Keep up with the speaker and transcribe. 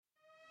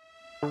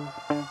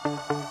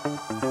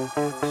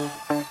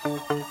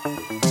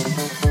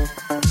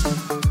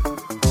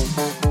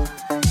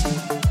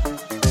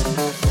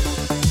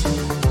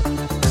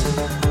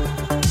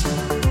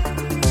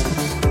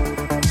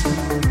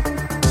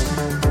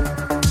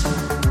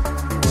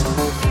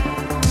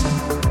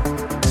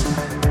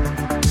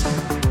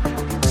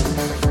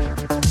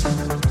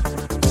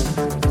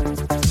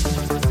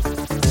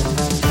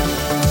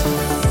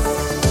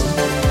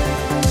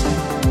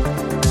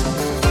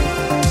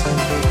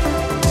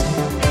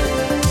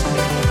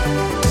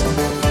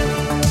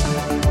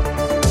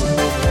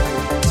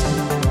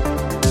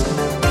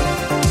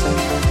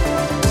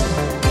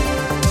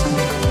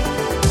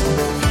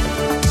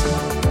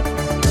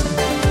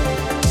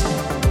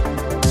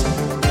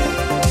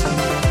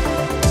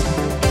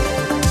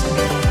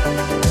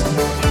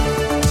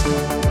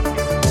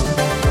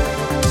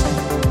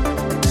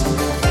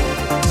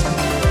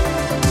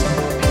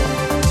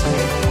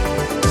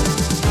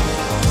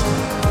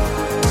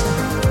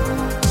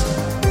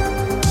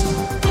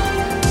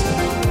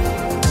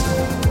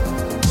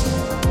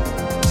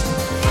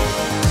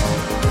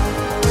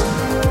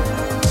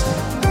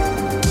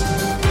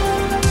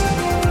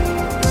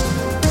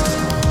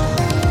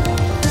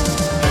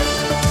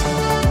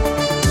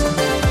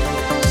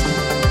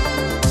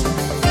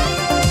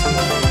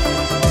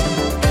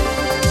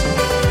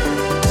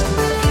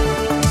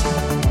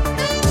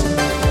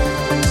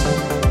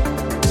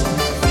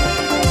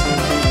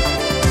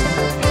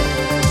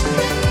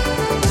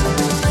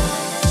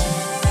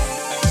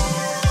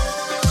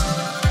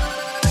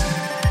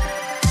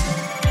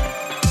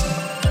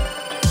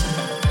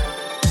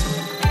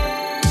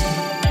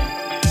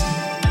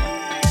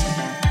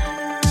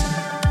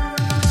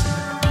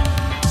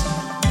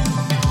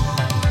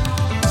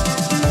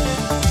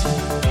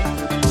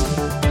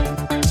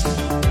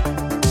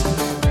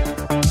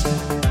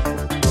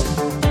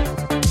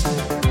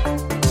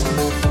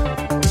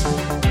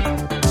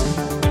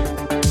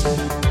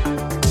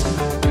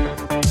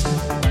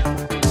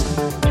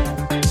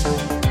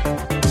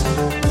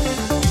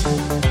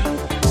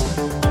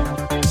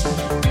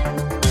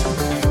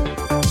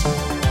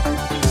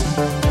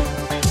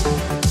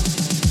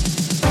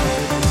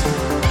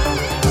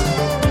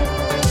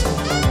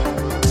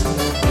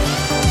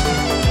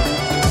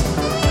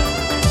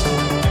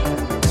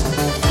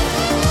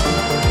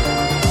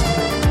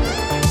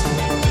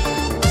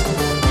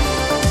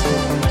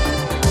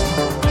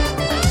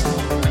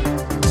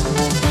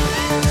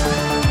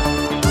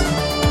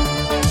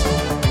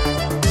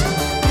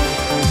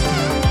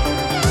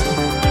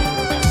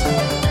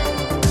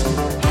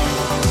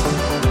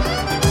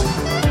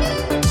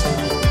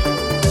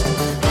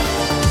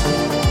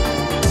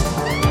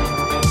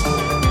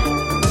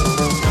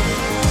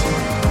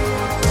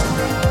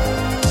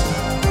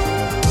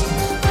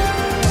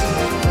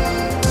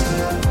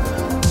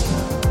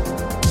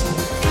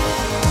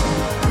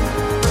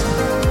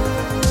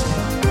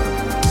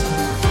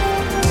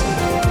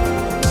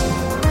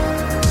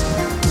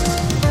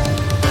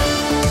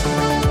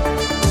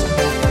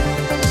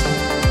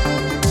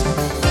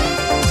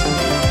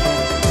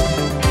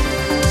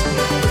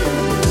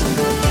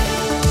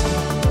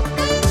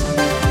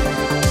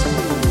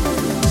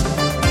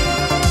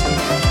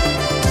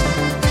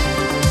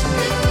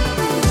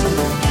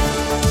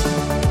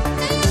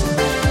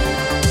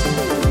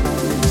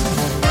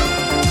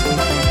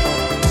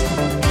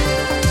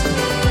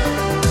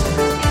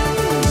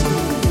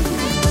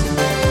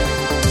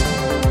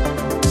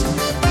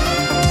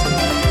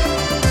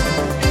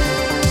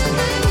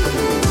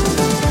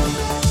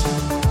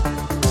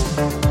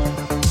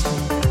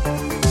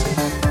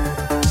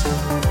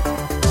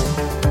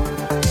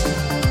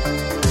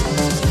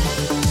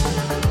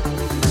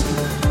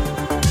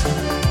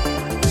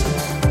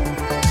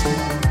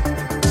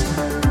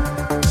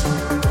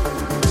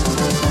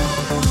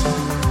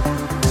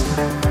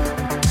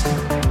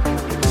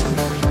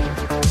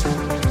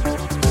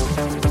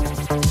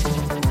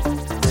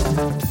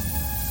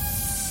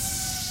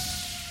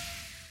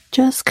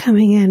Just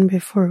coming in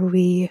before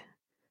we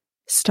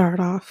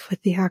start off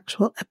with the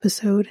actual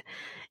episode,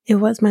 it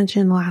was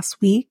mentioned last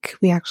week.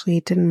 We actually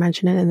didn't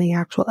mention it in the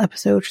actual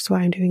episode, which is why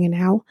I'm doing it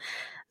now,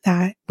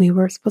 that we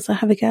were supposed to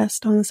have a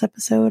guest on this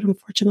episode.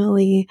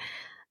 Unfortunately,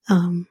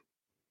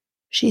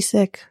 she's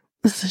sick,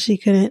 so she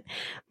couldn't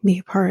be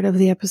a part of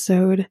the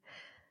episode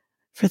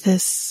for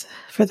this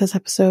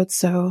episode.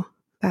 So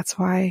that's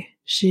why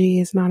she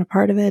is not a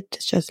part of it.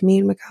 It's just me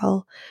and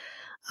Miguel.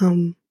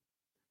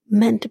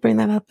 Meant to bring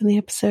that up in the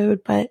episode,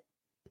 but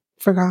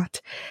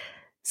forgot.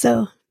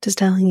 So just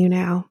telling you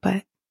now,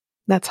 but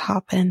let's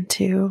hop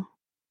into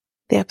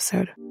the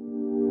episode.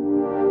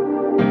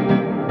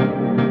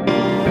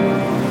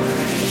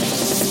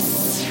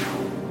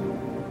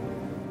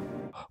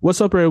 What's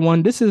up,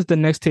 everyone? This is the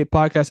Next Tape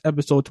Podcast,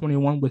 episode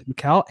 21 with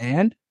Mikal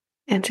and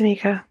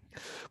Tanika,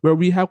 where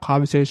we have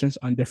conversations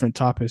on different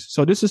topics.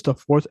 So this is the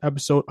 4th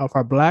episode of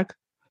our Black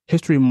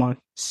History Month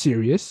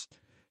series.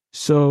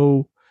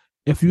 So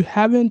if you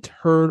haven't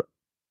heard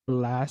the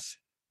last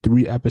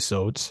 3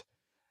 episodes,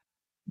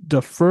 the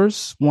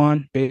first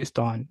one based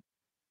on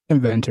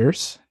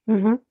inventors.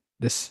 Mm-hmm.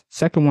 This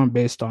second one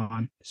based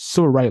on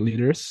civil rights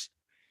leaders.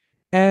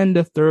 And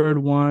the third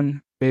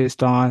one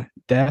based on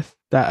death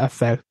that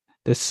affect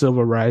the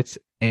civil rights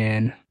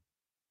and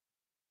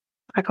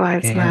Black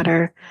Lives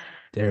Matter.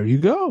 There you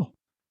go.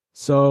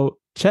 So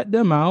check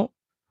them out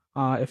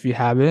if you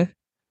haven't.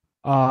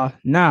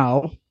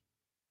 Now,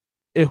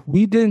 if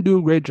we didn't do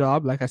a great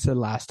job, like I said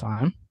last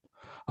time,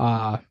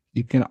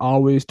 you can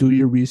always do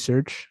your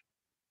research.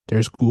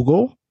 There's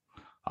Google.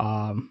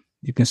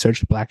 You can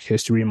search Black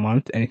History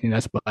Month, anything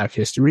that's Black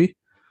history.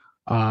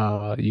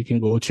 You can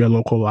go to your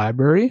local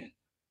library,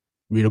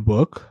 read a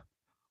book,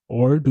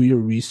 or do your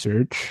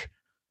research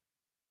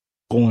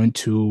going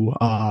to,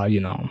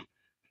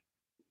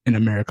 in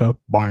America,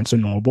 Barnes &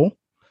 Noble.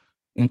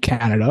 In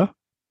Canada,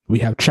 we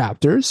have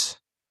Chapters.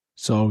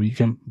 So you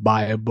can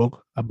buy a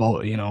book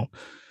about, a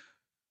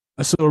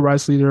civil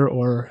rights leader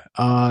or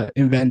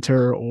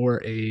inventor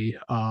or a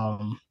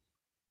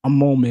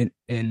moment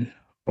in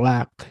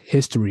Black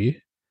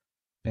history.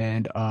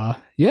 And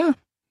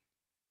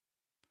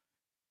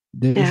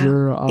there's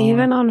your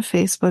even on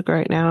Facebook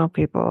right now,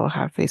 people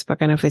have Facebook.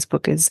 I know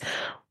Facebook is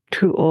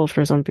too old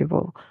for some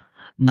people.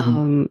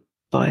 Mm-hmm.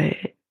 But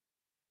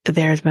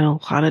there's been a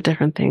lot of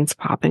different things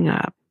popping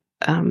up.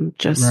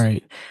 Just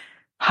right.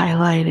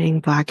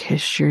 highlighting Black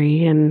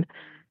history and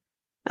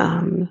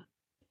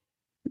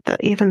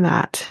even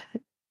that,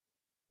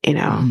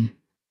 Mm-hmm.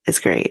 is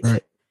great.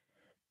 Right.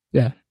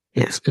 Yeah.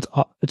 It's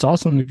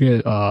awesome to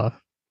get a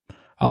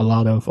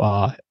lot of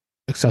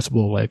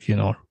accessible,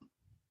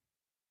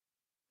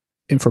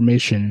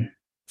 information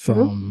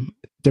from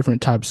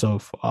different types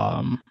of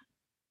I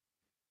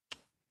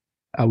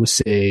would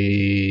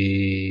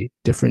say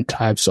different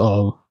types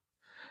of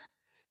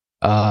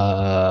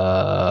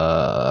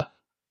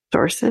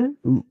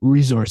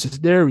resources.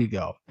 There we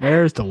go.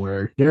 There's the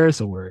word.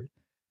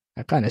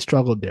 I kind of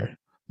struggled there.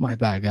 My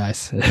bad,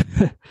 guys.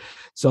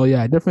 So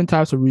yeah, different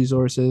types of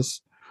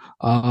resources.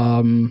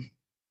 And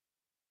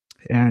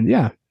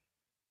yeah.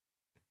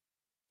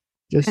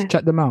 Just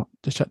check them out.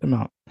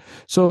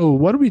 So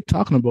what are we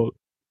talking about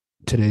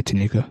today,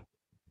 Tanika?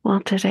 Well,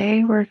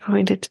 today we're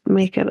going to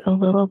make it a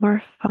little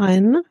more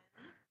fun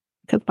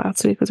because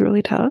last week was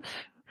really tough.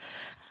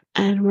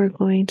 And we're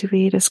going to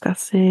be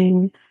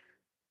discussing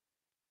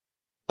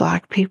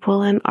Black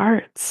people and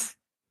arts.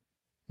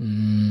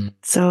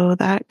 So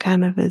that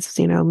kind of is,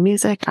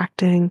 music,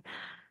 acting,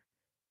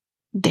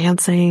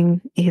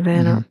 dancing,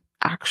 even or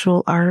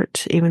actual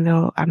art, even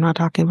though I'm not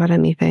talking about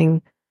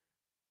anything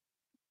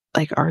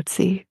like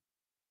artsy.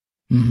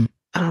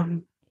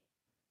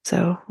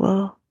 So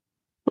we'll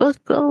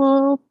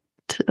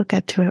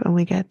get to it when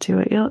we get to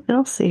it.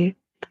 You'll see.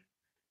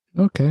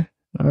 Okay.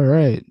 All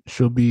right.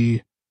 Should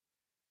be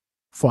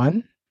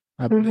fun.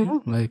 I believe.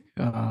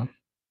 I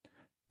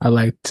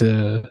like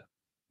to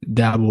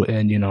dabble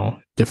in,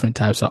 different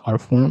types of art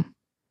form,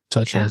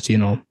 such as,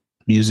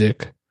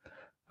 music,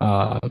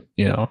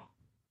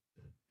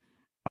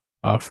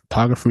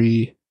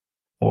 photography,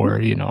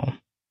 or,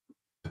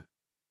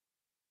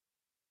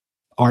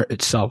 art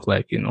itself,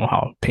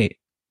 how paint,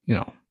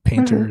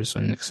 painters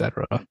and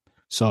etc.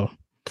 So,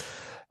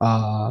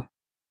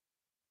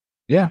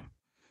 yeah.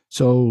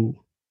 So,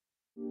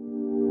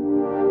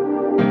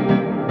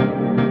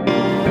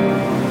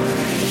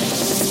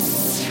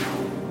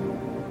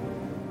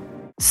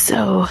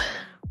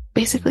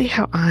 basically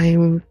how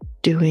I'm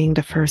doing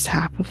the first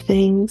half of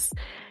things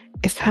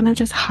is kind of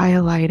just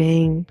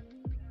highlighting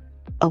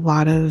a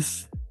lot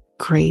of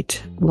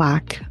great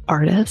Black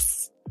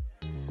artists,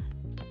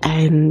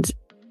 and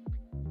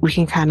we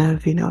can kind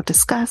of,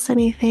 discuss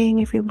anything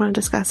if you want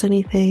to discuss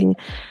anything.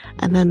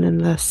 And then in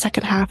the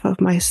second half of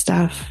my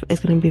stuff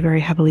is going to be very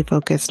heavily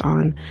focused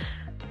on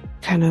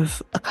kind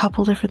of a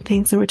couple different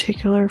things in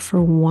particular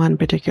for one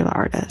particular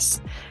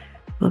artist.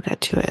 We'll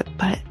get to it,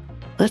 but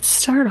let's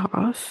start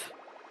off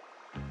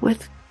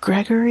with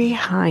Gregory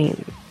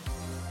Hines.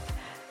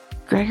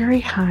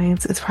 Gregory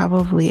Hines is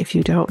probably, if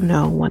you don't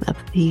know, one of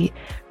the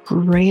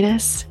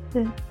greatest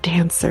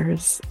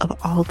dancers of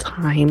all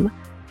time.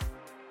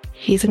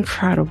 He's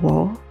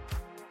incredible.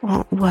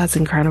 Well, was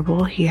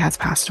incredible. He has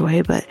passed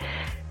away, but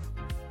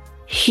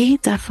he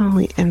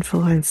definitely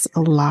influenced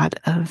a lot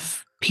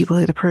of people,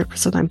 like the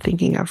person I'm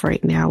thinking of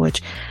right now,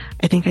 which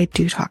I think I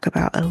do talk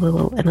about in a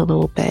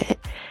little bit.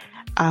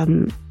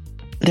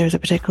 There's a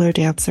particular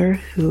dancer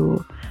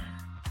who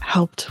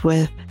helped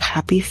with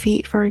Happy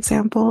Feet, for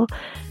example.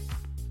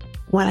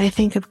 When I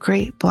think of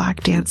great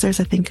Black dancers,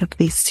 I think of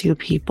these two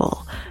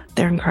people.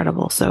 They're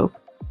incredible. So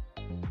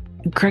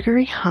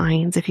Gregory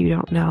Hines, if you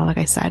don't know, like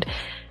I said,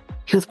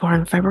 he was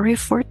born February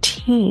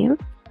 14th,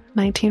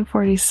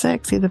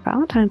 1946. He's a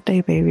Valentine's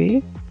Day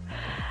baby.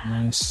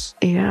 Nice.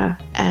 Yeah.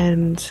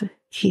 And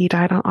he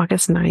died on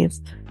August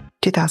 9th,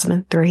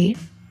 2003.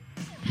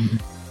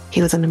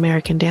 He was an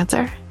American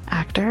dancer,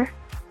 actor.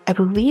 I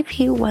believe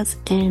he was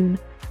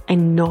I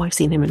know I've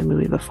seen him in a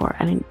movie before.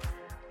 I didn't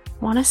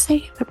want to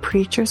say The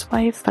Preacher's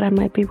Wife, but I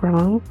might be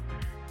wrong.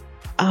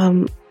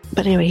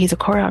 But anyway, he's a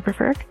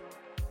choreographer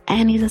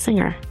and he's a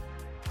singer.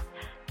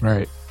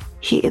 Right.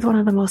 He is one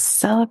of the most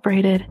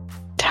celebrated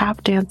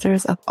tap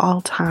dancers of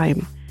all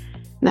time.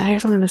 Now,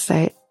 here's what I'm going to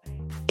say.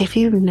 If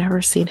you've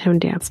never seen him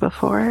dance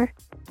before,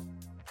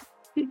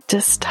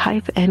 just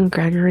type in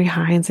Gregory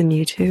Hines in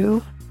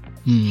YouTube.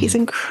 He's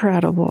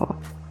incredible.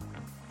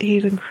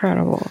 He's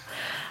incredible.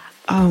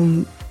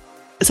 So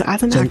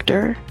as an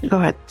actor, go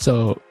ahead.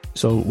 So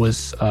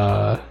was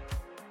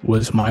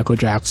Michael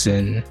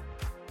Jackson?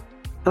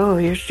 Oh,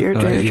 you're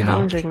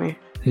challenging me.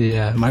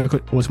 Yeah,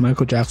 was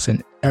Michael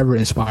Jackson ever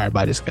inspired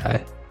by this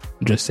guy?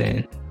 I'm just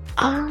saying.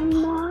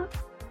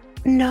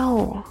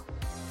 No.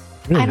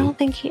 Really? I don't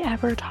think he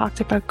ever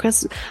talked about,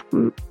 because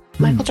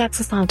Michael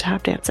Jackson's not a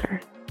tap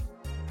dancer,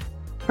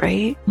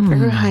 right?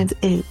 Gregory Hines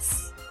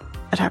is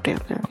a tap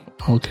dancer.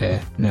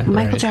 Okay. Yeah,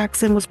 Michael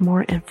Jackson was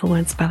more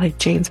influenced by like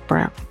James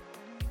Brown.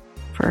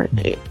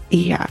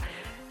 Yeah,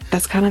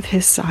 that's kind of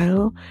his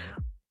style.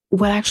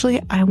 What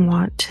actually I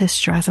want to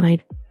stress, and I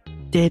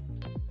did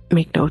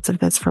make notes of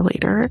this for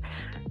later,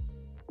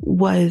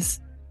 was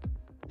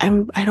I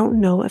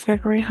don't know if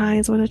Gregory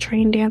Hines was a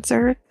trained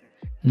dancer.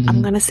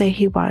 I'm gonna say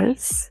he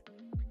was.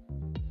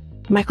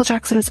 Michael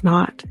Jackson is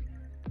not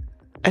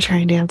a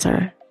trained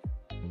dancer.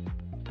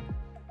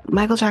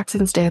 Michael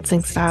Jackson's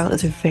dancing style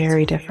is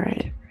very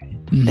different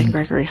than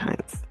Gregory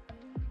Hines.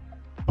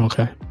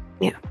 Okay.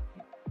 Yeah.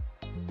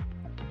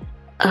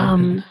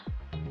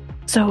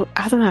 So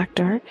as an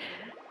actor,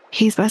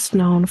 he's best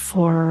known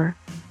for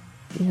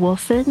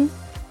Wolfen,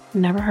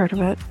 never heard of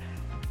it,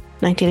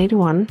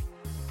 1981.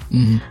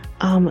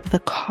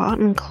 The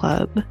Cotton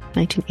Club,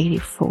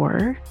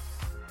 1984.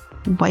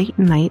 White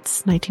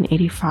Nights,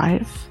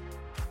 1985.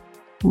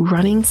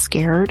 Running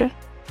Scared,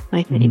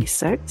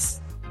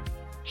 1986.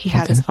 He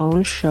had his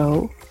own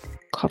show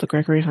called The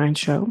Gregory Hines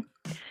Show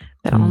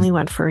that only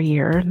went for a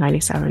year,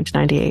 97 to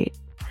 98.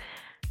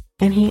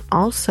 And he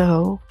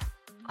also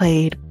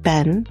played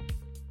Ben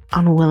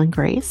on Will and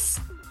Grace.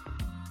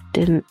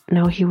 Didn't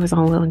know he was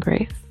on Will and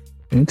Grace.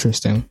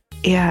 Interesting.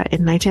 Yeah,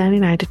 in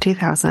 1999 to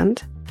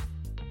 2000.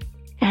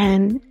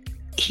 And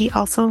he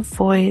also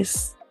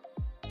voiced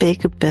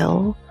Big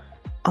Bill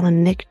on the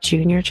Nick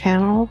Jr.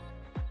 channel,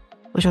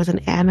 which was an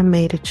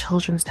animated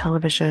children's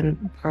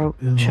television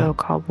show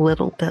called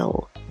Little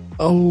Bill.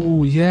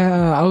 Oh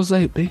yeah, I was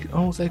like,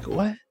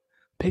 what?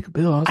 Big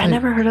Bill. I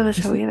never heard of the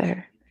show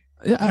either.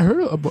 Yeah, I heard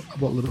about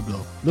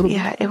Little Bill.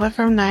 Yeah, it went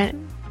from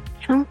 9.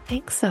 I don't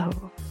think so.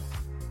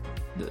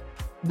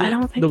 I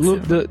don't think so.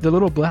 The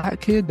little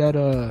black kid that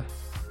I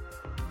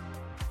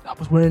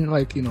was wearing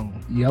like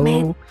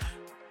yellow.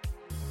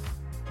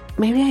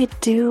 Maybe I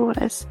do.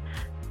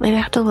 Maybe I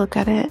have to look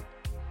at it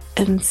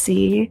and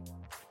see.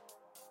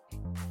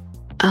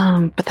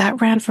 But that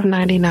ran from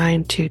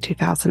 99 to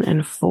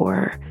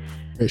 2004.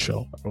 Great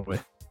show, by the way.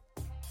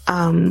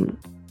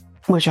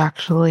 Which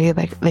actually,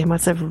 like, they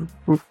must have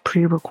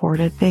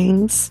pre-recorded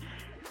things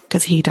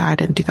because he died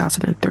in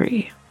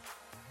 2003.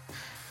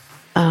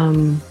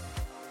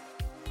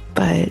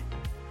 But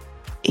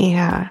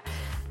yeah,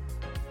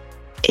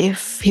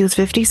 if he was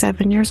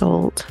 57 years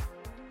old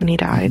when he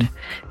died,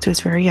 so he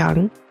was very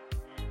young.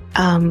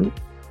 And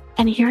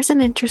here's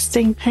an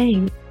interesting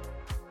thing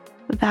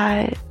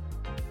that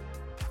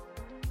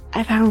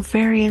I found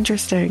very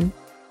interesting.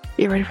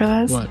 You ready for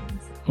this? What?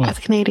 As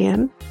a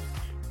Canadian,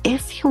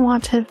 if you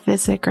want to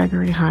visit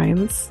Gregory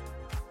Hines,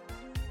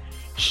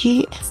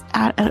 he is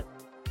at a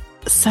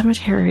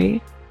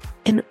cemetery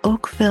in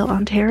Oakville,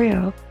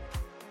 Ontario.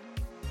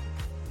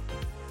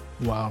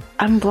 Wow.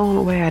 I'm blown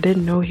away. I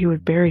didn't know he was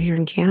buried here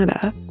in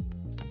Canada.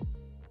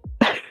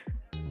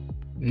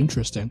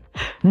 Interesting.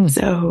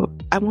 So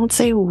I won't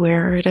say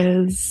where it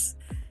is,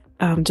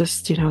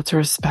 just, to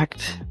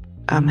respect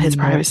his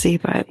privacy,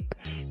 but...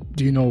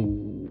 Do you know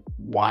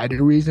why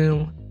the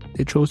reason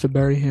they chose to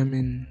bury him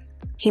in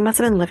He must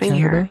have been living Canada?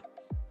 here.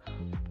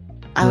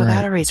 I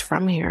gather he's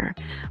from here,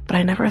 but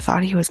I never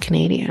thought he was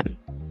Canadian.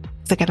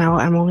 It's like,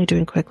 I'm only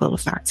doing quick little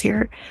facts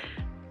here.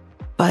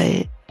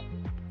 But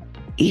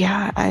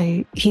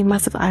yeah, he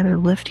must have either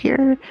lived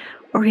here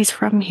or he's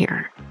from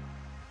here.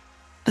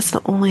 That's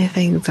the only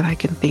things that I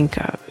can think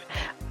of.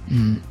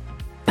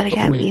 But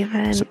again,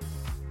 wait,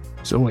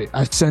 So wait,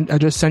 I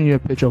just sent you a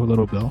picture of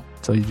Little Bill,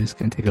 so you just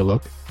can take a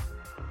look.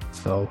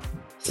 So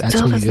that's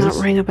still who does he not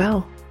is? ring a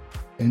bell.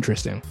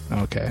 Interesting.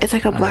 Okay. It's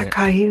like a black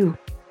Caillou.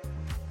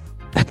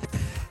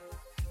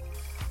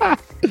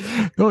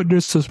 Don't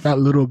disrespect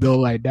Little Bill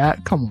like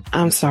that. Come on.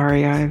 I'm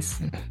sorry, guys.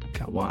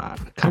 Come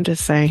on. I'm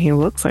just saying he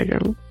looks like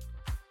him.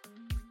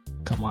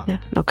 Come on. Yeah,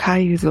 no,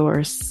 Caillou's the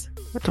worst.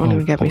 Don't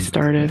even get me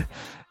started.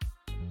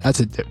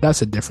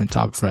 That's a different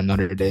topic for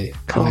another day.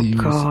 Oh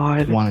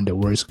God, one of the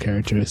worst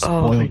characters.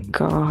 My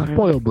God,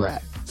 spoiled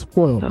brat. So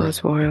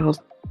spoiled.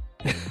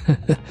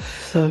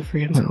 So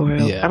freaking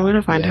spoiled. Yeah, I'm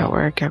gonna find out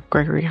where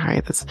Gregory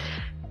Hines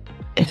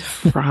is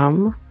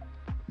from.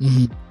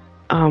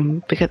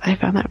 Because I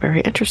found that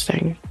very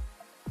interesting.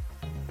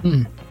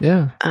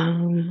 Yeah.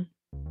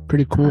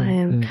 Pretty cool.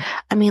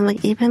 I mean,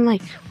 like, even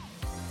like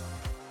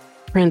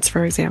Prince,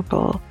 for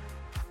example,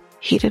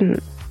 he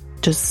didn't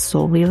just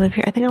solely live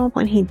here. I think at one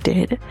point he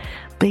did,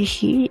 but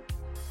he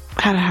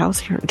had a house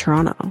here in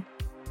Toronto,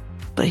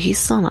 but he's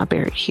still not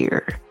buried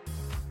here.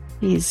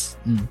 He's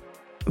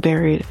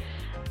buried.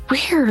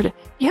 Weird.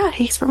 Yeah,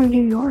 he's from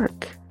New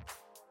York.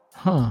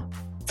 Huh.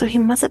 So he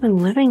must have been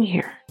living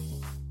here.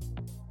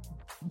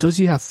 Does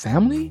he have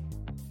family?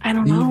 I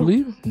don't Do you know.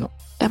 believe? No.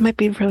 That might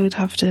be really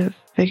tough to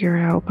figure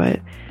out, but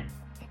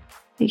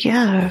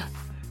yeah,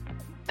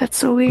 that's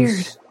so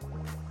weird.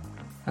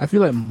 I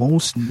feel like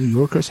most New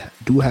Yorkers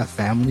do have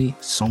family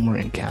somewhere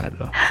in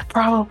Canada.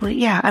 Probably,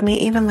 yeah. I mean,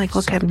 even like,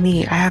 look at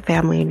me. I have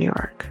family in New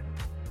York.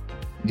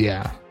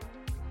 Yeah.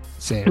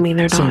 Same. I mean,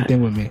 they're Same not.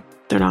 thing with me.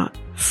 They're not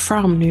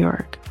from New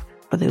York,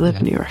 but they live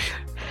in New York.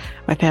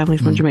 My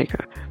family's from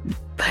Jamaica.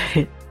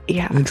 But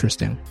yeah.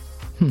 Interesting.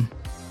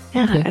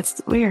 Yeah, Okay.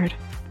 it's weird.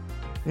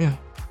 Yeah.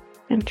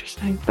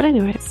 Interesting. But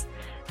anyways,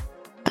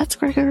 that's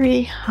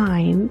Gregory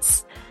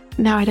Hines.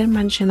 Now, I did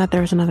mention that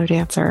there was another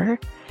dancer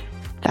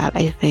that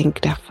I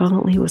think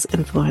definitely was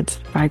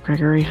influenced by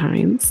Gregory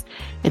Hines,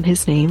 and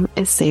his name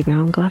is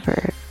Savion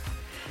Glover.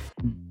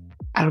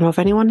 I don't know if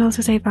anyone knows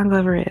who Savion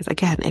Glover is.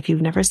 Again, if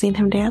you've never seen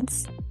him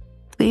dance,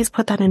 please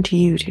put that into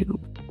YouTube.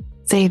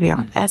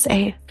 Savion,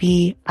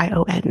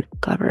 Savion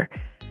Glover.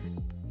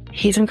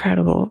 He's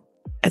incredible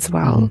as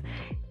well.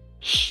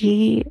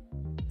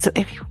 So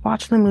if you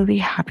watch the movie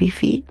Happy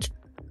Feet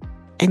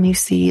and you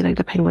see like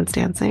the penguins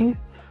dancing,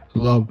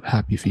 Love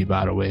Happy Feet,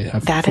 by the way. I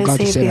That is forgot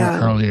to say that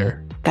Savion.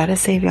 earlier. that is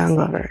Savion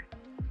Glover.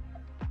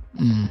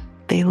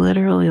 They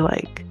literally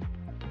like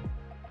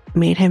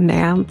made him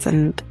dance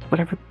and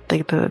whatever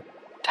like the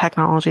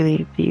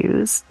technology they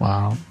use.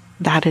 Wow.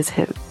 That is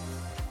him.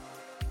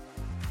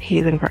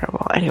 He's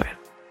incredible. Anyway,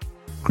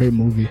 Great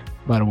movie,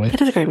 by the way.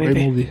 it is a great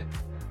movie.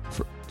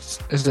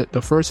 Is it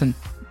the first and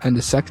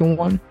the second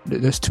one?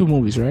 There's two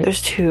movies, right?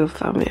 There's two of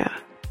them, yeah.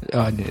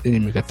 They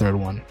didn't make a third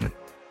one.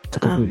 It's a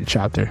complete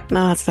chapter.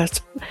 No,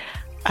 that's.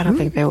 I don't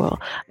think they will.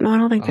 No, I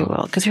don't think they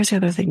will. Because here's the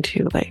other thing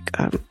too. Like,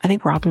 I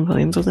think Robin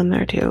Williams was in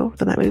there too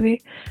in that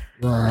movie.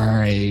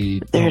 Right.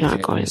 They're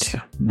not going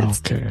to.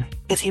 Okay.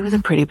 Because he was a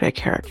pretty big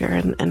character,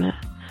 and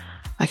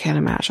I can't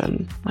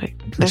imagine. Like,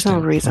 there's no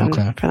Interesting. reason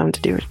Okay. for them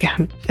to do it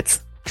again.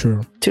 It's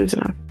True. two's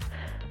enough.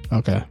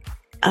 Okay.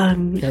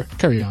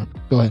 Carry on.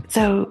 Go ahead.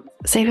 So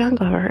Savion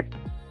Glover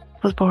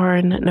was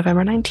born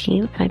November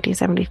 19th,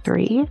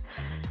 1973.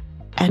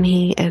 And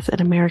he is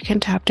an American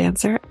tap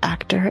dancer,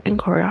 actor, and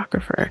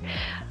choreographer.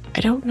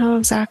 I don't know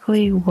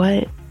exactly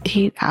what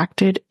he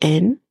acted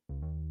in,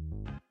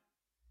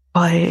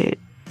 but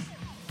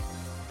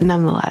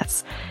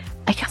nonetheless,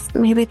 I guess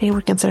maybe they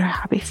would consider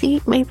Happy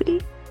Feet,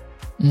 maybe?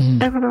 I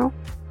don't know.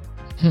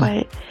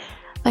 But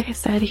like I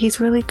said, he's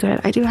really good.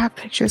 I do have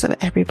pictures of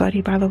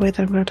everybody, by the way, that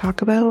I'm going to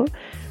talk about.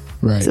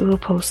 Right. So we'll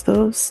post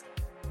those.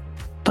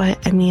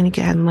 But I mean,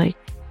 again, like,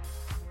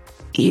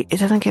 it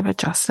doesn't give it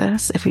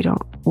justice if you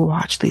don't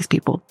watch these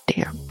people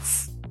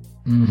dance.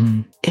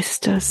 It's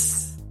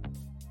just,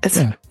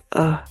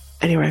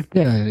 anyway.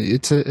 Yeah,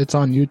 it's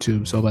on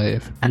YouTube. So like,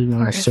 if you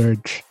want to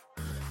search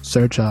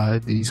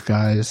these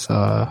guys,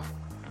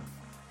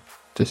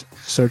 just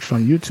search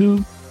on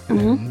YouTube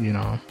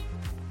and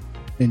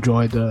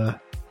enjoy the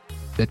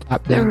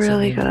tap They're dancing.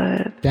 really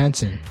good.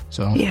 Dancing.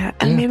 So Yeah,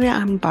 and maybe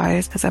I'm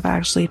biased because I've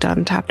actually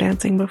done tap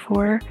dancing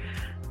before,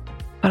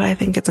 but I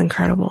think it's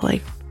incredible.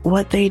 Like,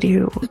 what they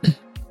do,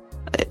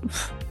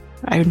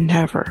 I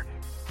never.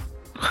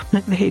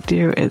 What they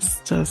do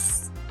is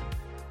just,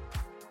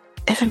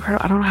 it's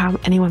incredible. I don't know how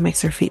anyone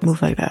makes their feet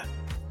move like that.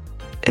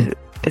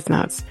 It's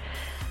nuts.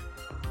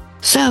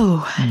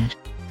 So,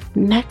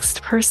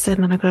 next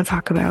person that I'm going to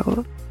talk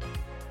about,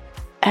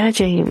 Etta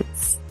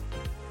James.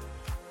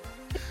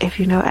 If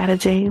you know Etta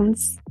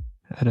James,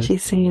 she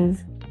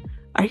sings.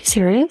 Are you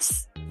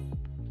serious?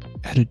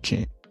 Etta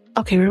James.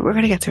 Okay, we're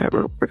going to get to it.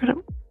 We're going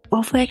to.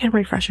 Hopefully I can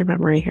refresh your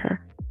memory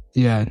here.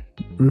 Yeah,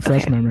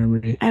 refresh my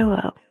memory. I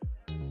will.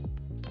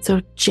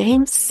 So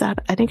James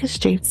Setta, I think it's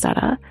James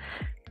Setta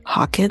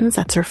Hawkins,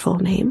 that's her full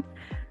name.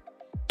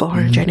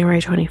 Born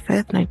January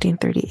 25th,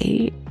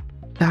 1938.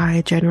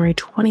 Died January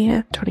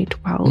 20th,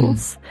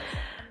 2012.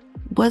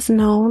 Was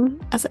known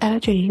as Etta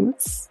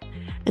James.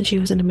 And she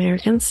was an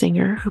American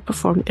singer who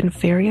performed in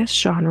various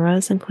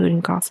genres,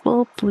 including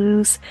gospel,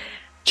 blues,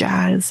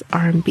 jazz,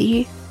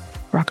 R&B,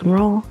 rock and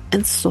roll,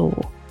 and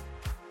soul.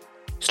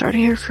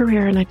 Starting her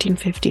career in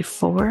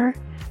 1954,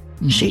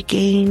 she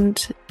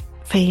gained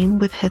fame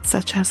with hits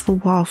such as The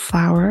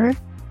Wallflower,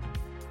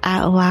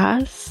 At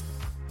Last.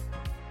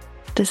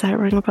 Does that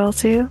ring a bell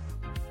to you?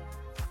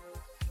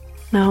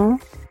 No?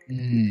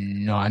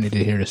 No, I need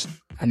to hear this.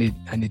 I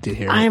need to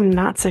hear I am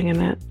not singing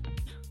it.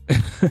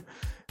 it.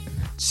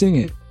 Sing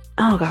it.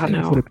 Oh, God, Sing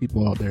it for no. the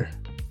people out there.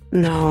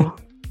 No.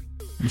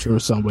 I'm sure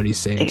somebody's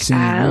saying, sing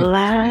At it.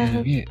 last,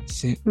 Sing it.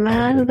 Sing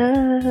my it.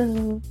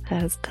 love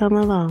has come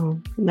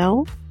along.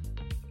 No?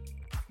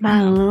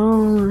 My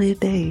lonely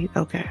day.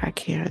 Okay, I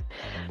can't.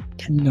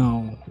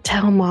 No.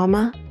 Tell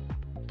mama.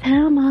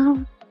 Tell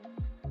mama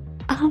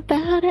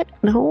about it.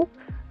 No?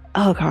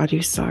 Oh God,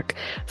 you suck.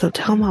 So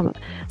tell mama,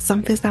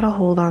 something's got a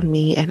hold on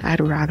me and I'd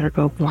rather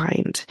go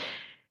blind.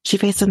 She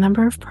faced a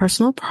number of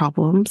personal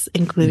problems,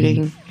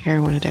 including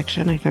heroin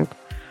addiction. I think,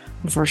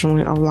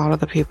 unfortunately, a lot of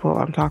the people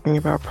I'm talking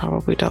about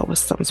probably dealt with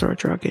some sort of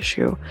drug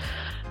issue.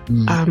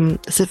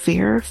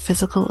 Severe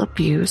physical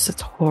abuse.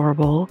 It's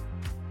horrible.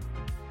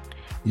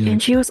 Yeah.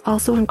 And she was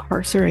also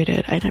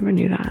incarcerated. I never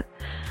knew that.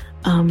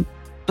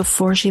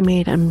 Before she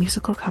made a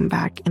musical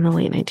comeback in the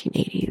late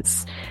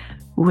 1980s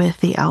with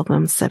the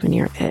album 7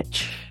 Year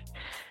Itch.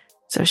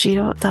 So she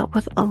dealt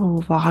with a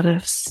lot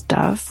of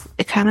stuff.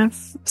 It kind of,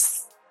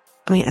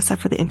 I mean,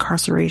 except for the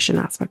incarceration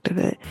aspect of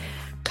it,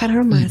 kind of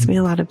reminds me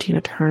a lot of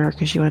Tina Turner,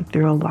 because she went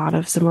through a lot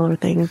of similar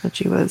things when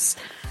she was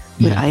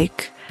with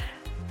Ike.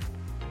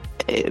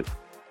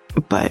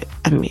 But,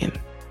 I mean,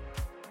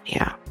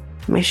 yeah.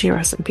 May she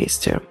rest in peace,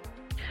 too.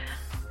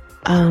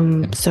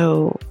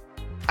 So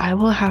I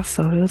will have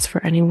photos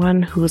for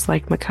anyone who's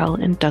like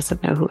Mikkel and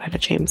doesn't know who Etta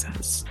James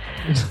is.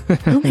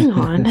 Moving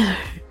on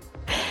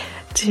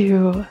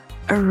to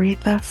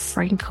Aretha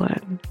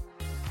Franklin.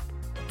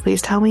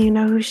 Please tell me you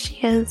know who she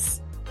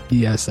is.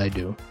 Yes, I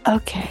do.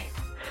 Okay.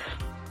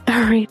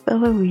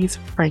 Aretha Louise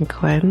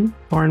Franklin,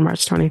 born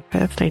March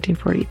 25th,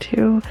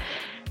 1942,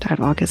 died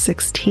August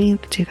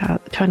 16th,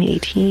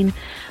 2018,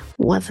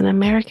 was an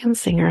American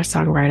singer,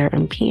 songwriter,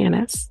 and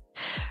pianist.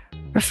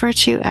 Referred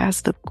to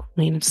as the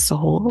Queen of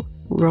Soul,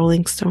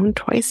 Rolling Stone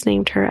twice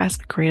named her as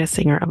the greatest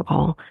singer of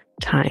all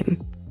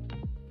time.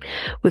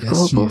 With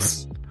global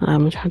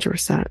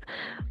 100%.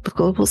 With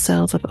global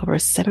sales of over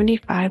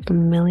 75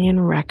 million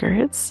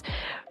records,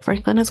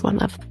 Franklin is one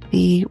of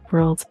the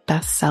world's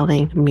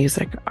best-selling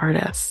music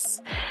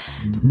artists.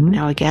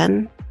 Now,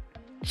 again,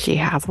 she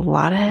has a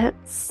lot of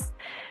hits.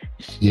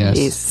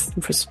 She's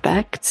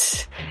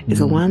Respect is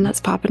the one that's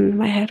popping in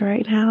my head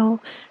right now.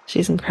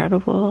 She's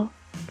incredible.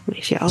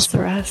 May she also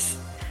rest.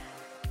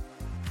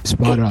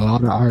 Inspired a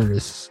lot of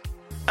artists.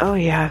 Oh,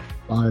 yeah.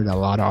 Inspired a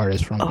lot of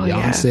artists from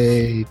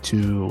Beyonce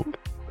to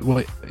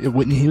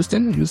Whitney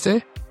Houston, you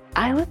say?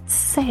 I would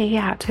say,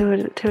 yeah, to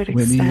an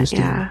Whitney extent, Houston.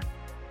 yeah.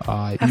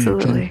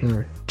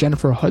 Absolutely.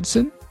 Jennifer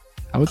Hudson,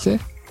 I would say.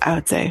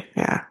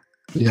 Yeah.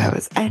 Yeah.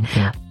 That's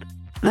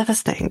the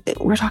thing.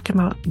 We're talking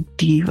about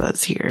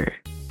divas here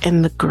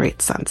in the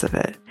great sense of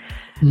it.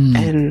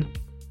 And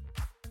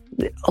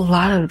a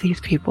lot of these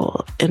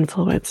people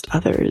influenced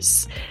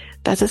others.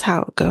 That's just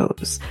how it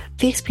goes.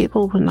 These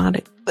people would not,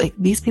 like,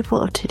 these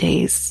people of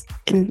today's,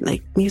 in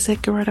like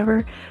music or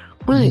whatever,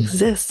 wouldn't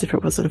exist if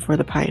it wasn't for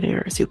the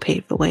pioneers who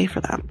paved the way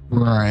for them.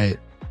 Right.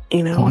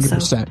 You know?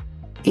 100%. So,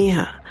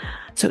 yeah.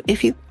 So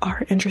if you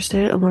are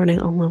interested in learning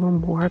a little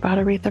more about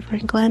Aretha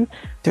Franklin,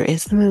 there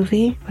is the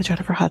movie with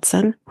Jennifer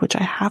Hudson, which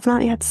I have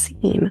not yet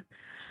seen.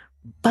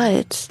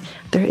 But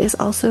there is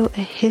also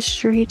a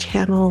History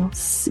Channel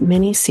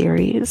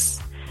mini-series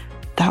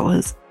that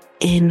was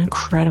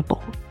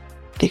incredible.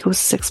 I think it was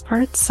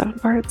 7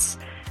 parts.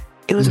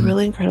 It was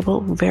really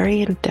incredible,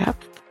 very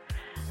in-depth.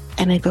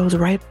 And it goes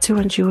right to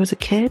when she was a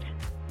kid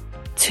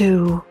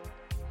to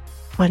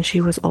when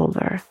she was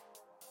older.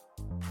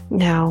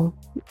 Now,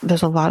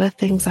 there's a lot of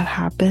things that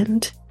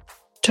happened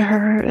to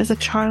her as a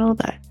child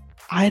that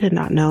I did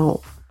not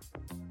know.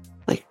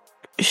 Like,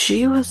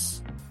 she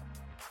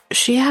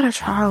had a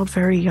child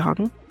very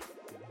young.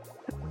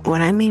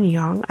 When I mean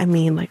young, I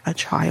mean like a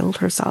child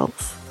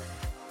herself.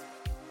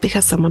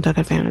 Because someone took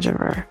advantage of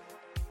her.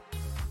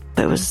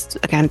 But it was,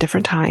 again,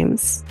 different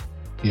times.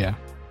 Yeah.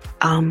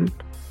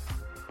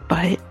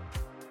 But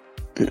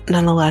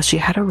nonetheless, she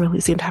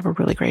seemed to have a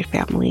really great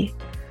family.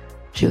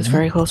 She was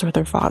very close with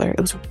her father. It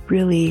was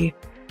really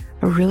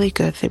a really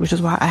good thing, which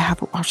is why I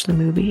haven't watched the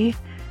movie,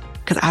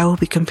 because I will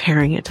be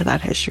comparing it to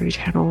that History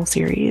Channel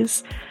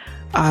series.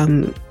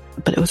 But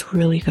it was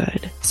really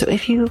good. So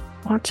if you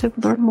want to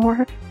learn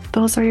more,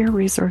 those are your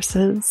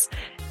resources.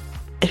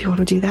 If you want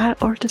to do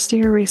that, or just do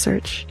your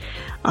research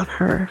on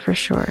her, for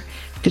sure.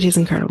 Because she's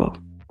incredible.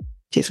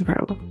 She's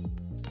incredible.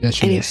 Yes,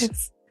 she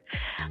is.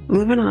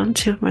 Moving on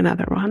to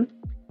another one.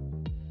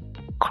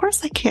 Of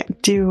course, I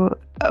can't do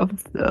a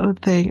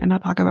thing and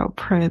not talk about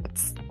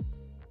Prince.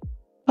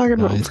 Talking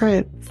about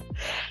Prince.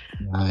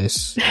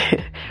 Nice.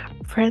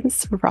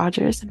 Prince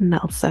Rogers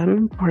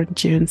Nelson, born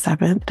June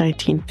 7th,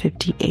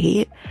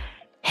 1958.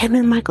 Him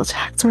and Michael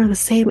Jackson were the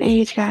same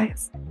age,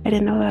 guys. I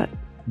didn't know that.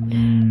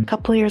 A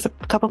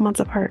couple months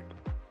apart.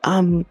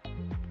 And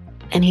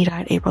he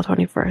died April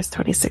 21st,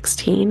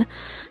 2016.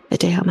 A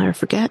day I'll never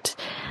forget.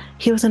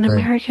 He was an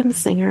American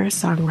singer,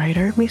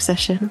 songwriter,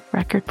 musician,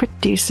 record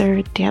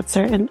producer,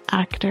 dancer, and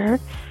actor.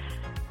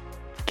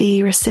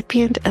 The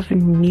recipient of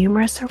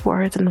numerous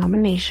awards and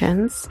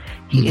nominations,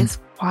 he is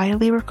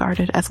widely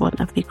regarded as one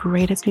of the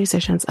greatest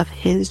musicians of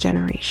his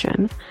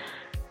generation.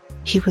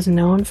 He was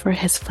known for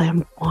his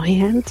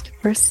flamboyant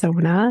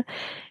persona,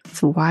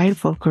 his wide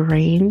vocal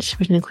range,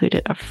 which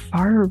included a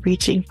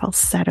far-reaching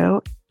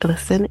falsetto.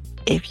 Listen,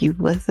 if you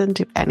listen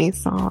to any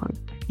song,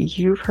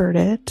 you've heard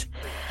it.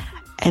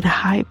 And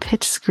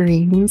high-pitched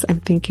screams. I'm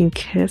thinking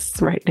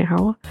Kiss right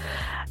now.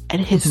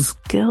 And his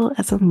skill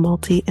as a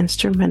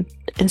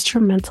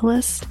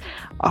multi-instrumentalist,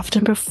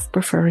 often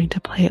preferring to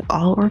play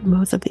all or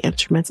most of the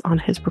instruments on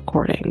his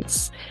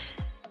recordings.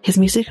 His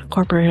music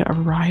incorporated a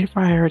wide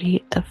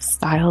variety of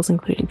styles,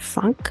 including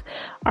funk,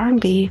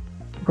 R&B,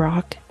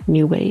 rock,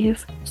 new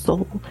wave,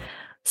 soul,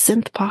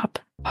 synth pop,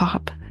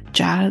 pop,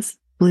 jazz,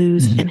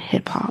 blues, and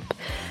hip hop.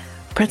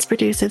 Prince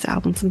produced his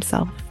albums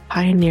himself,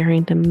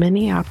 pioneering the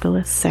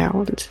Minneapolis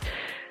sound.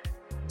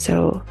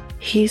 So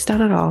he's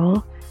done it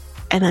all.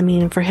 And I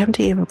mean, for him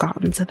to even have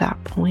gotten to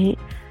that point,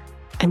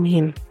 I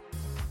mean,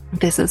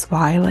 this is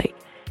why, like,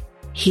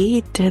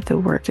 he did the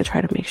work to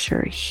try to make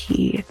sure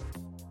he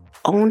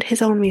owned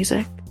his own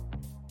music.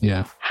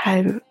 Yeah.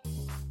 Had,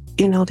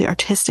 you know, the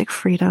artistic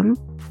freedom,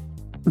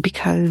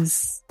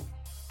 because,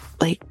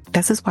 like,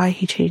 this is why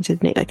he changed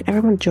his name. Like,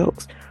 everyone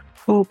jokes,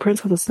 oh,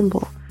 Prince was a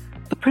symbol.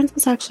 But Prince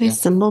was actually a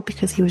symbol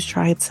because he was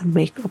trying to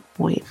make a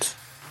point.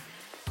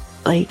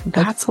 Like,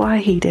 that's why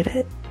he did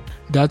it.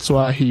 That's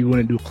why he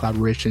wouldn't do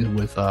collaborations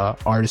with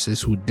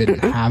artists who didn't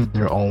have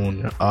their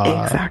own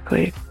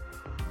exactly.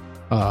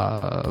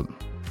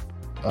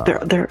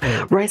 Their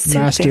rights to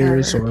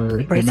masters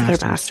their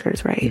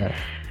masters, right? Yeah.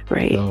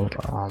 Right.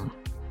 So,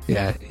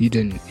 yeah, he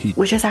didn't.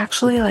 Which is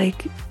actually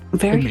like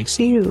very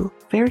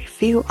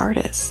few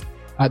artists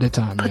at the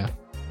time.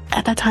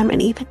 At that time,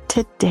 and even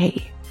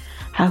today,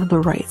 have the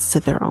rights to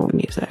their own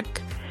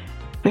music.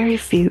 Very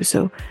few.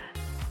 So,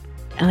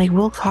 and like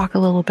we'll talk a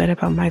little bit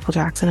about Michael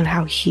Jackson and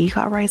how he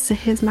got rights to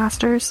his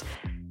masters.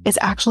 It's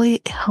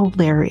actually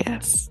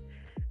hilarious.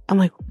 I'm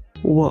like,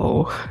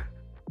 whoa.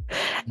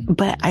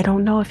 But I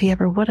don't know if he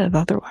ever would have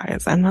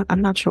otherwise. I'm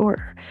not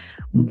sure.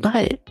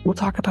 But we'll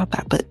talk about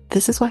that. But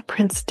this is why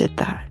Prince did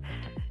that,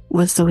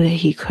 was so that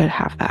he could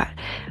have that.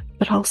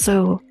 But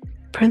also,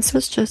 Prince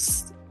was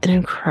just an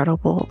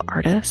incredible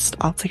artist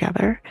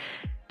altogether.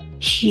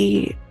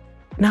 He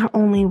not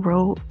only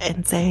wrote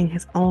and sang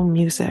his own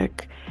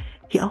music,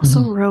 he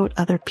also wrote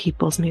other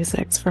people's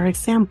music. For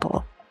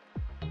example,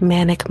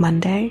 Manic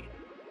Monday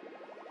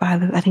by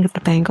I think it's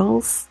the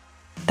Bangles.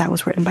 That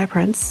was written by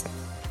Prince.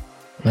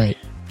 Right.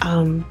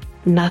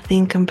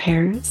 Nothing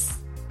Compares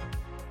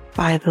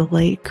by the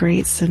late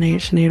great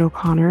Sinead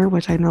O'Connor,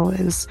 which I know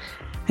is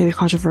maybe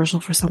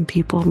controversial for some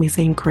people, me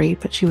saying great,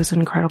 but she was an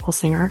incredible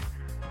singer.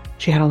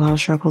 She had a lot of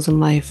struggles in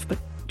life, but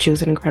she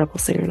was an incredible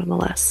singer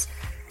nonetheless.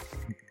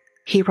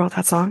 He wrote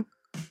that song.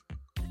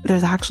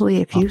 There's actually,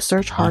 if you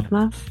search hard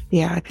enough,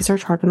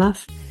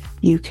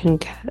 you can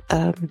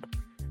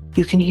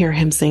hear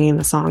him singing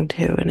the song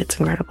too, and it's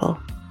incredible.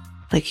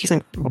 Like, he's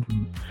incredible.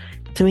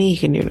 To me, he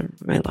can do it.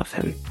 I love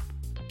him.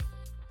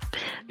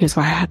 Here's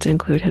why I had to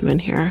include him in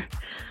here.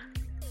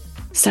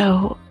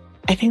 So,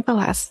 I think the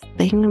last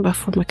thing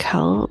before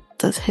Mikkel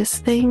does his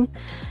thing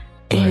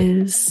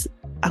is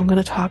I'm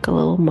going to talk a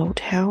little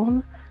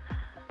Motown.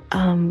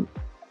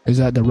 Is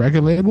that the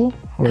record label?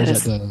 Or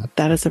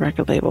that is the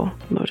record label,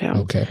 Motown.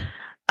 Okay.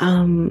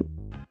 I mean,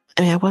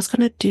 I was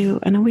going to do,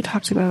 I know we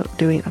talked about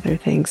doing other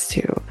things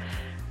too.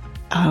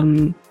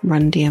 Run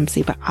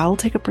DMC, but I'll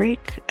take a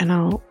break and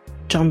I'll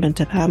jump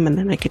into them and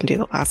then I can do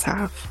the last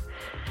half.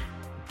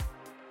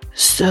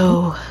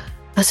 So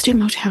let's do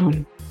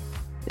Motown.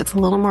 It's a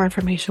little more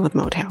information with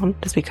Motown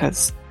just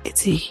because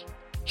it's a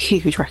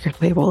huge record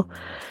label.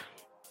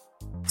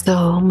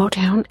 So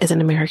Motown is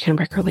an American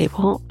record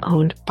label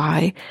owned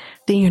by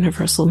the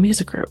Universal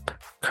Music Group,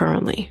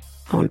 currently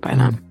owned by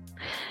them.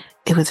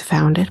 It was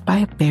founded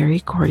by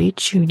Berry Gordy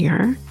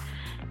Jr.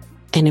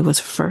 and it was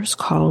first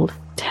called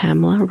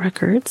Tamla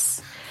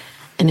Records,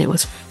 and it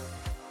was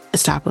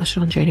established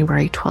on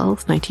January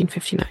 12th,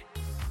 1959.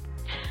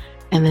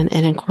 And then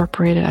it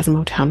incorporated as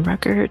Motown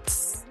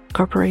Records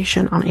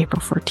Corporation on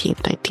April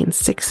 14th,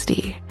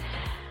 1960.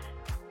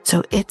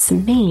 So its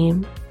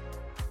name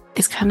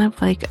is kind of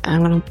like,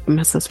 I'm going to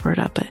mess this word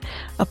up, but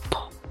a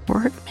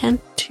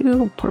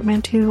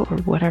portmanteau or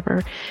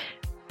whatever,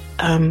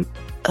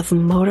 of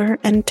motor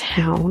and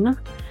town,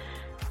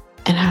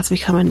 and has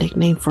become a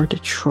nickname for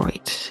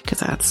Detroit because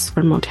that's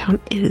where Motown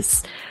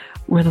is,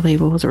 where the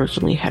label was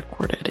originally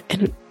headquartered.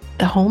 And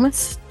the home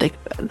is like,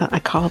 I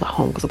call it the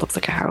home because it looks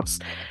like a house,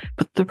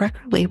 but the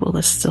record label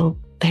is still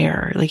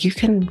there. Like, you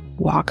can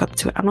walk up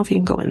to it. I don't know if you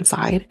can go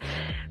inside,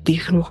 but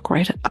you can walk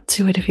right up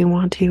to it if you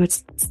want to.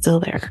 It's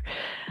still there.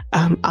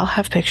 I'll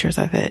have pictures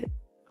of it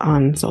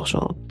on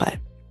social, but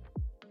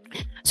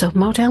so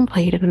Motown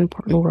played an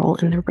important role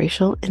in the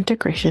racial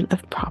integration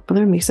of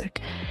popular music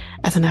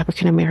as an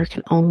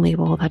African-American owned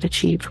label that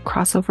achieved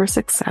crossover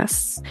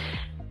success.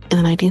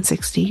 In the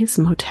 1960s,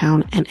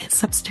 Motown and its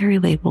subsidiary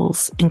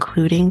labels,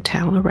 including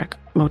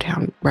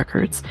Motown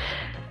Records,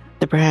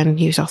 the brand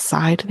used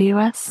outside the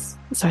U.S.,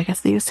 so I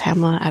guess they used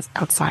Tamla as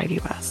outside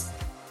U.S.,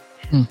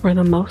 were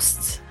the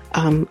most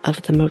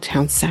of the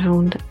Motown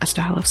sound, a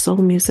style of soul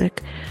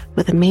music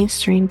with a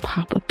mainstream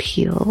pop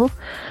appeal.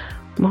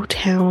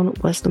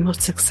 Motown was the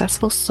most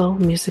successful soul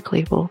music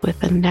label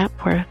with a net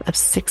worth of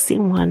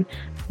 $61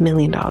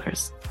 million.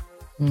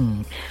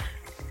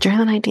 During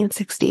the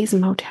 1960s,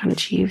 Motown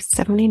achieved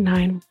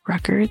 79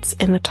 records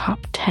in the top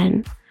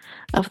 10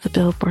 of the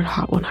Billboard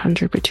Hot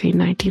 100 between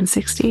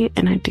 1960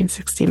 and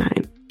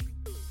 1969.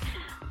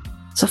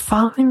 So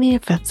following the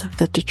events of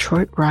the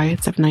Detroit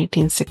riots of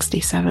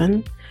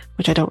 1967,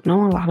 which I don't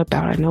know a lot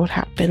about. I know what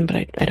happened,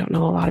 but I don't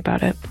know a lot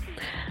about it.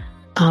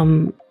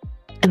 And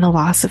the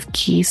loss of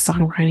key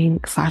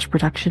songwriting /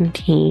 production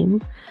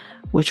team,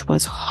 which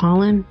was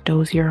Holland,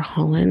 Dozier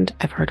Holland.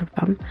 I've heard of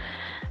them.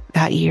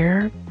 That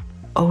year,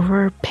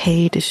 over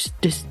pay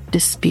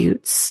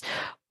disputes,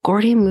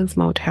 Gordy moved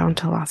Motown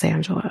to Los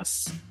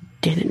Angeles.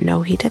 Didn't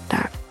know he did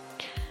that.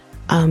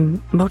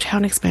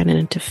 Motown expanded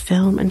into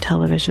film and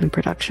television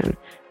production.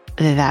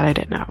 That I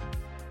didn't know.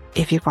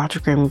 If you've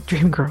watched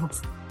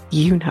Dreamgirls,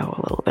 you know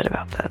a little bit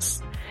about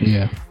this.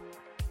 Yeah.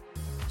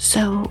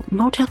 So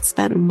Motown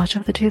spent much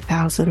of the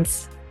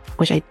 2000s,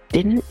 which I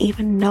didn't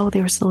even know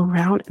they were still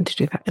around in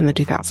the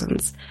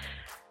 2000s,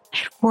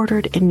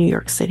 headquartered in New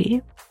York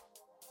City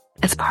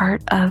as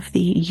part of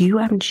the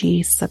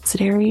UMG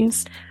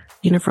subsidiaries,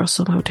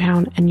 Universal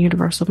Motown and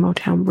Universal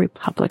Motown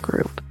Republic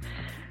Group.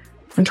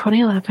 From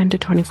 2011 to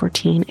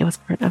 2014, it was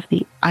part of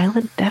the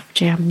Island Def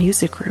Jam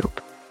Music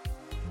Group.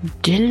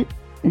 Didn't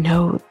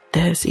know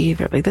this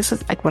either. Like, this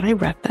is like, when I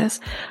read this,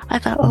 I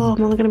thought, oh,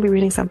 I'm only going to be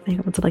reading something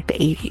up until like the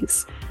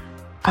 80s.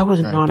 I was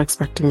not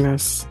expecting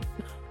this.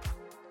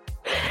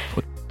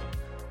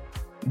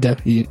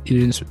 You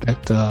didn't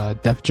expect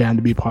Def Jam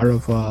to be part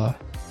of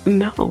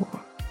No,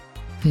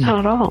 not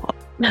at all.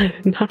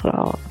 Not at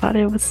all.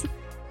 I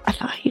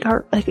thought he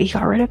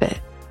got rid of it.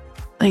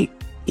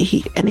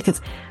 Because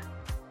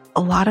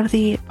a lot of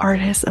the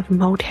artists of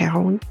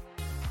Motown,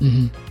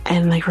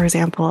 and like, for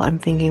example, I'm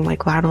thinking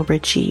like Lionel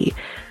Richie,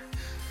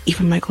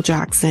 even Michael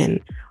Jackson,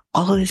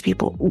 all of these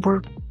people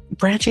were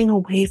branching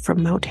away from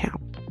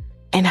Motown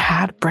and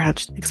had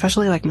branched,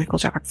 especially like Michael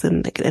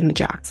Jackson and the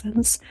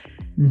Jacksons.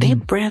 They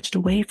branched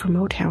away from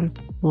Motown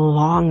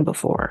long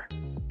before.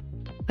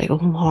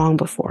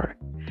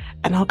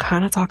 And I'll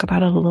kind of talk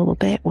about it a little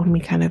bit when we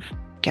kind of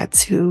get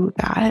to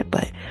that,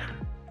 but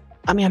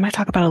I mean, I might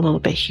talk about it a little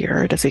bit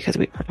here just because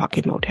we are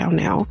talking Motown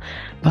now,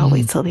 but I'll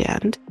wait till the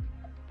end.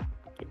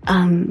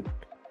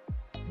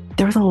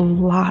 There was a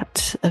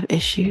lot of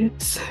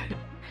issues.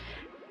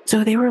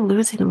 So they were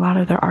losing a lot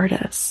of their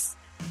artists.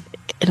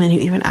 And then you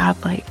even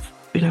add, like,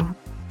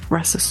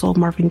 rest of soul,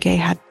 Marvin Gaye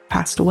had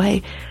passed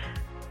away.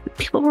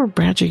 People were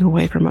branching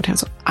away from Motown.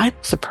 So I'm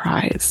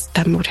surprised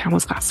that Motown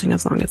was lasting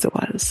as long as it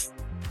was.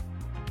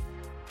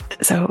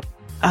 So,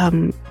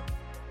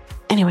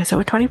 anyway, so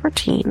in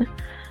 2014,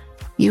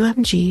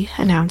 UMG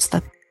announced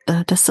that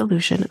the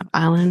dissolution of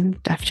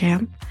Island Def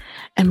Jam,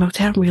 and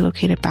Motown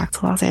relocated back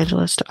to Los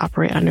Angeles to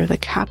operate under the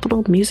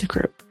Capitol Music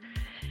Group,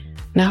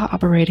 now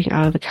operating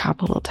out of the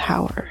Capitol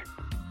Tower.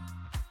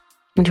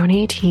 In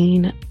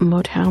 2018,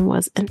 Motown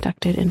was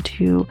inducted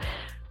into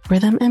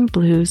Rhythm and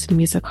Blues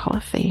Music Hall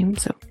of Fame,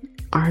 so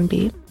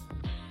R&B,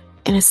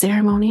 in a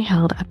ceremony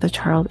held at the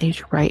Charles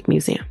H. Wright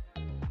Museum.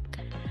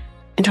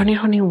 In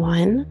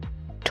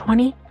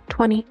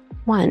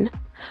 2021,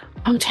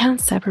 Motown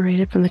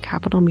separated from the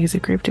Capitol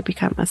Music Group to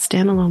become a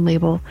standalone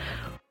label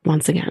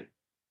once again.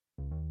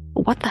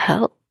 What the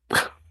hell?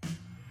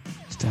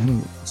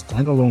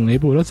 Standalone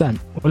label? What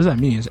does that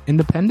mean? Is it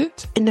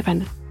independent?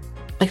 Independent.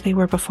 Like they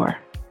were before.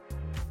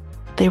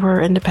 They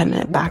were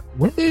independent back.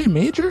 Weren't they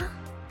major?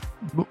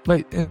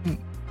 Like in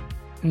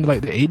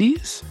like the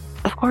 80s?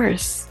 Of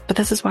course. But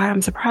this is why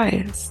I'm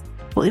surprised.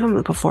 Well, even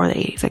before the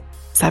 80s, like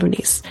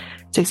 70s,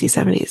 60s,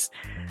 70s.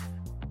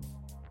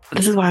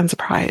 This is why I'm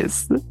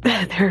surprised.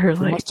 They're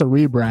like, must have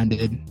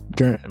rebranded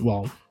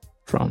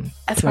from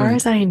as far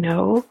as I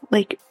know,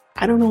 like,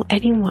 I don't know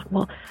anyone.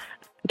 Well,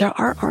 there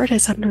are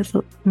artists under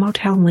the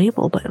Motown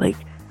label, but like,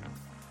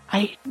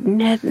 I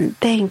didn't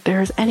think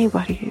there's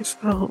anybody.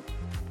 So,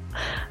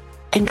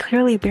 and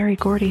clearly Berry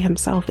Gordy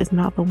himself is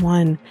not the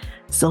one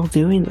still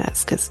doing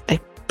this, because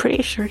I'm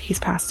pretty sure he's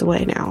passed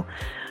away now.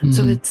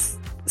 So it's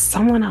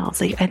someone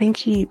else. Like, I think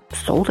he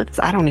sold it.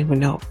 I don't even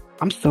know.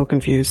 I'm so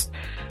confused.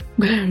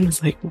 I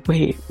was like,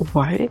 wait,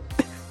 what?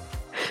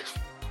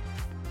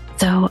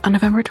 So on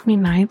November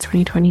 29th,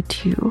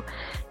 2022,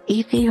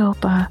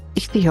 Ethiopia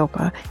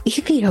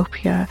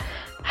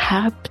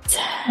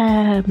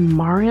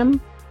Habtemariam,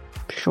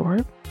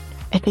 sure,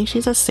 I think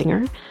she's a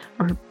singer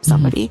or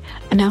somebody,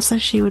 announced that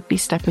she would be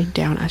stepping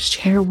down as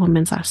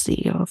chairwoman /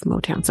 CEO of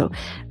Motown. So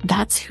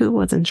that's who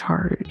was in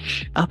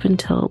charge up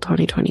until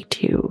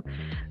 2022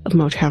 of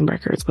Motown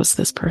Records, was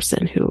this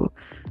person who,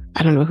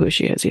 I don't know who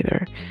she is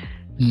either.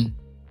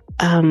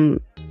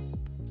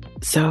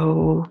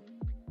 So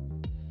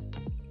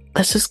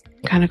let's just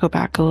kind of go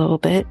back a little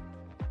bit,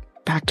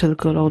 back to the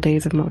good old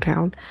days of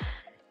Motown.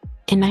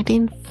 In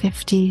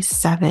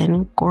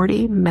 1957,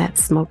 Gordy met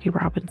Smokey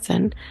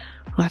Robinson,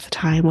 who at the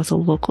time was a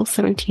local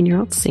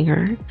 17-year-old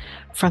singer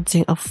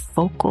fronting a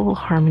vocal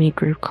harmony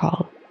group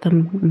called the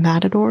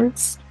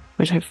Matadors,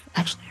 which I've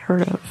actually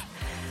heard of,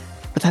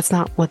 but that's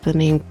not what the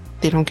name,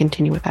 they don't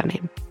continue with that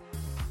name.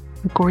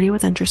 Gordy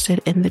was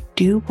interested in the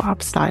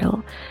doo-wop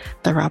style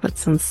the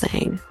Robinsons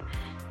sang.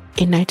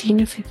 In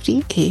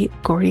 1958,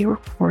 Gordy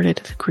recorded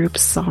the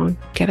group's song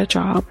Get a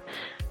Job,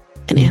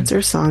 an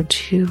answer song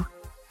to,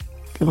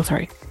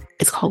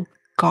 it's called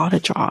Got a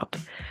Job,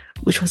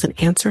 which was an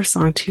answer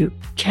song to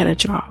Get a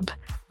Job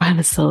by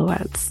the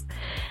Silhouettes.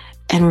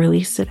 and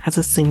released it as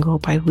a single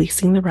by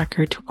leasing the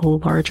record to a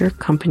larger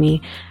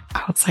company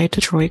outside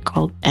Detroit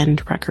called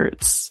End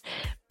Records.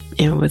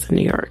 It was in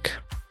New York.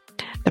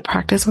 The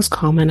practice was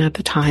common at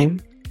the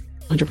time,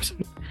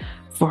 100%,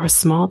 for a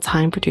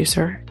small-time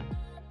producer.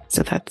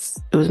 So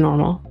it was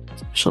normal,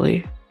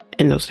 especially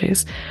in those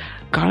days.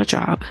 Got a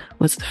Job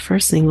was the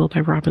first single by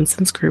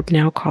Robinson's group,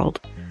 now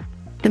called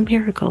The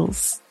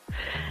Miracles.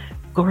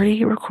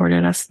 Gordy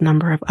recorded a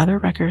number of other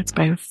records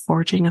by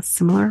forging a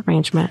similar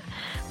arrangement,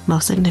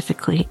 most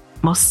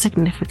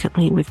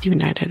significantly with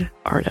United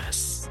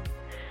Artists.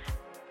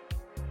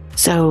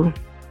 So,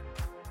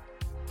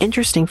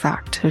 interesting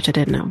fact, which I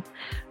didn't know.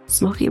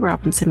 Smokey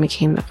Robinson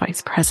became the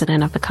vice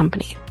president of the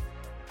company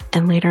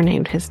and later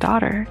named his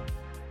daughter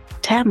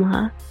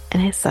Tamla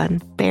and his son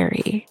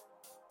Barry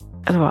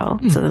as well.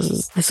 So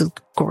this is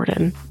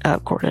Gordy.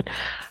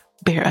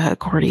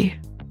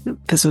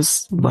 This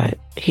was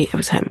it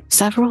was him.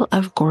 Several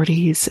of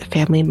Gordy's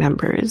family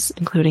members,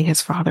 including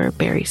his father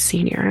Barry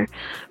Sr.,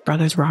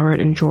 brothers Robert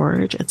and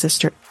George, and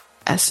sister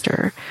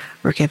Esther,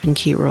 were given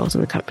key roles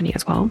in the company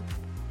as well.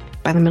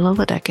 By the middle of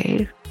the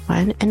decade,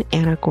 Glenn and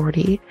Anna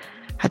Gordy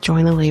had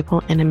joined the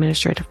label in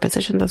administrative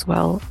positions as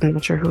well. I'm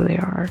not sure who they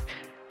are.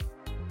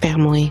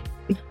 Family.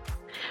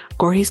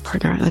 Gordy's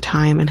partner at the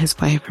time and his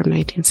wife from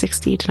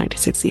 1960 to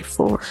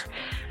 1964,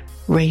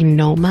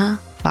 Raynoma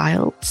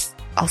Biles,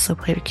 also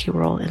played a key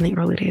role in the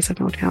early days of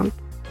Motown.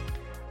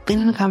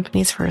 Leading the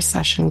company's first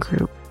session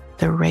group,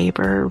 the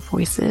Rayber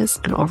Voices,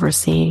 and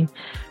overseeing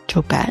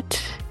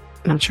Jobette.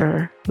 Not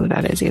sure who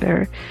that is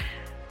either.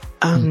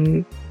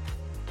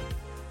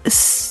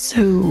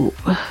 So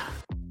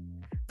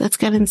let's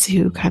get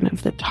into kind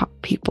of the top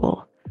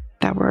people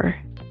that were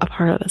a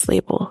part of this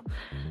label.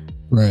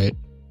 Right.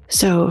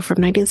 So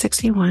from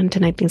 1961 to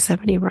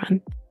 1970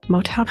 run,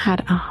 Motown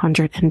had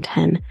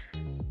 110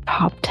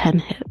 top 10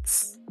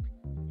 hits.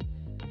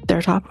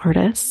 Their top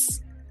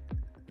artists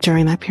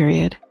during that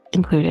period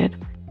included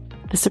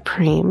The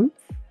Supremes,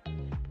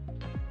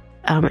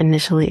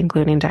 initially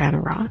including Diana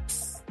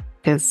Ross,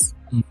 because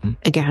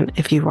again,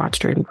 if you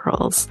watched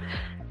Dreamgirls,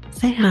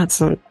 they had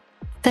some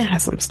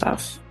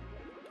stuff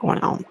going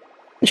on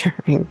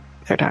during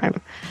their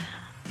time.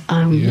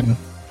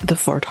 The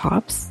Four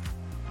Tops,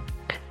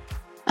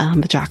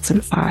 the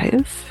Jackson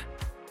 5,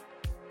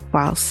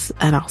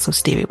 and also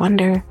Stevie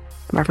Wonder,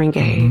 Marvin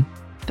Gaye,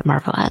 the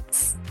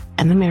Marvelettes,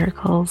 and the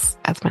Miracles,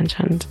 as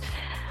mentioned.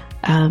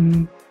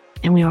 And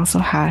we also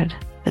had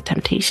the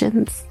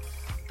Temptations,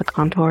 the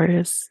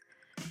Contours,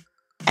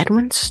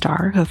 Edwin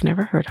Starr, who I've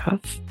never heard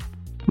of,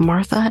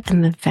 Martha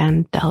and the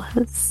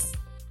Vandellas.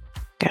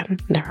 Again,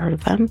 never heard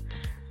of them.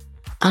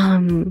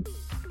 The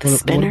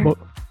Spinner.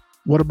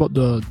 What about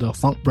the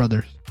Funk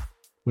Brothers?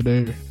 Were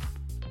they?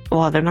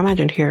 Well, they're not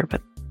mentioned here,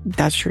 but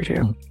that's true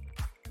too.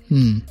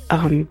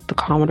 The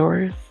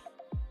Commodores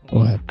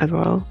as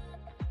well.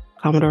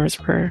 Commodores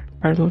were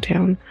part of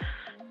Motown.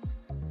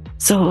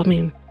 So, I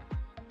mean,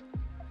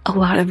 a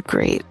lot of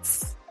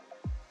greats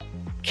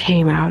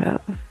came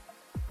out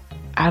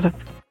of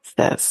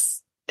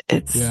this.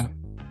 It's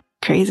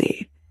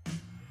crazy.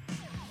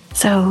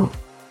 So,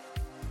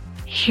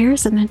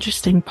 here's an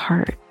interesting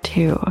part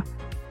too,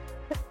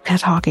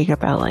 talking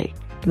about like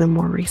the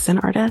more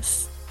recent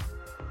artists.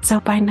 So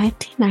by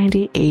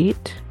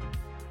 1998,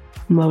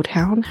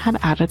 Motown had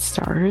added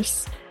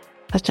stars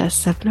such as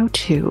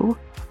 702,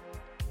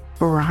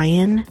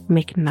 Brian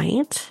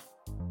McKnight,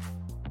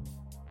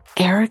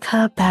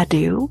 Erykah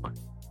Badu.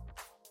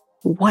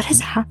 What is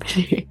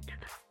happening?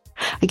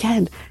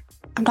 Again,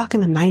 I'm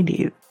talking the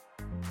 90s.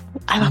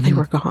 I thought they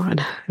were gone.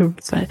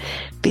 But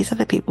these are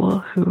the people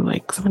who,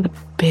 like, some of the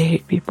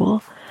big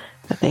people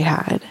that they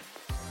had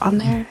on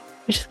there,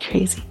 which is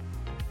crazy.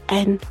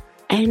 And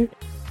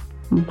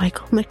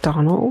Michael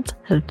McDonald,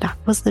 that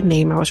was the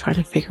name I was trying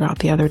to figure out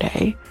the other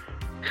day,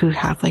 who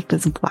had like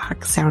this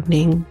black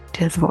sounding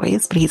to his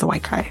voice, but he's a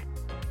white guy.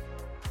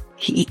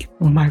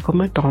 Michael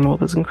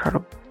McDonald is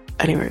incredible.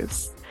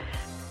 Anyways.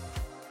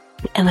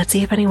 And let's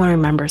see if anyone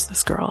remembers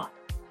this girl.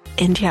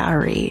 India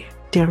Arie.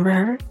 Do you remember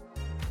her?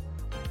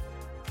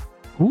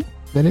 Who?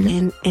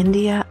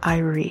 India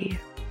Arie.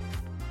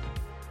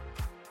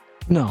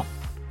 No.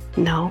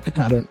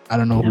 I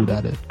don't know who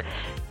that is.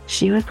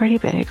 She was pretty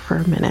big for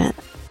a minute.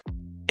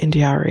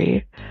 India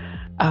Arie.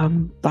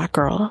 Black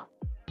girl.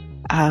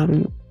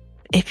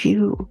 If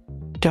you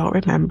don't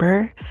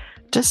remember,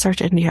 just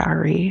search India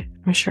Arie.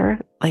 I'm sure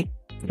like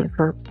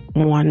her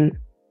one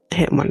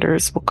hit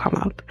wonders will come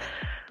up.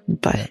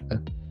 But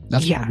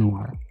that's yeah.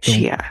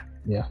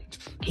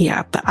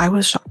 But I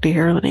was shocked to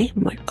hear the name.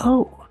 I'm like,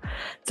 oh,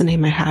 it's a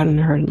name I hadn't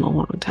heard in a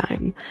long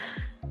time.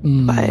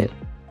 But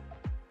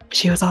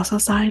she was also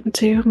signed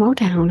to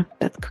Motown.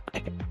 That's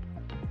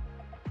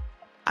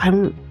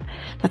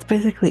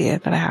basically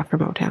it that I have for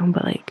Motown.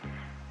 But like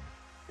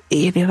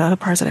the other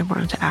parts that I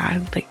wanted to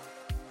add, like,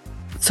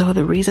 so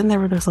the reason there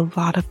was a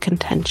lot of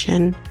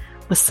contention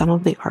with some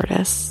of the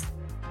artists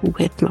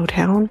with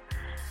Motown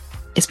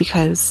is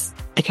because,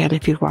 again,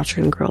 if you've watched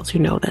Dreamgirls, you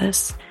know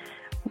this.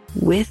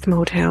 With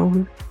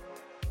Motown,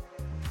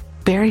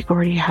 Berry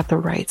Gordy had the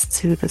rights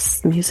to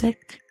this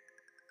music,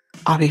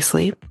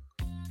 obviously,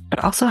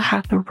 but also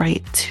had the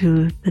right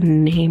to the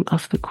name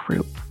of the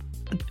group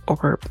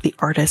or the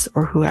artist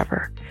or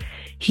whoever.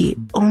 He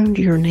owned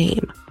your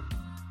name.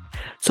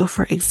 So,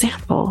 for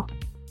example,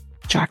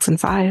 Jackson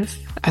 5,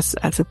 as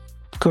a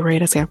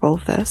great example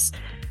of this,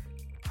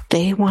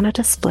 they wanted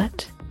to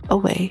split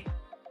away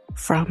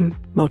from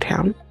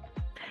Motown,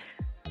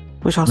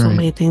 which also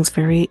made things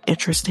very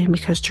interesting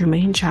because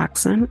Jermaine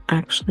Jackson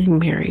actually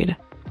married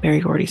Berry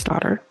Gordy's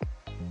daughter.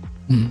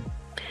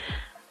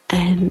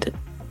 And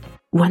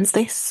once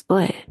they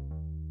split,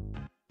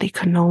 they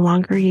could no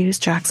longer use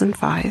Jackson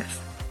 5.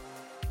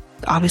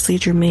 Obviously,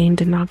 Jermaine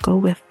did not go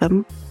with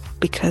them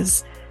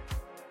because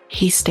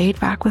he stayed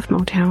back with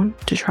Motown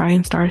to try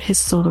and start his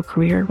solo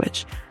career,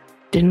 which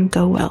didn't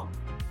go well,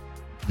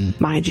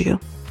 mind you.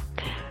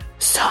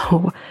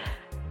 So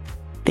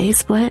they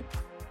split.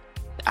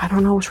 I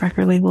don't know which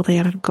record label they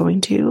ended up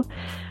going to,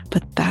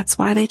 but that's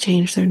why they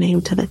changed their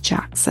name to the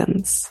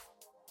Jacksons,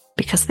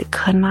 because they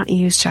could not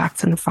use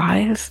Jackson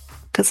 5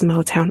 because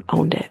Motown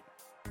owned it.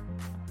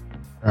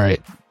 All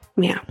right.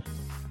 Yeah.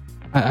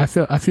 I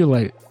feel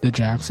like the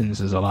Jacksons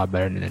is a lot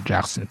better than the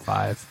Jackson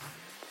 5.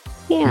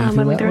 Yeah,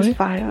 but there's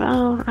 5.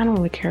 Oh, I don't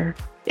really care.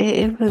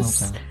 It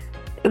was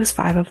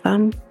 5 of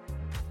them.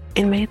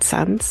 It made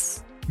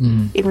sense,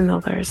 even though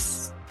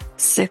there's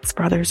 6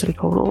 brothers in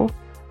total.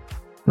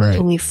 Right.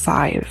 Only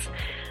 5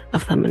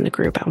 of them in the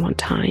group at one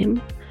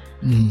time.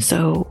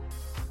 So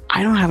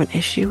I don't have an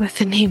issue with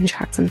the name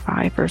Jackson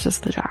 5 versus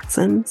the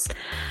Jacksons.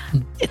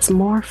 It's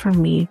more for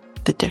me,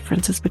 the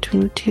differences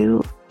between the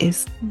two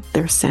is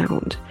their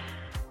sound.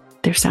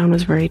 Their sound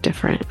was very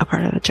different, a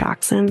part of the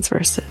Jacksons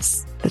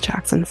versus the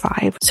Jackson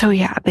 5. So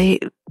yeah, they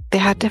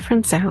had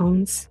different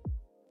sounds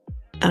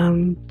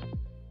in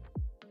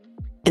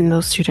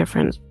those two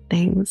different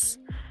things.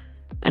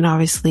 And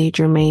obviously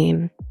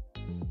Jermaine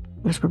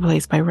was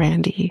replaced by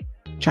Randy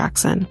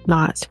Jackson,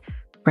 not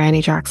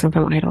Randy Jackson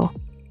from Idol.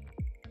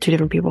 Two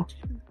different people.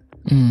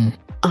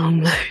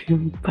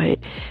 But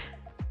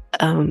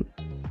the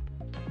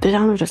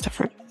sounds are just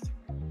different.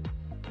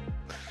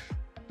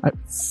 I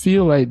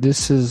feel like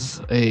this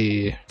is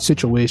a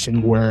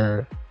situation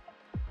where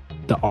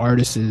the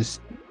artists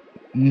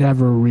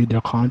never read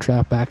their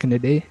contract back in the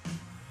day.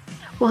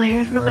 Well,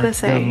 here's what I'm going to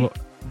say.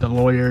 The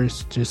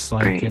lawyers just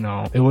like,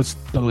 it was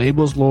the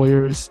label's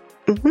lawyers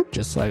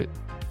just like,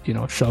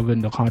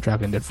 shoving the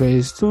contract in their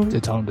face. They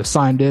tell them to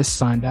sign this,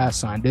 sign that,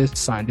 sign this,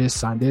 sign this,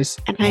 sign this.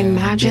 And I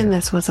imagine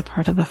this was a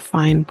part of the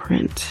fine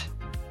print,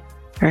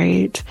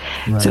 right?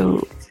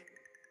 So,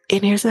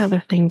 and here's the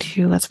other thing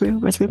too. Let's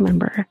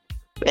remember,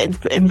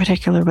 in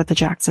particular with the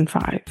Jackson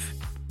 5,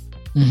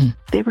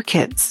 they were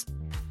kids.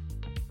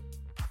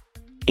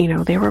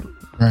 They were,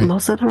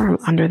 most of them were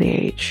under the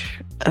age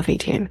of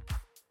 18.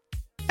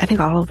 I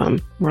think all of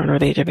them were under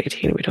the age of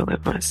 18, we don't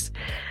live honest.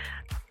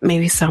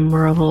 Maybe some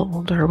were a little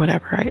older or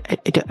whatever.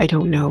 I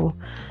don't know.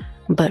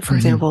 But for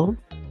example,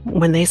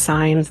 when they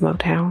signed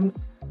Motown,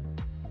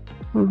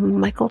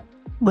 Michael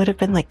would have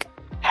been like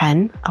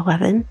 10,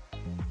 11.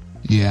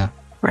 Yeah.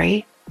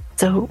 Right?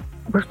 So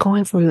we're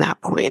going from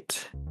that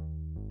point.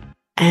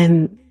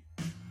 And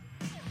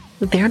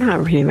they're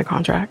not reading the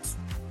contracts.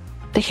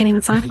 They can't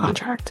even sign a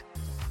contract.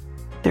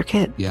 They're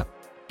kids. Yeah.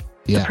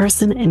 The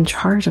person in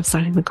charge of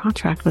signing the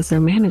contract was their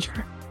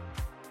manager.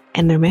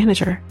 And their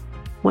manager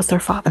was their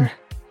father.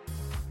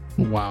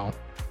 Wow.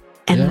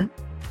 And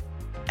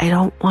I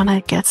don't want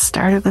to get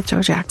started with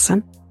Joe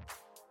Jackson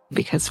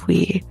because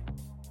we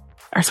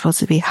are supposed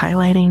to be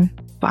highlighting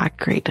Black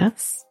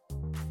greatness.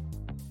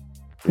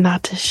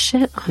 Not to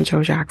shit on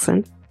Joe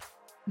Jackson.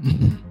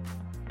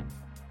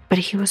 But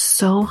he was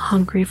so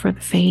hungry for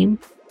the fame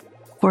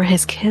for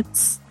his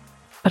kids,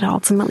 but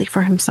ultimately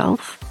for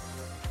himself,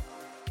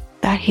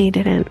 that he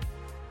didn't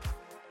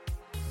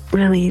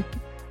really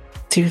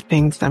do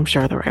things, I'm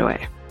sure, the right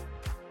way.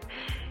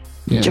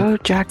 Joe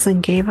Jackson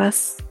gave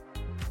us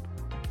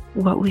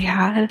what we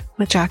had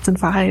with Jackson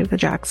 5, the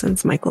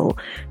Jacksons, Michael,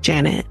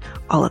 Janet,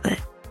 all of it.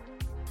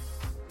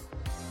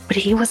 But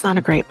he was not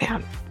a great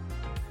man.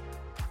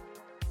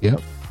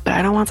 Yep. But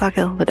I don't want to talk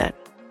ill of the dead.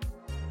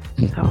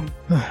 So.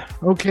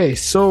 Okay,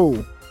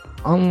 so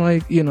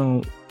unlike,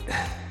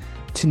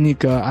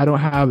 Tanika, I don't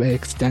have an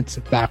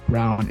extensive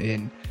background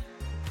in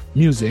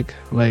music.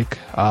 Like,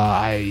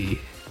 I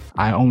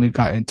only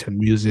got into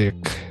music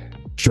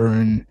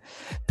during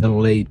the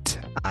late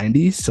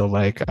 90s, so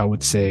like I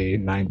would say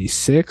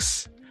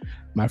 96.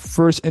 My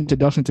first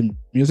introduction to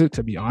music,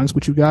 to be honest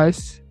with you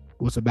guys,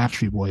 was the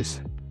Backstreet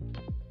Boys.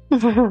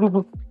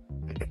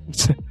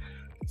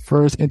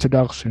 First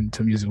introduction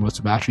to music was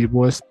the Backstreet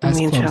Boys. S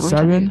Club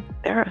 7.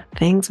 There are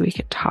things we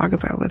could talk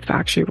about with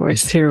Backstreet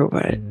Boys too,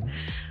 but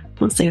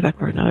we'll save that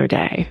for another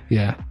day.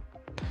 Yeah.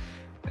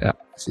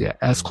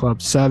 S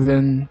Club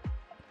 7.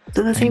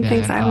 So the same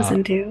things I was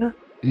into.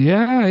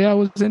 Yeah, I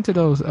was into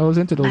those.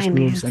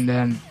 Groups, and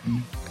then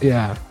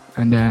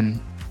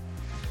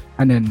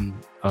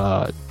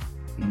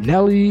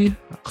Nelly,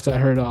 because I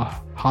heard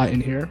Hot in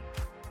Here.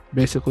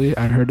 Basically,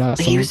 I heard that.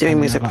 He was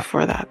doing music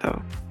before that,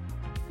 though.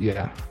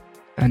 Yeah,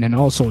 and then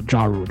also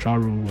Ja Rule. Ja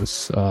Rule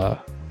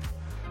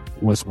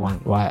was one.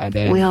 Why? And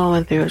then we all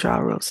went through a Ja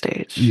Rule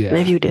stage. Yeah, and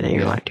if you didn't,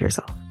 you're yeah. lying to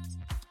yourself.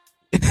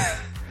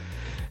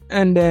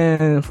 And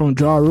then from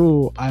Ja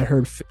Rule, I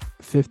heard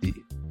 50.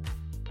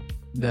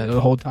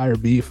 The whole entire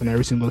beef and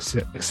every single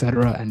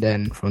etc. And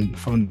then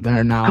from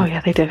there now. Oh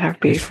yeah, they did have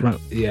beef.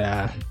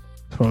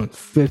 From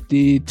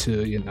 50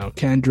 to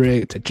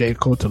Kendrick to J.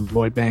 Cole to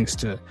Lloyd Banks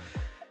to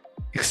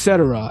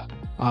etc.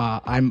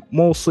 I'm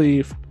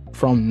mostly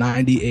from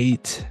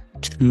 98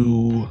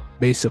 to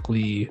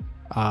basically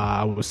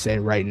I would say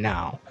right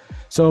now.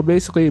 So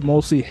basically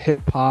mostly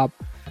hip hop,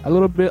 a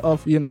little bit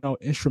of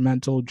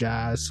instrumental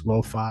jazz,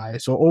 lo-fi.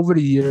 So over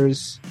the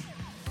years,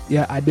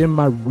 yeah, I did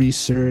my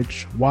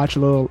research, watch a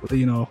little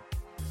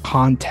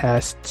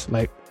contests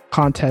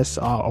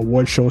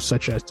award shows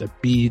such as the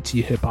BET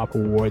Hip Hop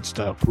Awards,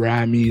 the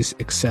Grammys,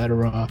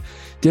 etc.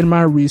 Did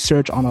my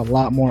research on a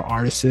lot more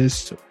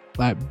artists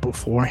like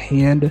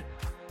beforehand,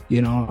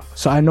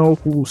 so I know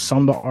who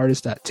some of the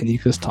artists that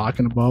Tanika's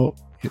talking about,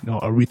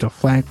 Aretha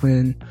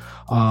Franklin,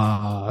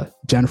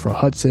 Jennifer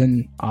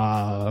Hudson,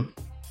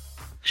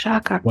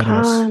 Shaka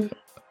Khan.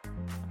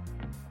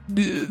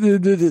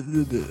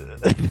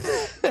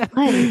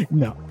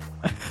 No.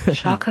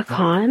 Shaka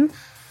Khan?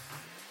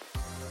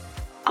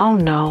 Oh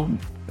no.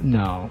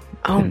 No.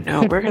 Oh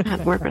no. We're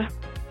gonna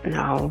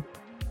no.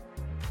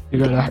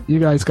 You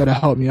guys gotta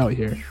help me out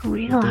here. You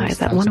realize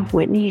that one of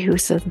Whitney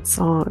Houston's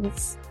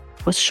songs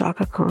was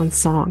Shaka Khan's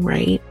song,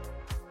 right?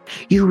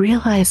 You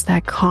realize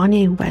that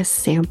Kanye West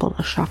sampled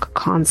a Shaka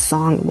Khan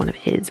song in one of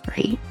his,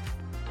 right?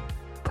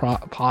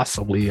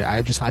 Possibly.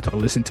 I just had to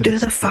listen to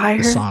the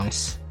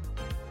songs.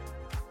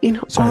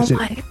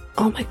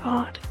 Oh my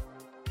god.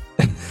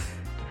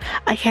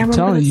 I can't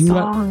remember the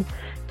song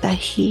that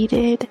he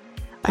did.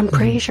 I'm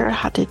pretty sure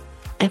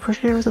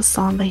there was a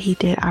song that he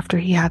did after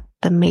he had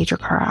the major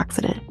car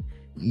accident.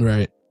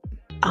 Right.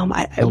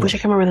 I wish I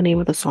could remember the name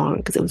of the song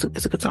because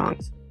it's a good song.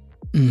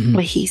 Mm-hmm.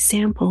 But he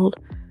sampled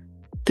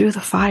Through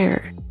the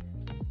Fire.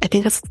 I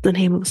think that's the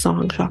name of the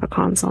song, Shaka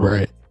Khan song.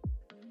 Right.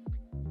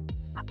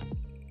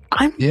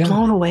 I'm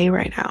blown away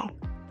right now.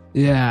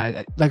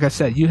 Yeah, like I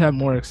said, you have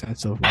more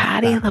extensive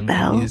Patti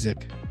LaBelle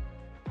music.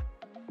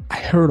 I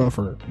heard of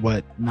her,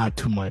 but not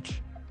too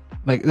much.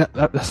 Like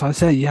that's what I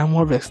said. You have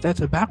more of an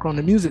extensive background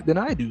in music than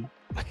I do.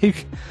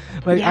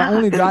 I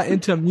only got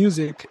into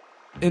music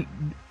in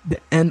the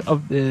end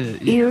of the.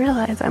 You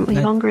realize I'm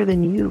younger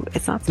than you.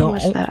 It's not so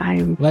much that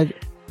I'm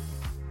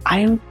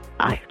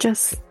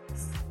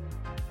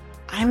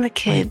the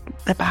kid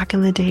that back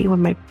in the day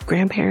when my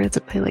grandparents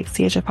would play like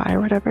CHFI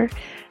or whatever.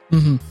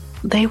 Mm-hmm.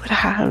 They would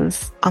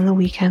have on the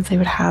weekends. They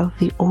would have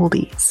the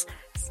oldies,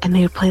 and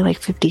they would play like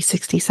 50s,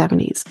 60s,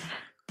 70s.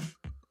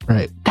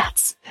 Right.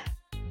 That's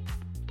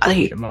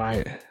my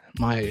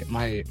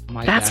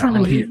that's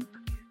dad,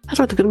 that's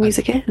what the good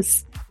music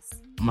is.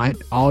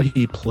 All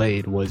he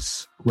played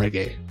was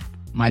reggae.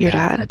 Your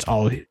dad? That's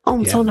all.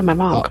 So did my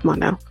mom. Come on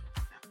now.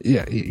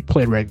 Yeah, he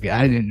played reggae.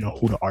 I didn't know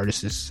who the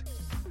artist is.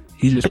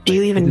 But do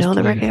you even know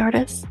the reggae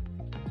artists?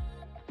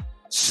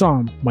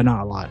 Some, but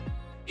not a lot.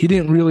 He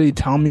didn't really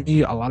tell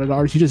me a lot of the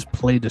artists. He just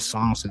played the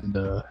songs in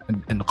the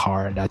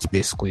car, and that's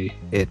basically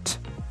it.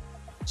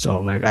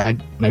 So like I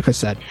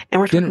said, and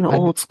we're talking the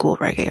old school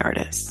reggae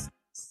artists,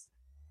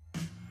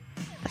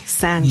 like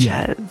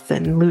Sanchez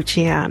and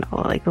Luciano,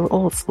 like the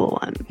old school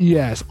ones.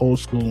 Yes, old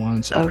school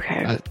ones.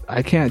 Okay,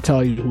 I can't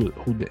tell you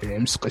who the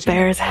names.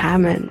 Bears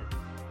Hammond.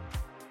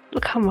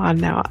 Come on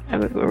now,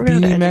 we're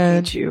gonna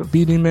educate you.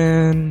 Beanie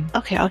Man.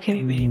 Okay, I'll give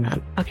you Beanie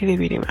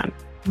Man.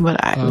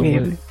 But I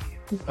mean,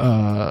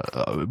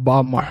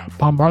 Bob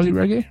Marley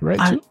reggae, right?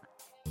 Too?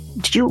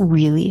 Did you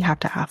really have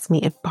to ask me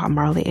if Bob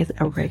Marley is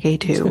a reggae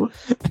too?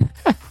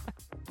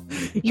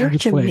 You're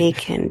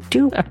Jamaican.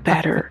 Do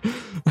better.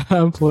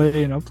 I'm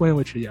playing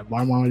with you. Yeah,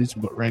 Bob Marley's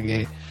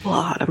reggae.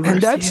 Lord of mercy.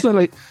 And that's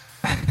like,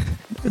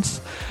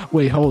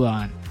 wait, hold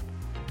on.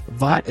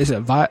 Is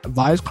it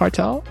Vybz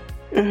Kartel?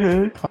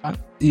 Mm-hmm.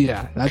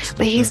 Yeah, that's.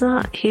 But he's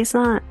not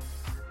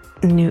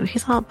new.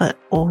 He's not the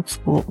old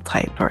school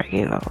type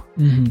reggae though.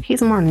 Mm-hmm.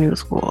 He's more new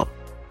school.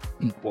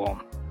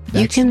 Well,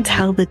 you can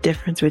tell the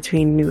difference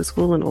between new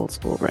school and old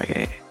school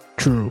reggae.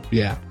 True.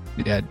 Yeah.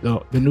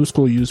 The new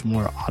school use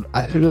more.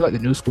 I feel like the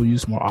new school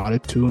use more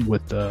auto-tune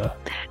with the.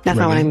 That's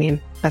not what I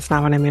mean. That's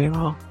not what I mean at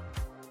all.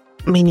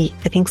 I mean,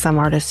 I think some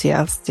artists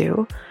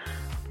do,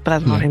 but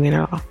that's not what I mean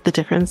at all. The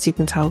difference you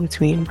can tell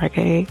between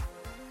reggae,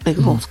 like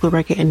old school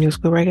reggae and new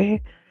school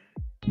reggae,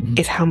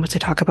 is how much they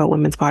talk about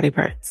women's body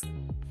parts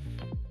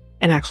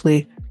and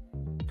actually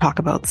talk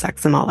about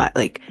sex and all that,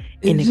 like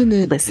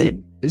illicit.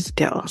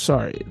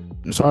 Sorry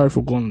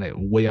for going like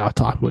way off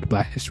topic with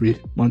Black History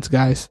Month,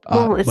 guys.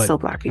 Well, it's still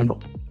black people.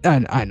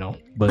 I know,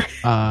 but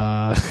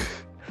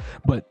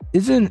but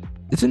isn't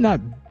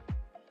that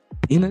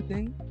been a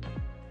thing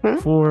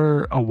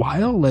for a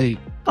while? Like,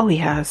 oh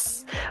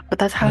yes, but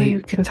that's how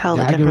you can tell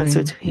the difference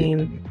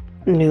between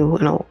new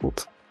and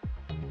old.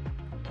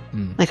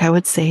 Like I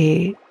would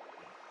say,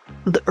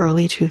 the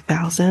early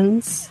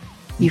 2000s,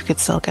 you could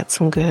still get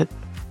some good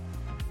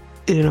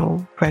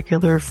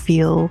regular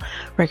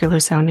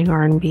sounding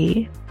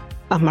R&B,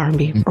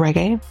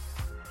 reggae.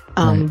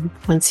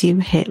 Once you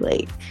hit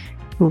like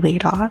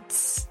late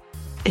aughts,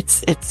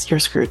 you're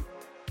screwed.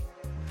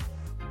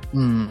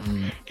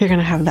 You're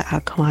gonna have the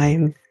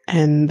Alkaline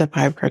and the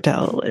Vibe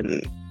Cartel,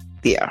 and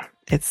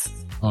it's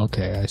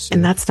okay. I see.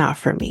 And that's not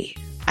for me.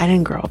 I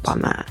didn't grow up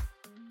on that.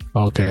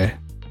 Okay.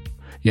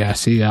 Yeah.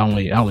 See, I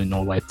only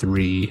know like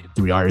three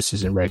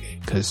artists in reggae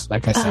because,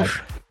 like I said,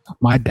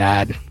 my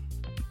dad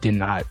did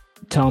not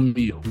tell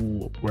me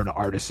who were the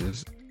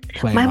artists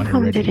playing on the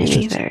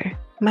radio.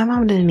 My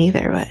mom didn't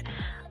either, but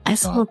I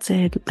still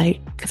did,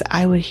 like, because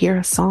I would hear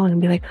a song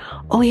and be like,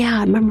 oh yeah,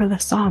 I remember the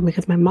song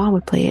because my mom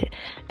would play it.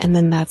 And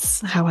then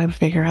that's how I would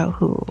figure out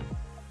who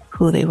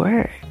they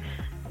were.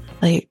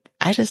 Like,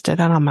 I just did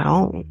that on my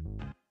own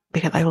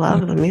because I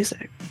love the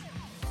music.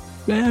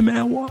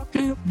 Batman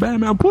walking,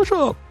 Batman push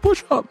up,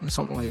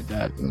 something like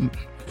that.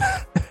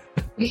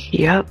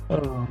 Yep.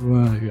 Oh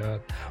my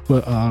god.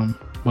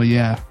 But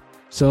yeah.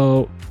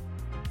 So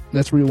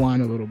let's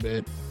rewind a little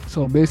bit.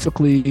 So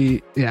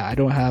basically, yeah, I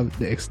don't have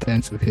the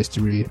extensive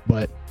history,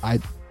 but I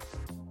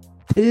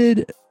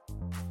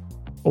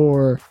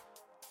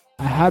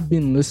have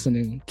been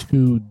listening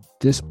to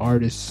this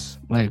artist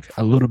like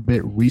a little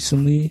bit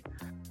recently.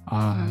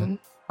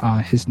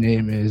 His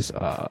name is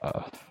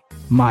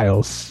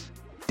Miles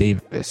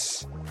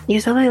Davis.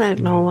 You sound like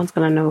no one's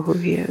gonna know who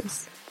he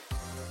is.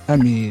 I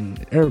mean,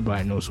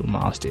 everybody knows who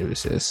Miles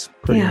Davis is,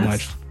 pretty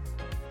much.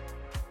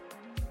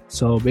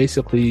 So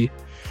basically,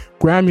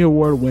 Grammy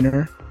Award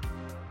winner,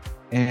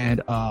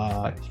 and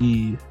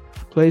he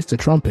plays the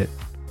trumpet.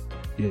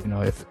 You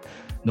know, if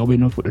nobody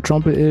knows what the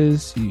trumpet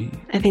is,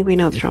 I think we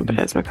know what the trumpet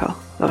is, Mikkel.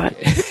 Go ahead.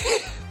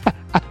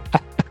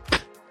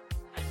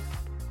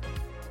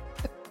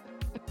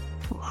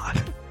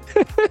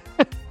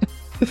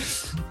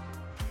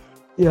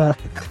 Yeah.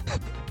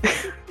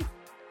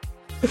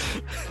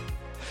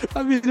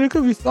 I mean, there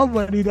could be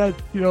somebody that,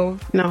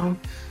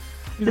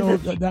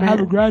 that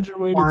haven't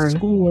graduated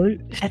school, right?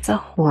 It's a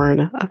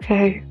horn,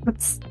 okay?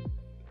 That's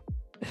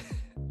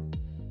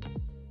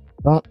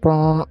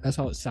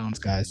how it sounds,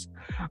 guys.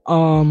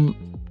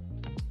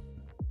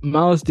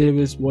 Miles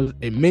Davis was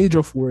a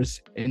major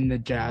force in the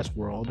jazz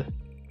world.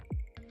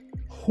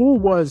 Who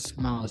was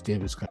Miles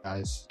Davis,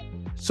 guys?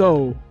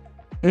 So,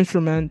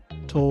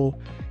 instrumental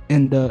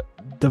in the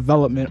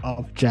development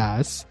of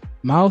jazz,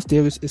 Miles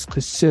Davis is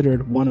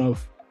considered one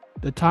of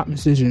the top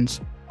musicians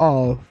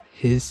of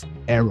his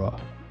era.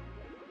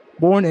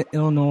 Born in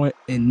Illinois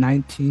in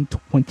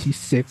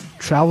 1926,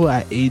 traveled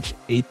at age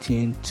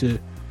 18 to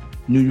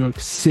New York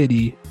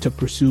City to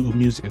pursue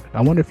music.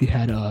 I wonder if he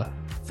had a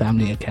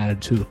family in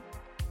Canada too.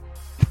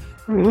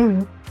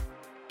 Yeah.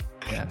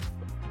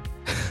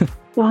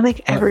 Well, I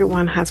think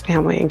everyone has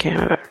family in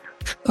Canada.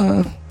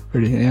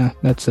 Pretty. Yeah,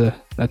 I think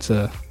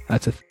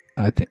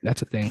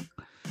that's a thing.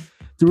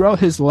 Throughout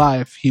his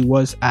life, he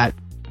was at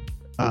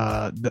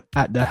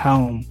the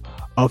helm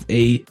of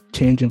a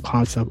changing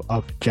concept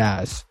of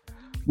jazz.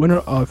 Winner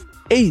of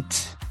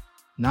 8,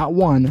 not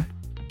 1,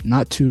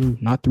 not 2,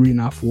 not 3,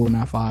 not 4,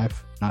 not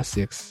 5, not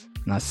 6,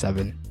 not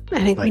 7.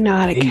 I think we know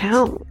how to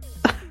count.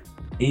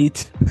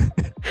 8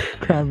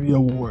 Grammy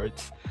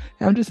Awards.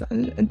 And just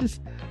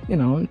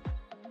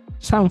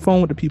having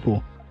fun with the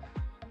people.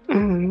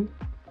 Mm-hmm.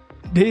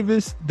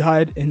 Davis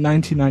died in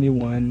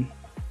 1991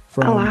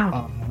 from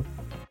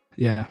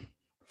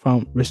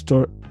from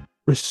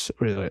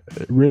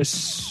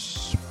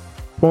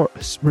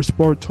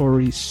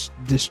respiratory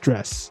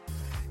distress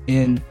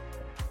in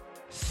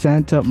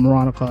Santa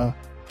Monica,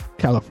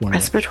 California.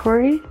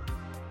 Respiratory?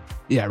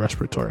 Yeah,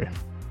 respiratory.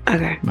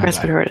 Okay,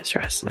 respiratory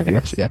distress. Okay.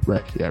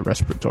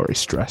 Respiratory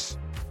stress.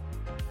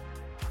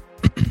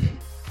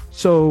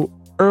 So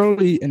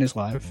early in his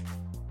life,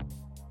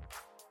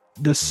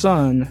 the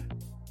son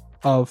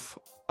of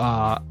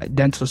a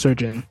dental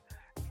surgeon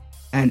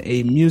and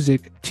a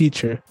music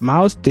teacher,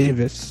 Miles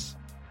Davis,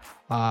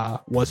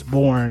 was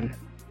born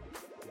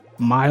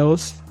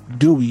Miles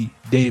Dewey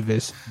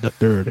Davis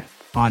III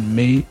on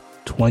May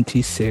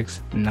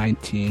 26,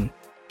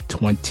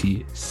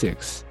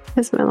 1926.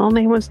 His middle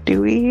name was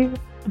Dewey.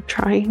 I'm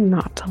trying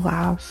not to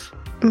laugh.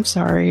 I'm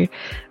sorry.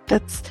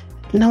 That's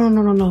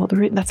no.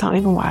 That's not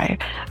even why.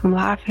 I'm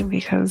laughing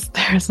because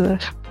there's a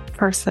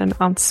person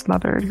on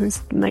Smothered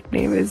whose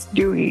nickname is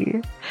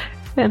Dewey,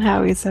 and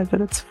how he said that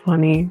it's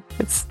funny.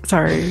 It's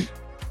sorry.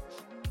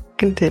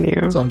 Continue.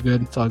 It's all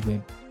good.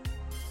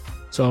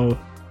 So,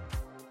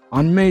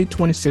 on May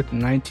 26,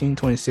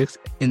 1926,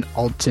 in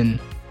Alton,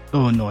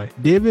 Illinois,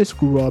 Davis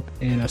grew up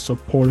in a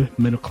supportive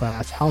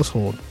middle-class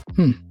household.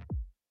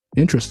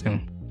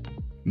 Interesting.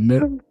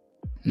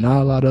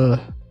 Not a lot of,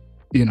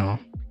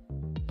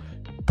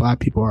 Black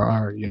people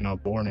are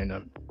born in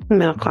a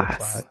middle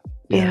class.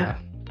 Yeah.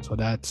 So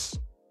that's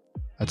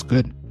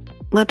good.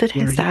 What did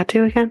his dad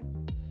do again?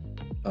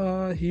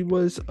 He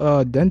was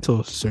a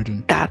dental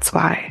surgeon. That's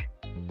why.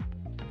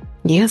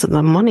 Yes,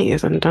 the money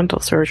is in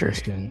dental surgery.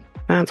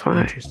 That's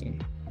why.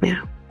 Interesting.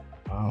 Yeah.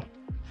 Wow.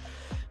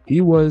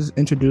 He was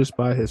introduced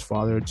by his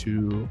father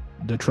to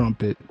the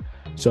trumpet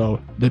So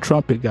the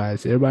trumpet,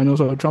 guys. Everybody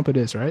knows what a trumpet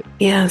is, right?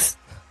 Yes.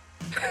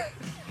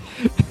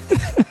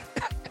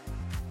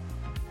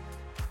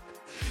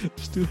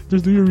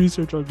 Just do your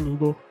research on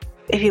Google.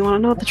 If you want to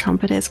know what the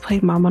trumpet is, play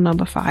Mama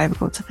Number 5.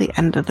 Go to the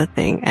end of the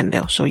thing, and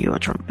they'll show you a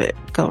trumpet.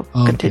 Go,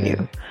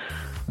 continue.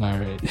 All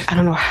right. I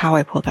don't know how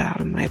I pulled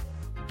that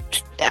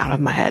out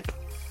of my head.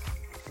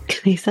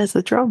 He says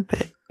a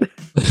trumpet.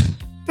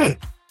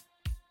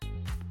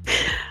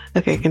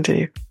 Okay,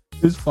 continue.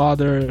 His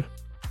father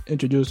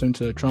introduced him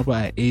to the trumpet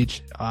at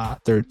age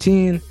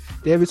 13.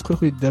 Davis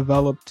quickly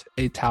developed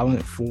a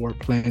talent for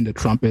playing the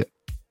trumpet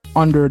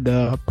under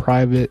the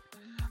private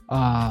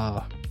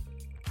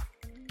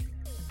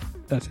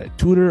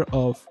tutor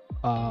of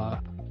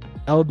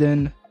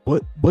Eldon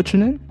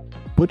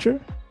Butcher.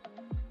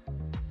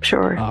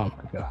 Sure.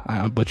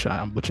 I'm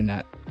butchering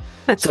that.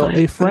 That's so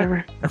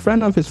fine. a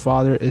friend of his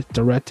father is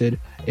directed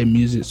a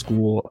music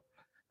school.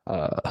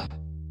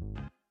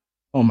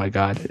 Oh my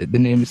God, the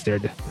name is there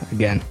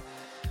again.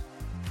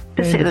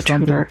 Just say the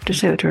tutor.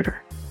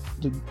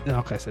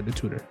 Okay, I said the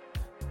tutor.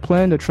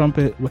 Playing the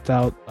trumpet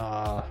without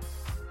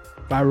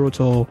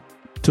vibrato,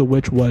 to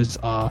which was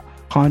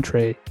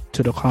contrary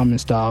to the common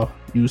style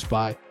used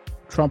by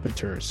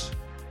trumpeters,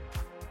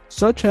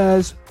 such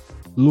as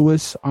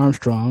Louis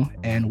Armstrong,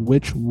 and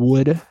which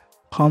would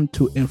come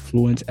to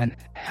influence and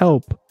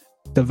help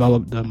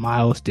develop the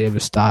Miles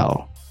Davis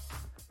style.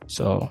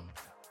 So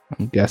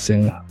I'm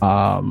guessing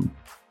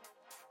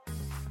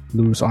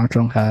Louis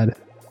Armstrong had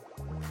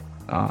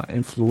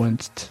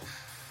influenced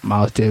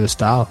Miles Davis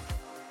style.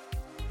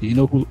 Do you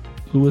know who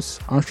Louis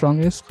Armstrong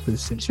is?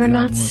 You're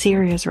not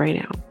serious right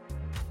now.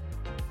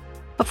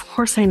 Of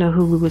course I know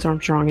who Louis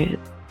Armstrong is.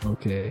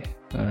 Okay.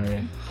 All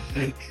right.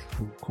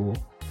 Cool.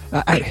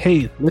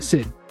 Hey,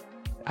 listen.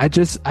 I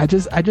just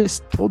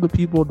told the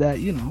people that,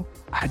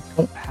 I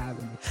don't have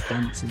an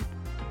extensive.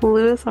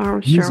 Louis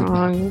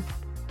Armstrong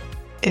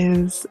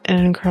is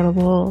an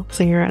incredible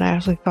singer, and I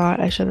actually thought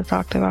I should have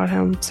talked about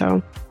him.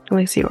 So at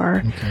least you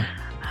are. Okay.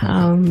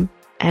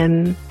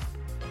 And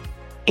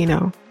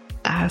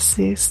I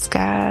see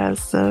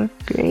skies of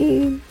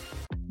green,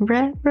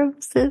 red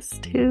roses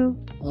too.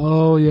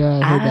 Oh yeah,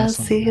 I heard that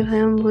song. See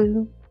them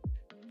blue.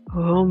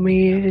 Oh,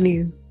 me and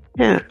you.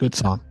 Yeah. Good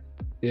song.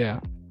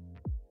 Yeah.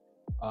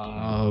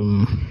 But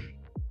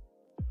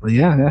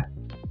yeah.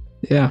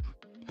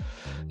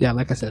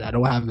 Like I said, I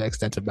don't have an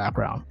extensive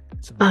background.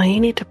 So. Oh, you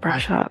need to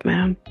brush up,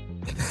 man.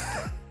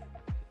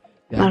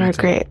 Not a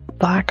great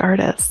black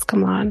artist.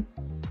 Come on.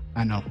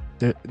 I know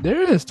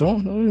there is.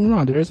 Don't get me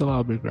wrong. There is a lot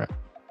of big rap.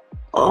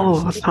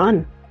 Oh, a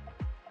ton.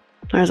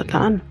 There's a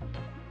ton.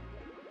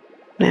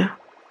 Yeah.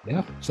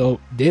 Yeah. So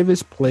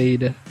Davis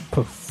played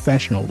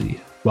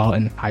professionally while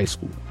in high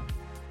school.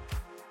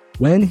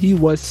 When he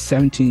was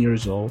 17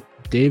 years old,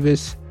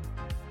 Davis,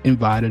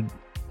 invited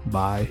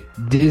by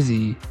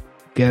Dizzy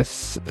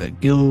Gillespie,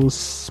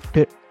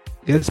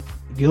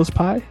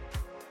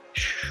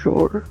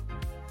 sure,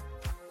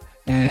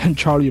 and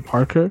Charlie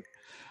Parker.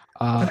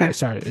 Okay.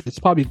 Sorry, it's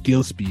probably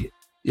Gillespie.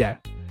 Yeah,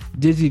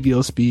 Dizzy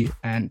Gillespie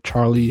and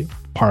Charlie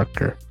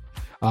Parker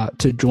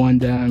to join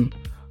them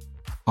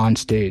on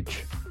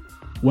stage.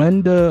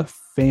 When the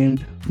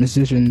famed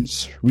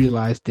musicians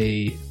realized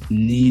they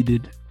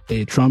needed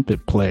a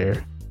trumpet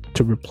player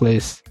to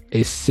replace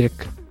a sick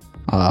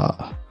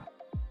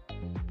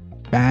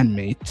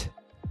bandmate,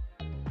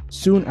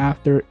 soon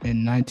after,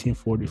 in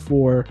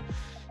 1944,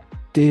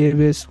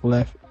 Davis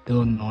left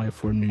Illinois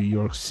for New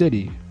York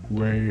City,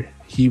 where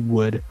he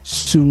would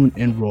soon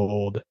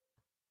enroll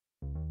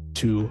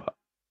to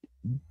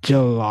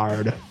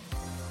Juilliard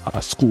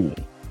School.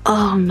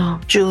 Oh no,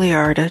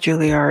 Juilliard. Yeah,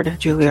 Juilliard.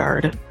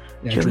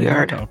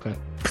 Okay.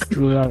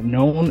 Juilliard,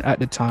 known at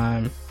the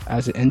time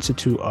as the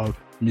Institute of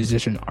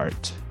Musician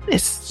Art.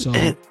 It's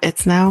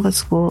now the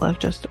School of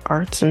just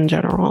arts in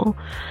general,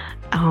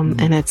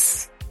 and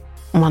it's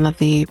one of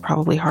the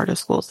probably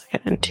hardest schools to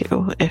get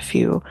into if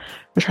you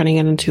are trying to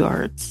get into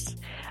arts.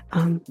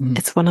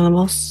 It's one of the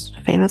most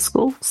famous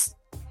schools.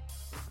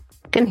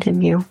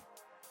 Continue.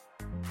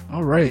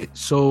 All right.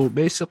 So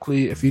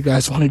basically, if you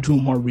guys want to do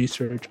more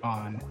research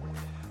on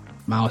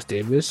Miles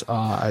Davis,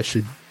 I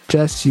should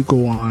suggest you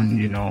go on,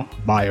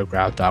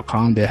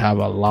 biograph.com. They have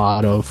a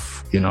lot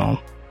of,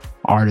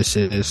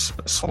 artists,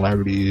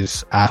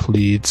 celebrities,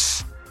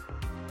 athletes.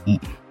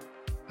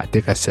 I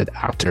think I said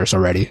actors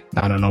already.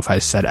 I don't know if I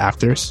said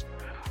actors.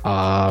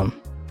 That,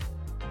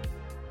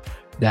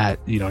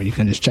 you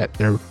can just check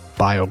their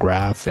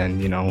biograph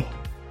and,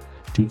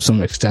 do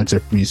some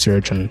extensive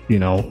research on,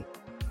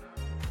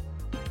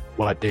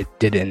 what they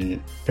did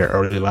in their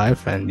early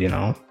life and,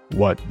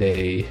 what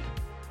they,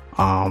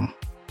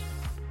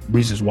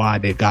 reasons why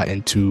they got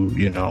into,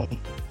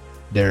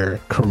 their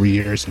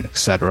careers and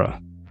etc.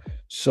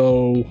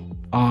 So,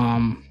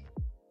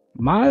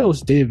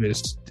 Miles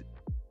Davis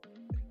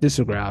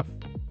discograph,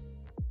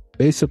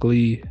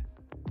 basically,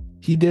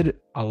 he did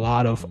a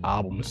lot of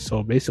albums.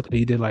 So basically,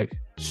 he did like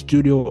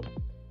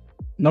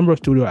number of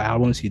studio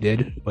albums he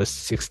did was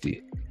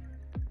 60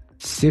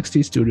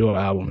 studio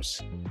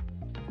albums.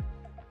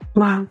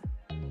 Wow.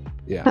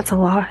 Yeah. That's a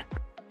lot.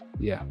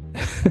 Yeah.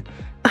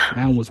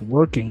 Man was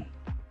working.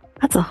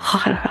 That's a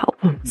lot of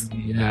albums.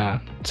 Yeah.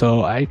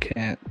 So I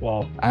can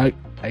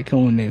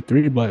only name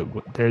 3, but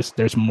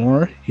there's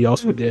more. He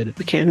also did.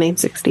 We can't name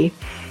 60.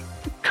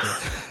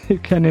 You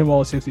can't name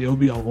all 60. It'll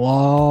be a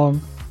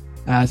long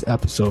ass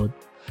episode.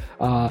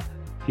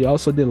 He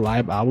also did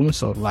live albums.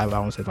 So live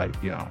albums is like,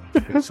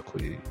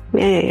 basically.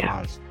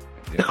 Yeah.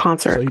 The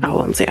concert so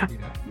albums, yeah.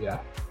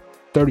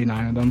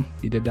 39 of them.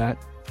 He did that.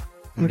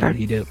 And then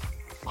he did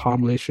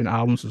compilation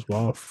albums as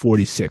well.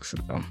 46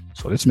 of them.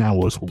 So this man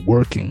was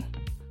working.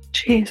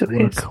 Jeez,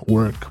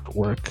 work.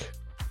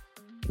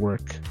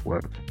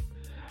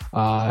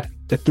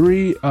 The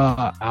 3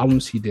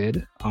 albums he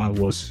did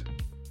was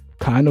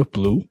Kind of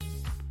Blue,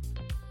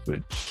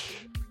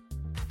 which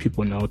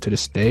people know to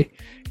this day,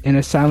 In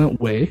a Silent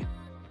Way,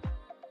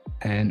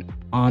 and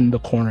On the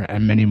Corner,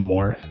 and many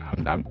more.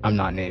 I'm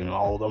not naming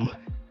all of them.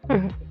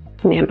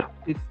 Mm-hmm. Yeah, no.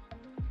 It's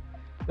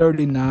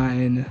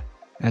 39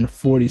 and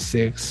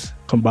 46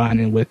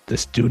 combining with the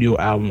studio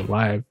album,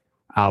 live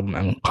album,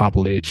 and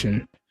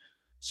compilation.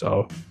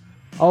 So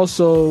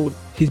also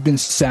he's been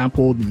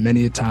sampled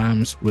many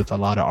times with a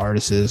lot of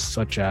artists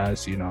such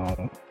as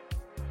MF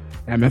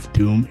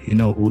Doom. You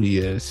know who he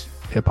is,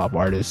 hip hop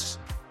artist.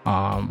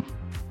 I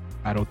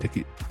don't think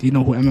do you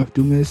know who MF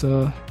Doom is,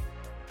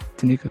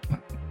 Tanika?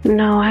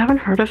 No, I haven't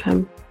heard of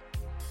him.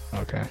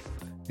 Okay.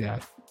 Yeah.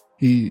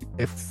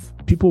 If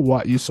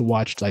people used to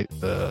watch like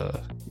the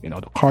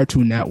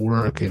Cartoon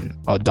Network and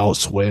Adult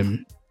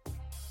Swim,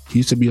 he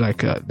used to be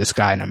like this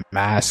guy in a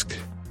mask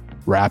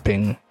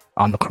rapping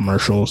on the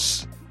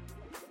commercials.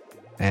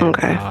 And,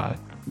 okay.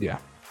 Yeah.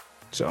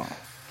 So,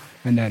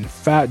 and then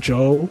Fat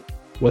Joe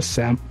was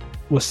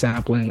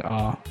sampling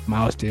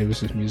Miles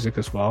Davis's music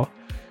as well.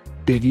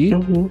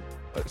 Biggie,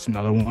 that's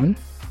another one.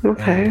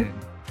 Okay. And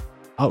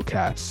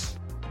Outkast.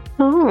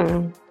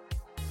 Oh.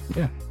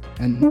 Yeah.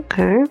 And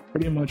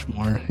pretty much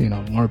more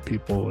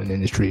people in the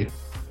industry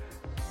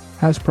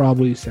has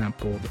probably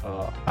sampled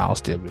Miles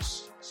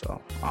Davis.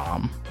 So,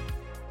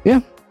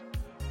 yeah.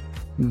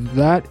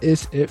 That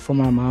is it for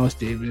my Miles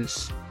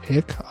Davis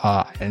pick.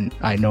 And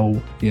I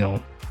know,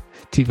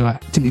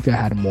 Tanika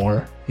had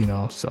more,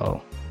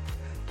 so.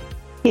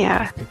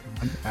 Yeah.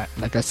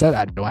 Like I said,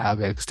 I don't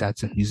have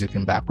extensive music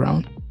and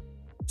background.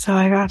 So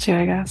I got you,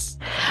 I guess.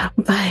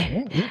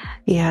 But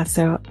yeah,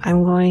 so I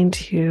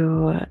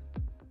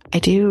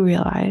do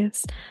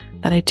realize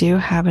that I do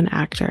have an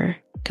actor,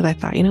 because I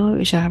thought,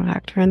 we should have an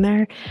actor in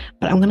there,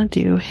 but I'm going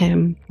to do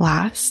him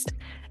last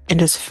and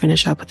just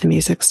finish up with the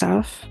music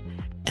stuff.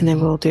 And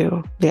then we'll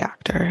do the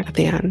actor at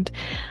the end.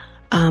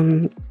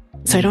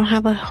 So I don't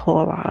have a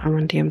whole lot on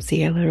Run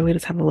DMC. I literally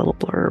just have a little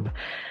blurb.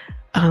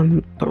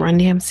 But Run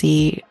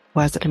DMC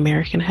was an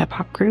American hip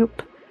hop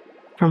group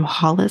from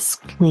Hollis,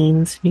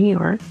 Queens, New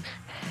York.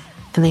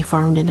 And they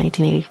formed in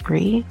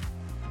 1983.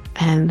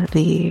 And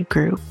the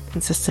group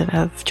consisted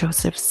of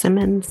Joseph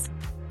Simmons,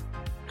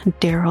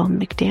 Daryl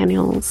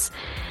McDaniels,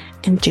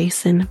 and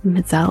Jason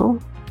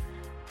Mizell.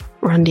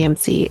 Run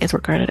DMC is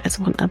regarded as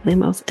one of the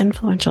most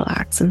influential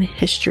acts in the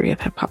history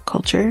of hip-hop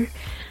culture.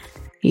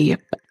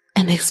 Yep.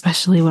 And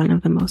especially one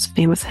of the most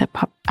famous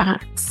hip-hop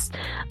acts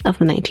of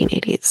the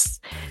 1980s.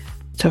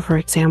 So, for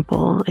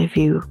example, if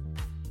you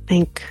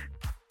think,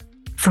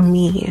 for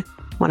me,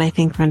 when I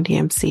think Run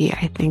DMC,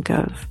 I think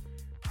of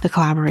the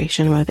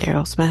collaboration with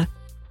Aerosmith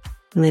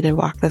when they did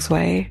Walk This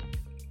Way.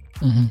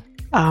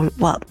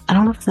 Well, I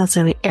don't know if it's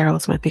necessarily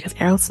Aerosmith, because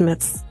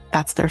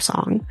that's their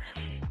song.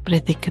 But I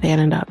think they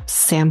ended up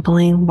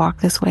sampling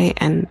Walk This Way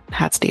and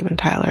had Steven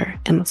Tyler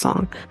in the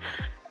song.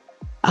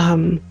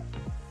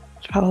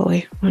 It's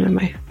probably one of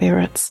my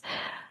favorites.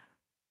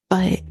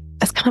 But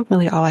that's kind of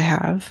really all I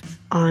have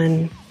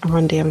on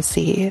Run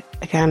DMC.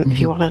 Again,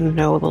 if you want to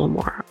know a little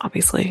more,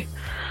 obviously,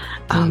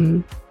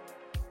 do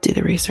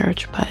the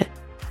research. But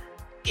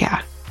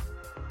yeah.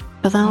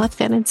 But then let's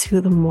get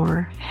into the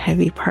more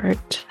heavy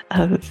part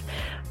of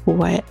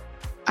what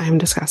I'm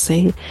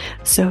discussing.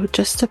 So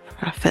just to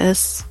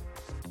preface,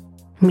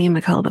 me and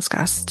Mikkel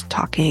discussed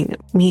talking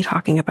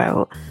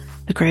about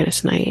The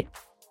Greatest Night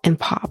in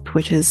Pop,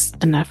 which is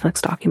a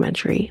Netflix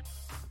documentary.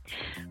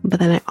 But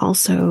then I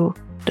also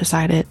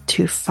decided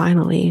to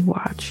finally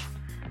watch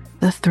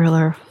the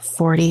Thriller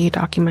 40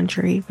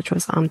 documentary, which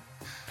was on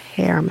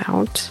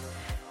Paramount.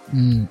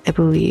 I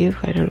believe.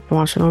 I didn't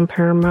watch it on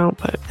Paramount,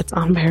 but it's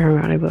on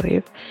Paramount, I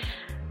believe.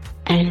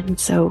 And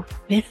so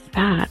with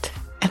that,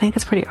 I think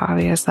it's pretty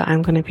obvious that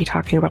I'm going to be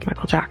talking about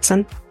Michael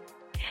Jackson.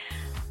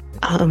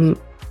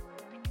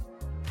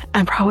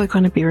 I'm probably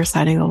going to be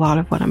reciting a lot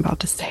of what I'm about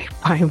to say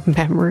by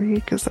memory,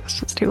 because that's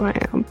just who I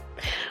am.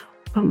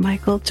 But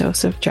Michael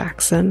Joseph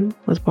Jackson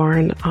was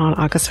born on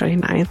August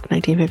 29th,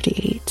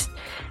 1958.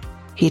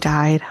 He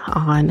died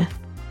on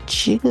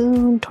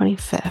June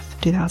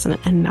 25th,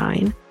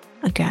 2009.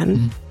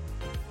 Again,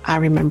 I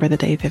remember the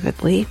day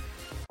vividly.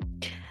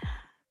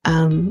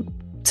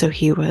 So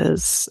he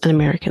was an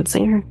American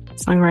singer,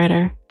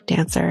 songwriter,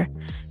 dancer,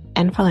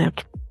 and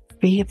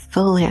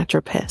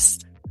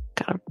philanthropist.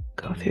 Gotta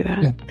go through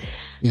that.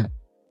 Yeah.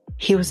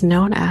 He was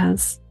known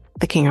as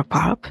the king of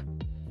pop,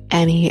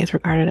 and he is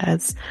regarded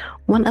as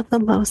one of the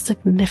most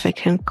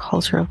significant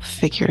cultural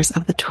figures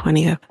of the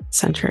 20th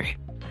century.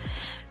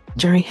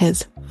 During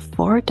his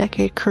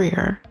 4-decade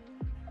career,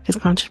 his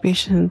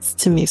contributions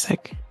to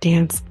music,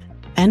 dance,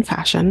 and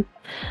fashion,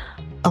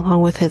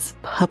 along with his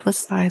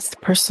publicized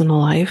personal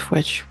life,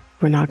 which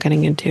we're not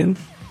getting into,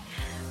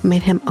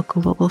 made him a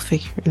global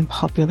figure in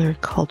popular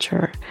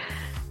culture.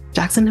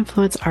 Jackson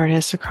influenced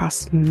artists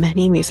across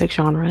many music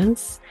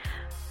genres.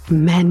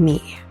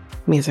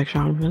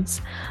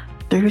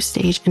 Through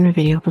stage and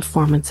video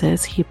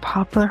performances, he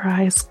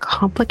popularized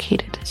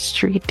complicated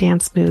street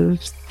dance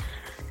moves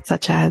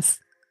such as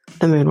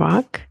the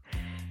moonwalk,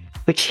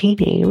 which he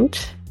named,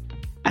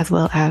 as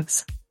well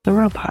as the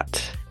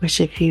robot, which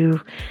it's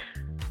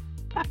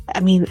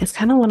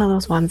kind of one of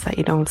those ones that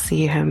you don't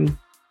see him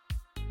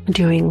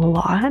doing a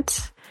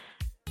lot,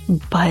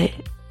 but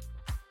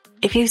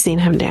if you've seen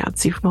him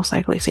dance, you've most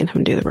likely seen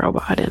him do the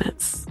robot, and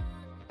it's,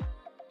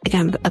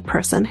 again, a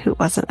person who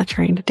wasn't a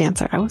trained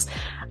dancer.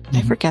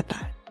 I forget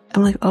that.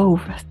 I'm like,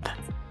 oh, that's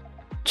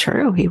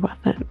true, he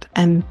wasn't.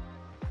 And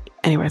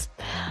anyways,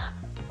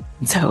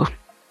 so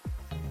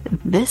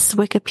this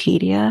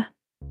Wikipedia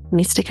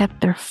needs to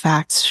get their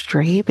facts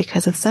straight,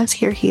 because it says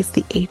here he's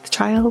the 8th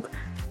child.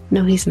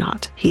 No, he's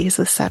not. He is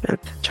the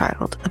 7th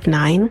child of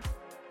 9.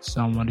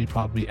 Somebody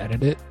probably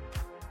edited it.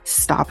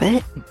 Stop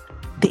it.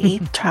 The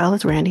 8th child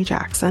is Randy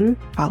Jackson,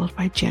 followed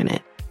by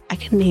Janet. I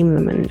can name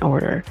them in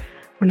order.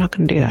 We're not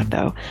going to do that,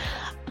 though.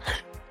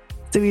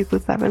 So he's the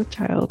 7th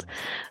child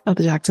of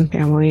the Jackson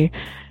family.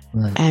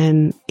 Right.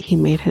 And he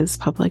made his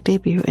public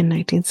debut in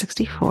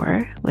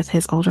 1964 with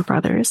his older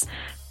brothers,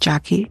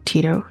 Jackie,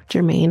 Tito,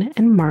 Jermaine,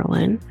 and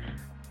Marlon,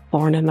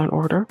 born in that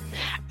order,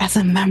 as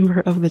a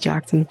member of the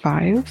Jackson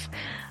 5,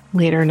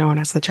 later known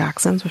as the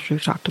Jacksons, which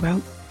we've talked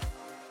about.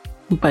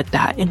 But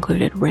that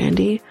included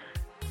Randy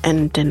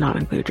and did not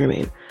include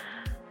Jermaine.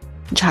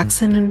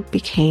 Jackson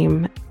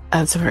began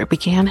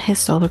his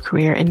solo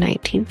career in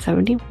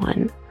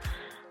 1971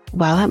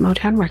 while at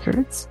Motown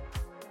Records.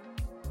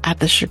 At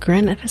the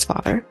chagrin of his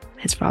father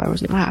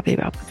was not happy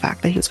about the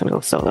fact that he was going to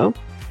go solo,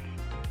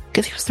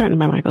 because he was threatened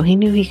by Michael. He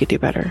knew he could do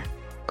better.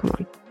 Come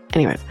on.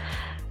 Anyways,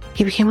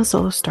 he became a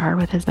solo star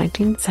with his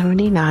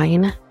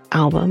 1979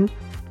 album,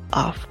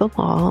 Off the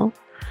Wall.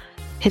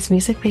 His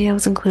music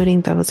videos,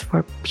 including those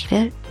for Beat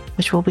It,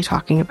 which we'll be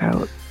talking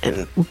about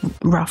in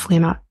roughly,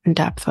 not in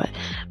depth, but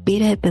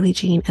Beat It, Billie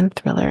Jean, and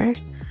Thriller,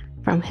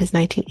 from his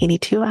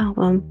 1982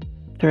 album,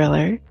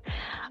 Thriller,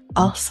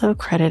 also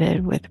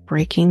credited with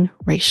breaking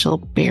racial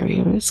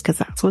barriers, because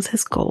that was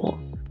his goal.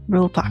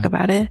 We'll talk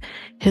about it.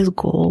 His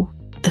goal,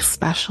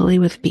 especially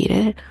with Beat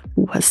It,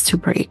 was to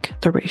break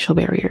the racial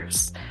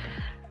barriers,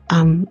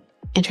 and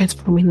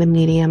transforming the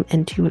medium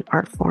into an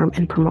art form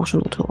and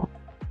promotional tool.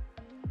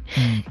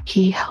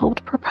 He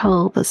helped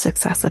propel the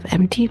success of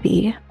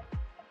MTV,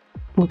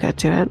 we'll get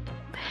to it,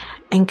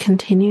 and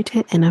continued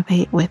to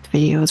innovate with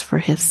videos for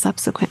his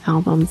subsequent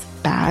albums,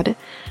 Bad,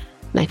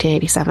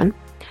 1987,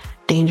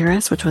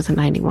 Dangerous, which was in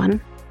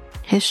 91,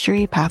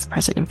 History, Past,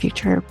 Present, and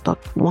Future,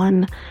 Book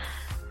 1.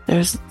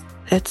 It's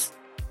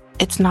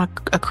not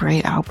a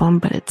great album,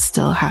 but it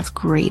still has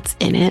greats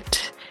in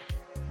it.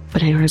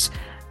 But anyways,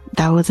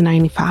 that was in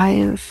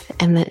 95,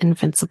 and then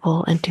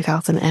Invincible in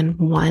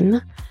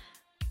 2001.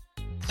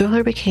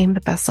 Thriller became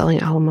the best-selling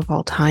album of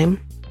all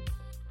time,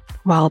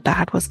 while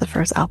Bad was the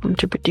first album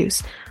to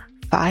produce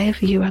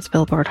 5 U.S.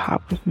 Billboard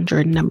Hot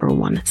 100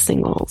 #1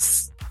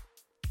 singles.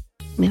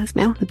 I mean, this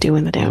man was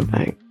doing the damn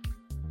thing.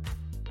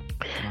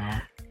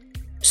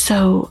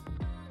 So,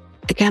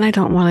 again, I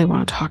don't really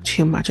want to talk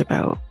too much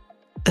about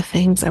the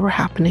things that were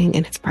happening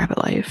in his private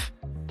life.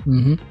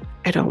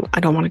 I don't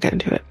want to get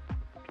into it,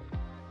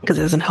 because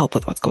it doesn't help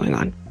with what's going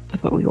on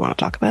with what we want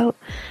to talk about.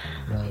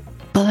 Right.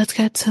 But let's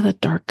get to the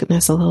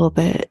darkness a little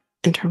bit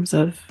in terms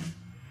of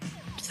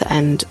the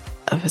end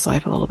of his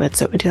life a little bit.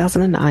 So in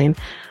 2009,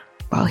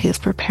 while he was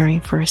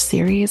preparing for a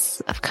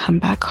series of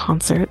comeback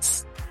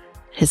concerts,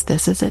 his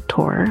This Is It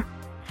tour,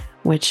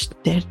 which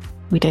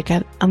we did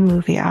get a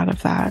movie out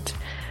of that,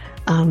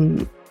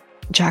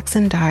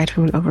 Jackson died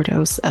from an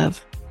overdose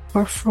of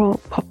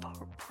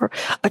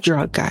a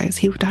drug, guys.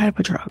 He died of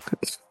a drug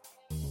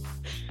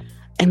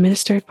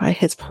administered by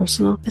his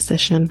personal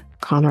physician,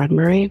 Conrad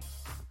Murray,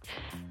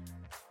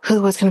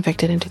 who was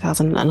convicted in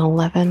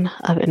 2011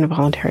 of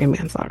involuntary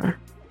manslaughter.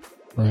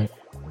 Right.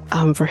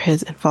 For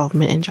his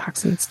involvement in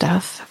Jackson's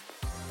death.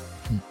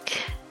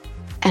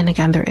 And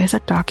again, there is a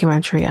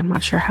documentary. I'm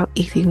not sure how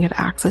easy you can get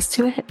access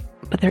to it,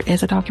 but there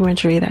is a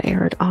documentary that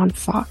aired on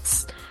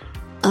Fox.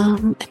 I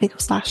think it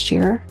was last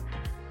year.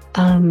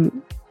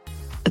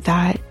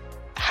 That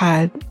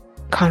had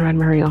Conrad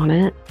Murray on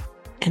it,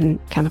 and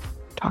kind of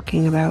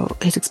talking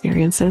about his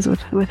experiences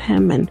with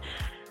him, and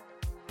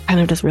kind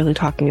of just really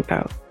talking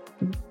about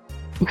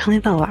really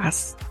the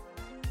last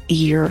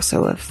year or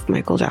so of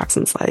Michael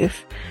Jackson's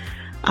life.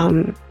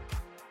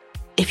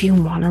 If you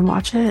want to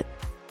watch it,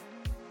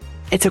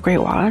 it's a great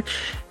watch,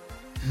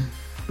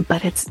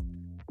 but it's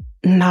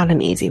not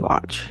an easy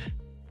watch.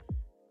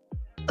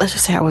 let's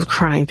just say I was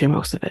crying through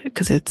most of it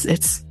because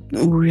it's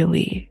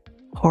really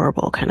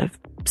horrible kind of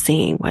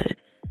seeing what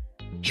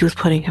he was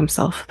putting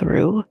himself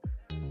through,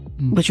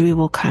 which we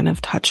will kind of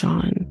touch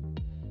on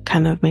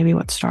kind of maybe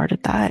what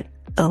started that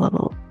a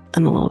little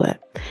bit.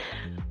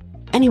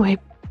 Anyway,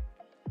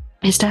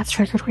 his death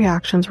triggered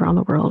reactions around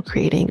the world,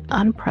 creating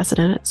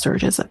unprecedented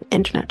surges of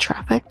internet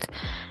traffic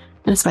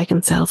and a spike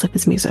in sales of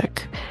his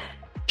music.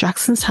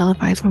 Jackson's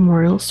televised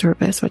memorial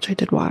service, which I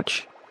did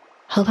watch,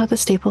 held at the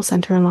Staples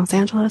Center in Los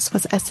Angeles,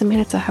 was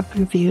estimated to have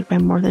been viewed by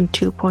more than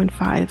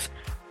 2.5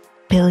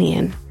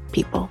 billion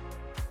people.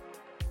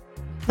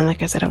 And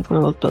like I said, I was one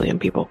of those billion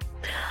people.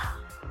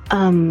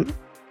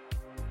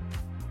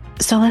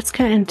 So let's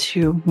get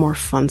into more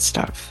fun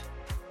stuff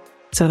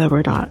so that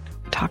we're not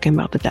talking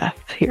about the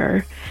death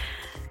here.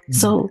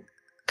 So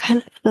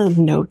kind of the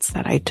notes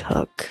that I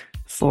took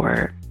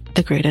for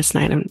the greatest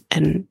night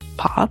in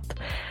pop,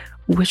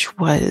 which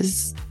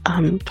was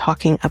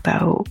talking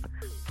about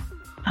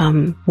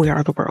We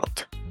Are the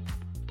World.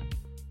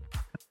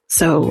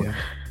 So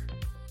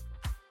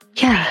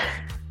yeah.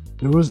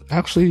 There was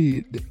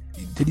actually,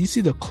 did you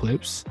see the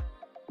clips?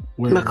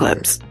 Where the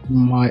clips?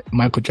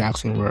 Michael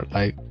Jackson were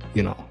like,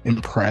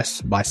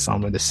 impressed by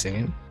some of the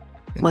singing.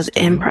 Was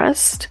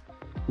impressed?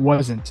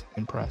 Wasn't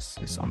impressed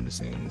with some of the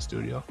singing in the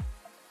studio.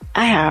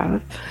 I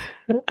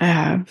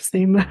have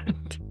seen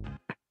that.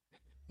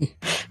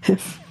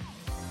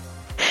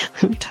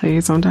 Let me tell you,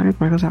 sometimes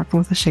Michael Jackson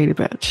was a shady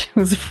bitch.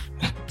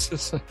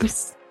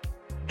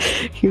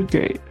 He was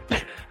great.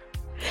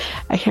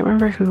 I can't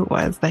remember who it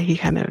was that he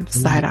kind of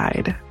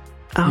side-eyed.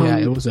 Yeah,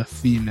 it was a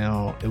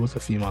female.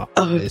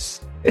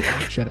 Artist.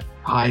 She had a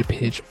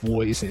high-pitched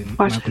voice, and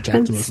Michael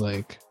Jackson was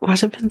like...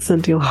 Watch it been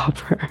Cyndi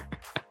Lauper.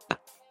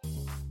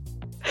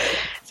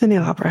 Cyndi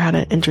Lauper had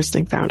an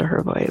interesting sound to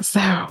her voice,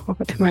 so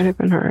it might have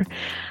been her.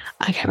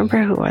 I can't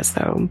remember who it was,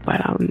 though,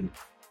 but...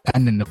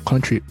 And then the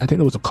country... I think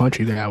there was a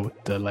country guy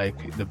with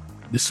the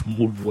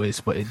smooth voice,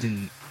 but it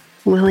didn't...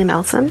 Willie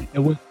Nelson?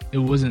 It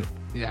wasn't...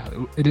 Yeah,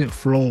 it didn't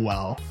flow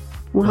well.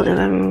 Well,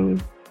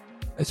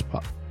 it's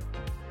pop.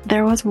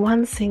 There was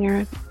one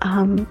singer,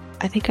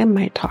 I think I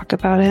might talk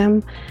about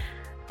him.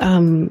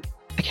 I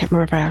can't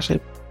remember if I actually...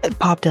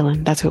 Bob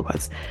Dylan, that's who it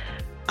was.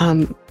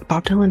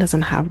 Bob Dylan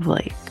doesn't have,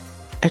 like,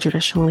 a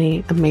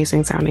traditionally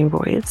amazing sounding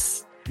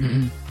voice.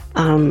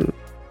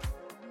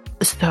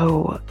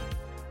 So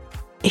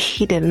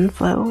he didn't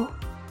flow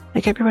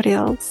like everybody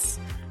else.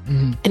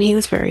 And he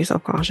was very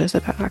self-conscious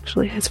about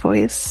actually his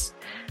voice.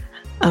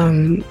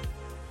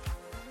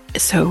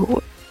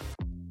 So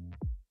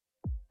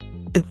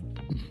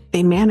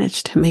they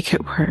managed to make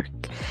it work.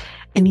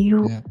 And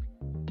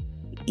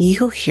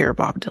you'll hear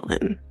Bob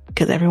Dylan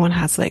because everyone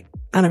has, like,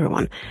 not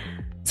everyone,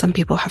 some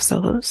people have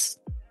solos.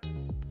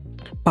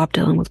 Bob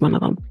Dylan was one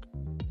of them.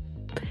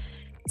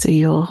 So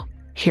you'll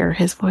hear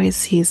his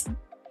voice.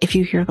 If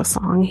you hear the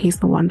song, he's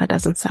the one that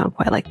doesn't sound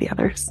quite like the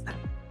others.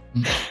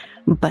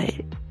 But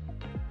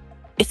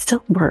it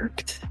still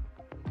worked.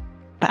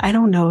 But I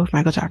don't know if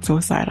Michael Jackson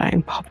was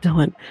side-eyeing Bob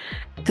Dylan,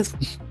 because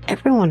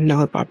everyone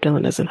knows Bob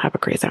Dylan doesn't have a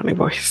great sounding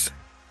voice.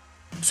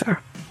 So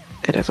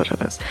it is what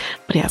it is.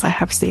 But yes, I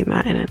have seen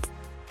that, and it's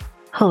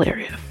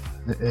hilarious.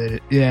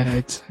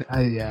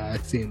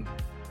 I've seen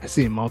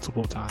it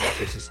multiple times.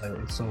 It's just like,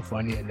 it's so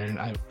funny. And then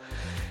I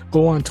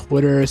go on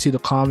Twitter, see the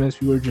comments.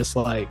 People are just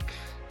like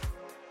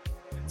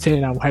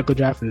saying that Michael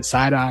Jackson is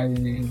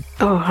side-eyeing.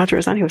 Oh,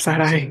 100%, he was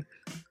side-eyeing.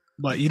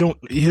 But he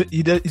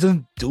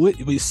doesn't do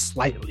it, but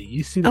slightly.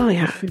 You see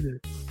the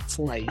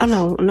slight.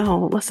 Oh,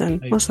 no, listen.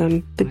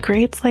 The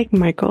greats like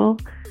Michael.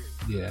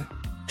 Yeah.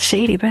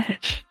 Shady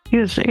bitch. He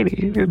was shady.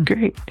 He was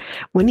great.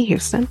 Whitney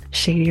Houston,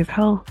 shady as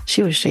hell.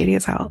 She was shady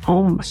as hell.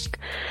 Oh my.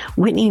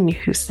 Whitney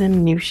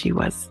Houston knew she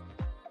was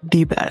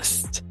the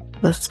best.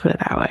 Let's put it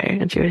that way.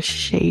 And she was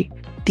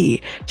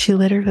shady. She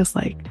literally was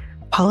like,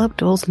 Paula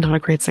Abdul's not a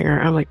great singer.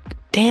 I'm like,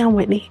 damn,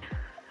 Whitney.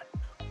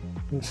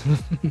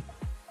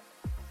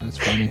 That's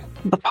funny.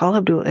 But Paula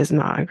Abdul is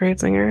not a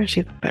great singer.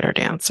 She's a better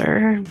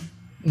dancer.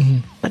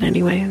 But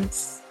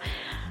anyways.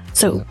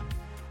 So,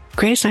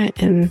 greatest night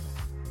in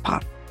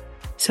pop.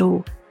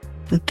 So,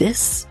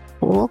 this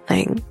whole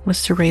thing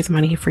was to raise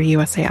money for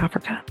USA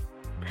Africa.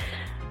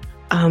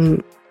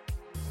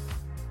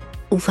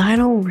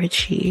 Lionel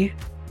Richie,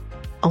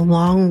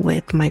 along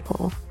with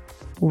Michael,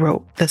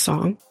 wrote the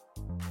song.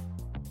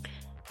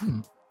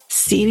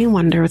 Stevie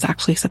Wonder was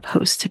actually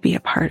supposed to be a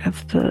part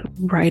of the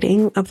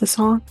writing of the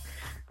song,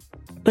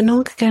 but no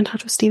one could get in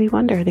touch with Stevie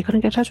Wonder. They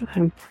couldn't get in touch with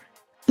him.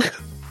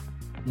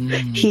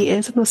 He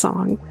is in the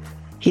song.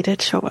 He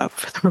did show up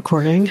for the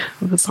recording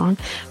of the song,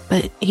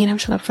 but he never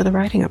showed up for the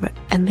writing of it.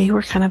 And they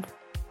were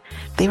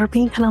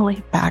being kind of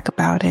laid back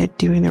about it,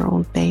 doing their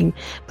own thing.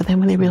 But then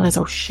when they realized,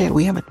 oh shit,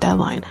 we have a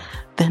deadline,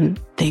 then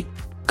they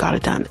got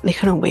it done. They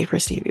couldn't wait for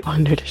Stevie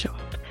Wonder to show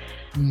up.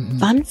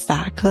 Fun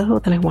fact, though,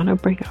 that I want to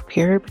bring up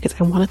here, because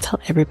I want to tell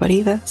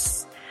everybody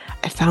this.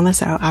 I found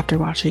this out after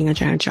watching a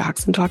Janet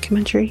Jackson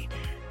documentary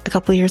a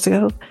couple of years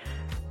ago.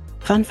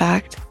 Fun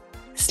fact,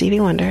 Stevie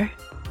Wonder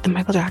and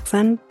Michael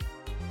Jackson,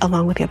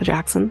 along with the other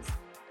Jacksons,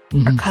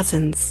 are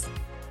cousins.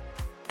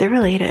 They're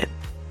related.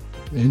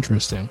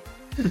 Interesting.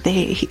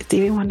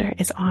 Stevie Wonder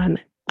is on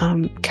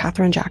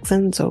Katherine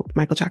Jackson, so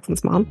Michael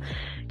Jackson's mom.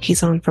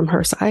 He's on from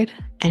her side,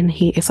 and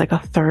he is like a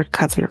third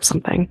cousin or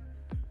something.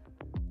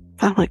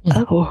 I'm like,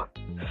 oh,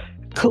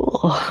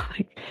 cool.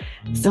 Like,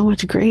 so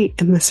much great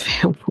in this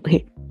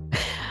family.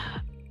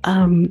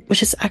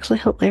 Which is actually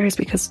hilarious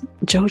because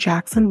Joe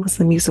Jackson was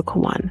the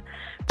musical one.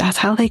 That's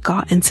how they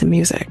got into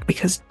music,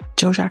 because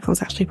Joe Jackson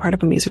was actually part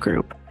of a music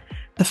group.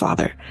 The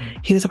father,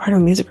 he was a part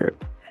of a music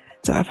group.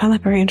 So I found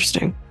that very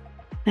interesting.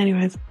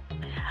 Anyways,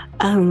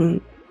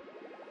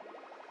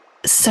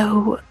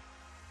 so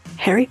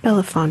Harry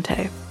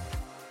Belafonte.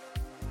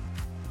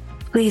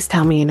 Please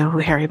tell me you know who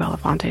Harry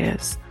Belafonte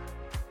is.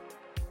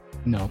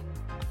 No.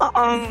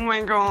 Oh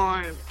my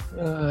god.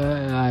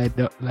 I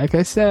don't. Like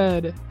I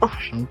said,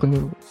 I'm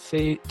gonna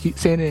keep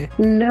saying it.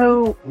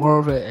 No. More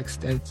of an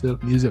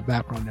extensive music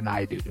background than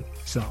I do.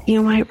 So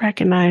you might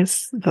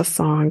recognize the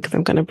song, because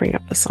I'm gonna bring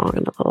up the song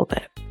in a little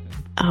bit.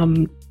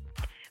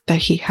 That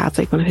he has,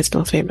 like, one of his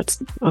most famous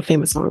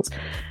songs.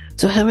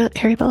 So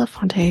Harry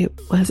Belafonte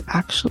was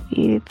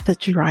actually the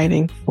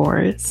driving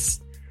force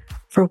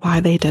for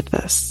why they did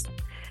this.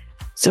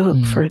 So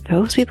for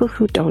those people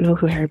who don't know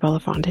who Harry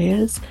Belafonte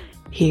is,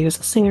 he was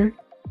a singer.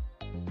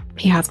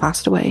 He has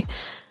passed away.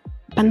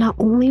 But not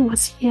only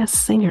was he a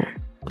singer,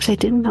 which I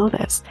didn't know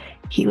this,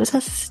 he was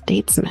a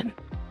statesman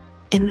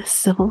in the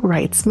civil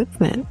rights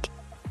movement.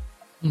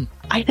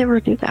 I never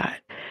knew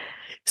that.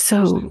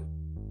 So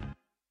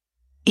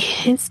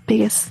his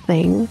biggest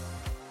thing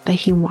that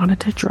he wanted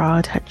to draw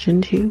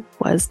attention to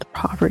was the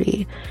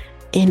poverty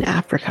in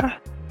Africa.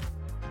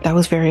 That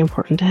was very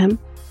important to him.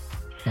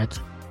 That's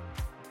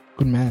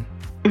good man.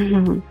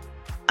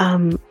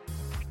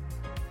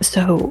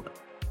 So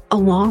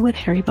along with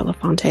Harry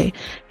Belafonte,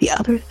 the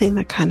other thing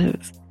that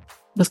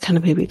was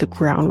maybe the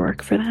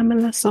groundwork for them in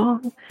this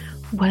song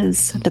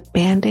was the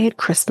Band-Aid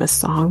Christmas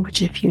song,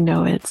 which, if you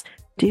know, it's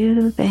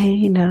 "Do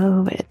They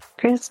Know It's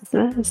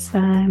Christmas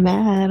Time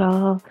at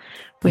All,"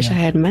 which I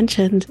had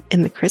mentioned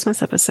in the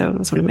Christmas episode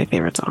was one of my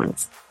favorite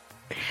songs.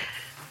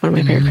 One of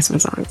my favorite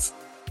Christmas songs.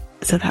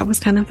 So that was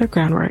kind of their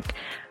groundwork.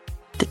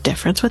 The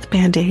difference with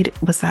Band-Aid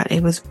was that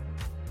it was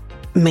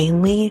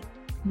mainly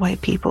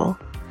white people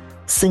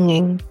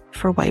singing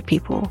for white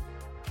people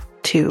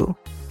to,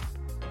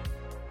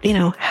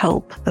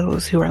 help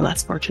those who are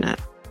less fortunate.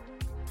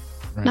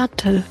 Right. Not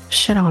to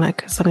shit on it,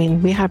 because,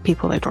 we had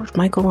people like George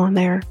Michael on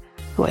there,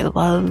 who I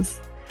love.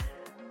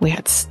 We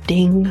had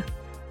Sting.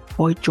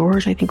 Boy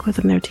George, I think, was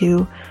in there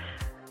too.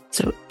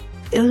 So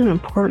it was an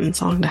important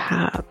song to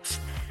have.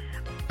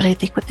 But I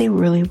think what they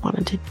really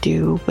wanted to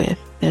do with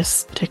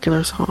this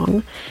particular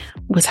song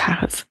was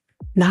have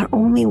not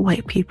only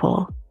white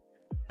people,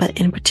 but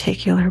in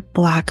particular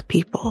Black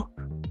people,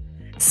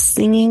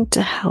 singing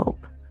to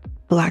help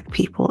Black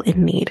people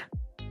in need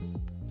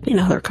in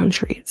other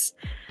countries.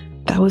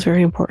 That was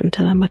very important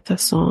to them with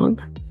this song.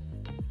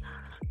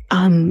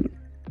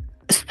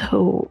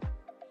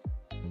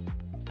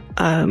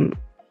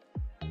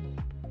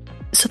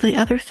 So the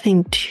other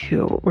thing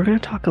too, we're going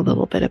to talk a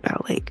little bit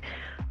about, like,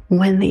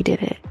 when they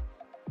did it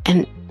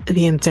and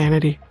the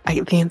insanity.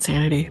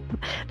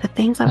 The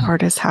things that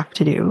artists have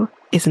to do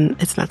it's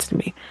nuts to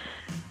me.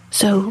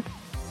 So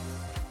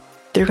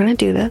they're going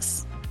to do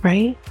this,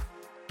 right?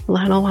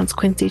 Lionel wants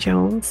Quincy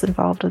Jones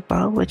involved as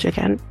well, which,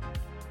 again,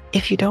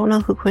 if you don't know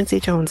who Quincy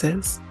Jones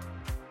is,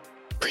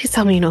 please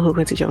tell me you know who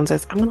Quincy Jones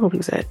is. I'm going to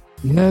lose it.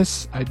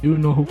 Yes, I do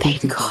know who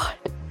Quincy Thank God.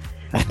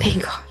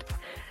 Thank God.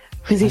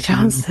 Quincy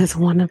Jones is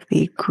one of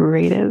the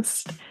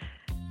greatest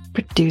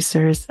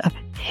producers of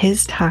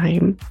his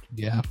time.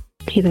 Yeah.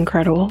 He's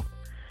incredible.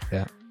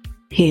 Yeah.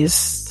 He's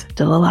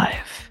still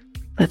alive.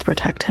 Let's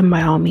protect him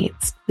by all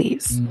means,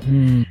 please.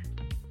 Mm-hmm.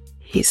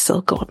 He's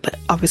still going, but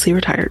obviously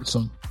retired.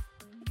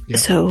 Yeah.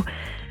 So,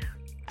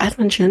 as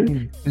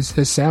mentioned,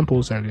 his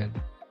samples are good.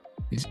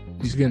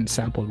 He's getting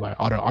sampled by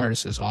other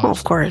artists, obviously. Oh,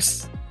 of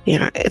course.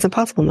 Yeah, it's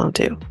impossible not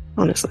to,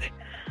 honestly.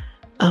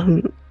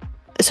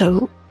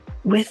 So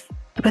with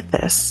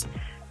this,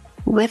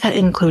 with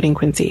including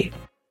Quincy,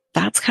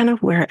 that's kind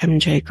of where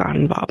MJ got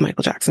involved.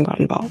 Michael Jackson got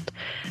involved,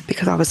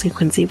 because obviously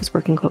Quincy was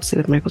working closely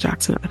with Michael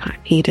Jackson at the time.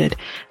 He did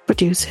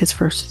produce his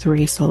first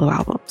 3 solo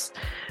albums,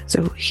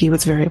 so he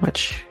was very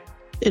much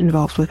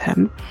involved with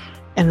him.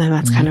 And then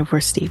that's kind of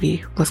where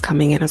Stevie was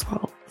coming in as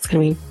well. It's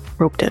going to be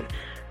roped in,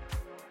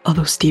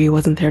 although Stevie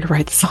wasn't there to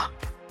write the song.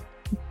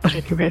 But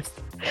anyways,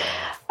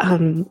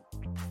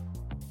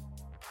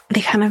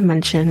 they kind of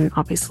mention,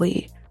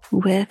 obviously,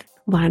 with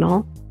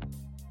Lionel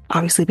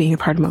obviously being a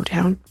part of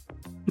Motown,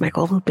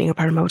 Michael being a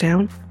part of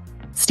Motown,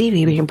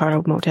 Stevie being a part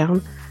of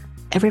Motown,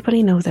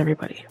 everybody knows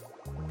everybody.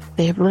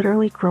 They have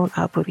literally grown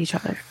up with each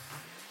other.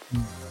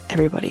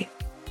 Everybody.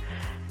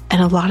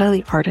 And a lot of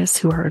the artists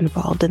who are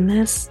involved in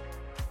this,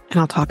 and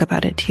I'll talk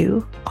about it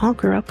too, all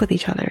grew up with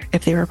each other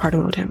if they were a part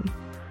of Motown.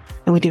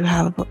 And we do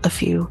have a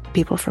few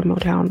people from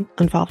Motown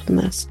involved in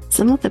this.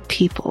 Some of the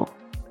people,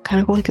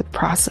 kind of like the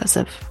process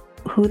of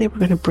who they were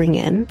going to bring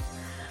in,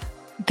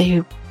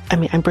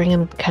 I'm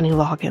bringing Kenny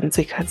Loggins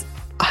because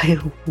I I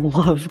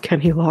love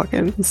Kenny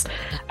Loggins.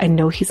 I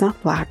know he's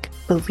not black,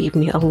 but leave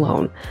me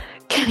alone.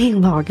 Kenny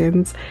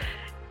Loggins.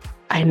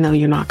 I know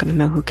you're not going to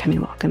know who Kenny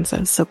Loggins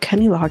is. So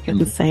Kenny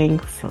Loggins sang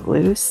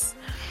Footloose.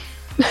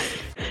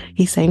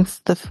 He sang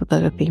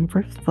the theme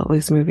for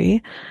Footloose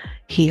movie.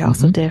 He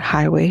also did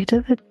Highway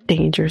to the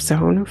Danger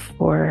Zone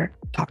for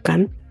Top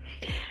Gun.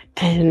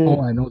 And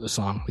I know the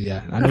song.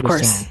 Yeah, I know of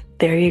course. The song.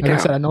 There you go. Like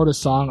I said, I know the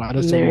song. I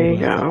just don't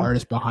know the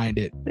artist behind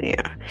it.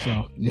 Yeah.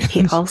 So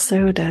He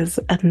also does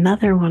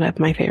another one of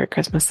my favorite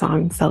Christmas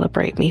songs,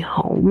 "Celebrate Me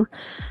Home,"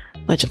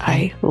 which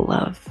I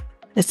love.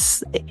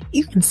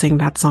 You can sing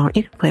that song.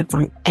 You can play that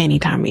song any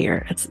time of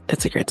year.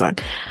 It's a great song.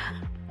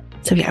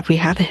 So yeah, we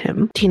had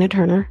him. Tina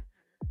Turner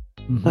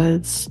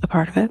was a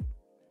part of it.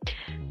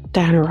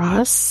 Diana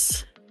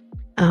Ross.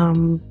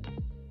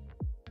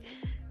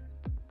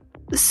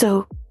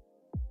 So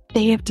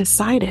they have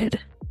decided,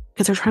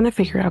 because they're trying to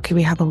figure out, okay,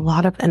 we have a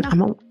lot of, and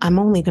I'm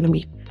only going to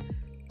be,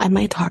 I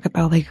might talk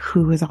about like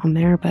who is on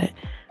there, but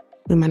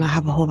we might not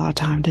have a whole lot of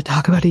time to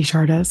talk about each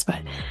artist, but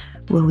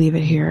we'll leave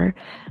it here.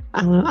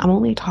 I'm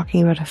only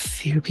talking about a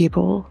few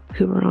people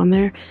who were on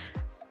there.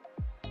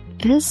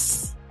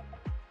 This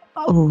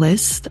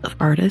list of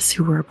artists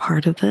who were a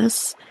part of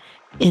this,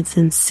 it's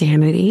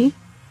insanity.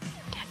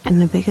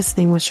 And the biggest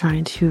thing was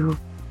trying to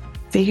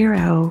figure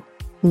out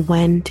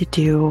when to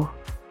do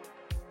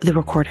the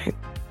recording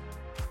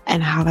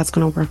and how that's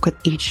going to work with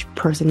each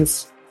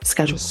person's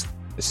schedule.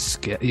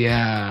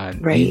 Yeah,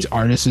 right. Each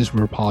artists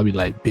were probably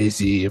like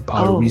busy,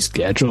 probably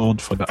rescheduled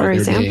for the other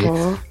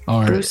example, day.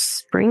 Or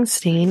Bruce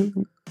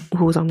Springsteen,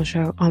 who was on the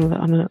show on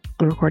the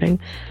recording,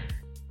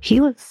 he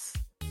was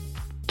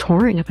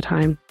touring at the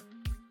time.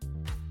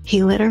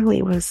 He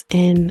literally was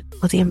he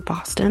in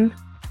Boston?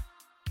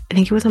 I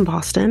think he was in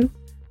Boston.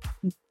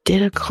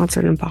 Did a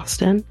concert in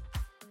Boston,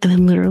 and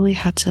then literally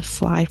had to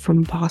fly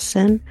from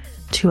Boston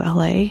to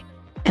LA,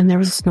 and there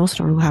was a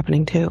snowstorm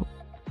happening too.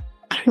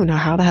 I don't even know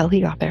how the hell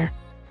he got there.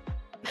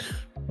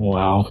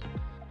 Wow.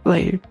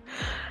 Like,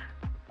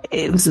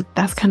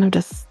 that's kind of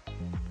just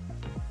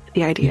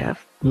the idea.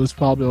 It was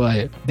probably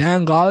like,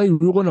 damn golly,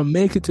 we're gonna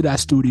make it to that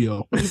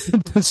studio.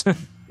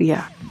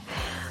 Yeah.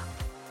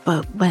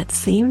 But what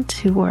seemed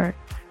to work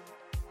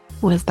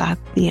was that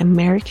the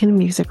American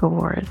Music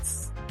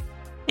Awards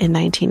in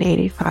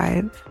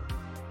 1985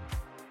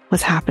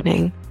 was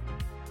happening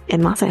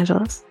in Los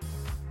Angeles.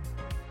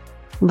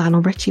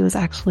 Lionel Richie was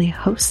actually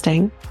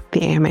hosting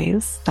the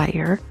AMAs that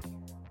year.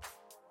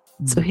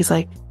 So he's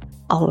like,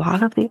 a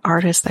lot of the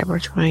artists that we're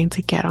trying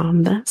to get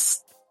on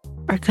this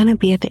are going to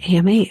be at the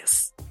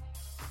AMAs.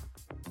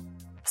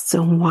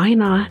 So why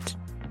not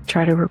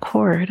try to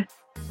record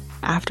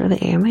after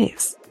the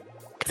AMAs?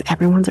 Because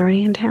everyone's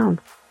already in town.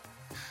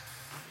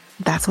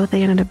 That's what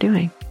they ended up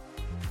doing.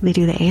 They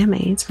do the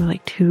AMAs for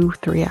like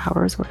 2-3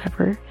 hours,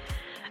 whatever.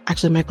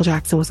 Actually, Michael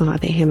Jackson was not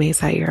at the AMAs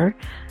that year.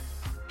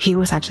 He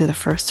was actually the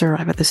first to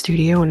arrive at the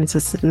studio, and it's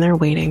just sitting there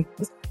waiting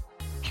for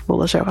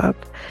people to show up.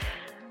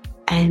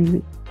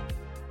 And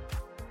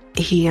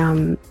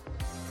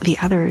the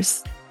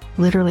others,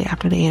 literally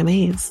after the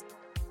AMAs,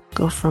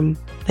 go from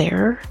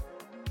there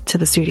to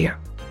the studio.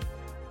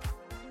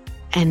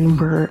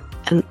 And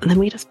let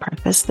me just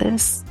preface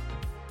this.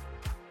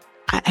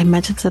 I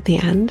mentioned this at the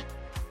end.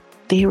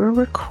 They were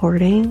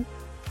recording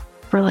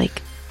for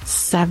like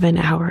 7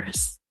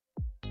 hours.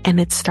 And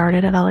it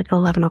started at like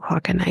 11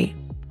 o'clock at night.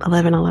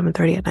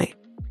 11:30 at night.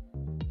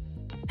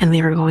 And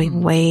they were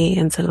going way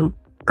into the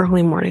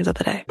early mornings of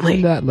the day.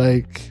 Isn't that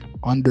like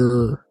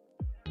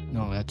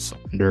that's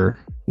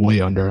way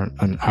under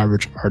an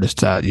average artist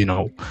that,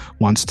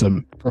 wants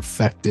to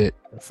perfect a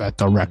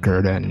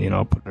record and,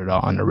 put it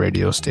out on the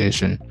radio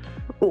station.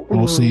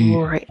 Mostly,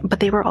 right. But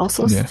they were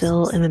also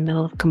still in the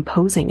middle of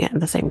composing it at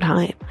the same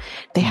time.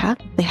 They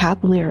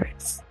had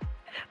lyrics,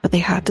 but they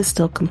had to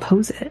still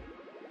compose it.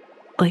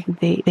 Like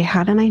they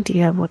had an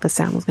idea of what the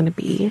sound was going to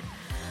be.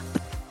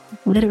 But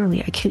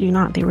literally, I kid you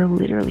not, they were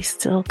literally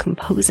still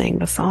composing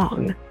the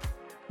song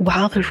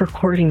while they're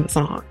recording the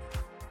song.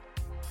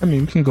 I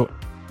mean, we can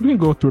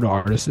go through the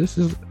artists. This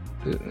is,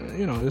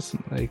 it's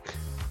like.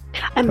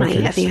 I might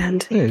at the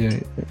end. Yeah.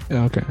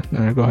 Okay. All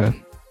right, go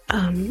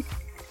ahead.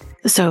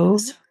 So,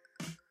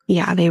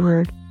 yeah, they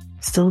were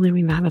still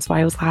doing that. That's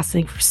why it was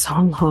lasting for so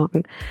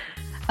long.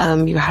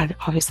 You had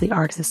obviously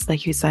artists,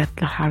 like you said,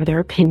 that have their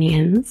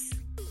opinions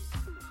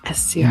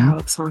as to how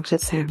the song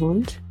should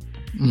sound.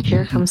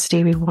 Here comes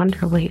Stevie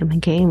Wonder late in the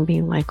game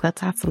being like,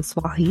 let's add some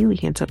Swahili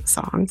into the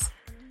songs.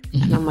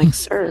 And I'm like,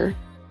 sir.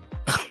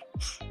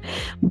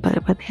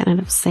 But what they ended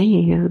up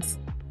saying is,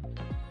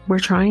 we're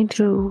trying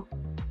to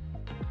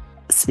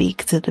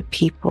speak to the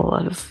people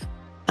of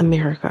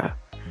America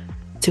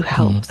to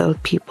help those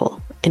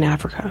people in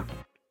Africa.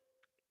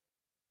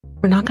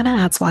 We're not going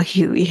to add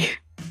Swahili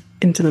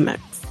into the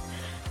mix.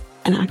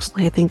 And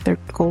actually, I think their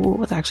goal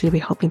was actually to be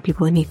helping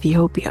people in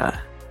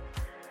Ethiopia.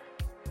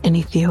 In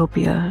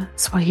Ethiopia,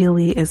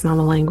 Swahili is not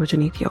a language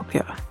in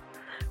Ethiopia.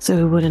 So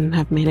it wouldn't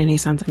have made any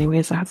sense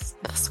anyways to have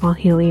the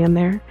Swahili in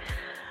there.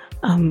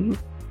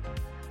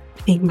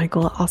 think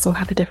Michael also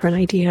had a different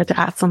idea to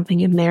add something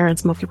in there, and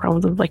Smokey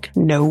Robinson was like,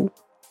 no.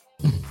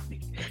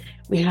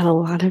 We had a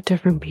lot of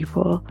different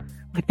people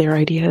with their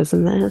ideas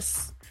in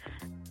this.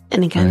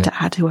 And again,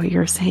 to add to what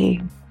you're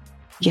saying,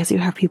 yes, you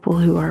have people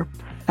who are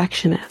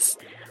perfectionists.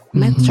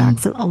 Michael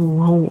Jackson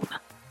alone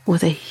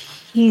was a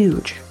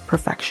huge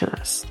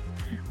perfectionist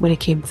when it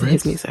came to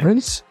his music.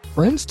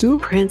 Prince too?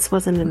 Prince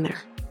wasn't in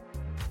there.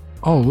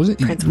 Oh, was it?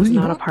 Prince was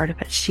not a part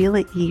of it.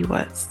 Sheila E.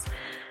 was.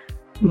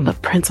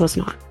 But Prince was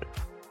not.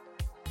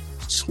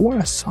 Swore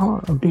I saw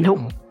it.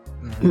 Nope.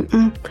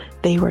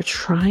 They were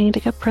trying to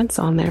get Prince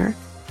on there.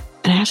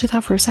 And I actually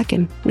thought for a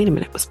second, wait a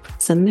minute, was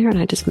Prince in there and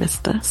I just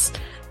missed this?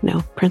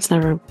 No, Prince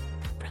never.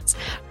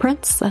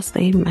 Prince, as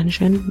they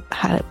mentioned,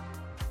 had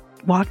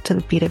walked to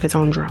the beat of his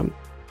own drum.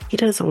 He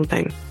did his own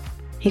thing.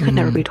 He could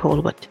never be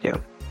told what to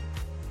do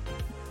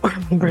or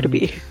where to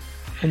be.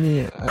 I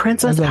mean,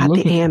 Prince was at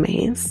the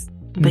AMAs,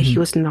 but he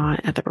was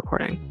not at the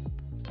recording.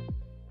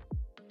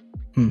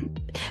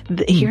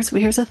 Here's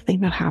a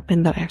thing that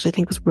happened that I actually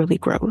think was really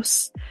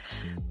gross,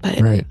 but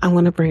I'm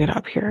going to bring it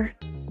up here.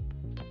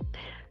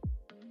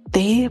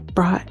 They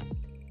brought,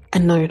 I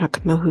know you're not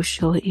going to know who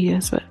Sheila E.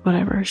 is, but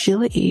whatever.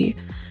 Sheila E.,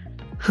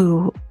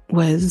 who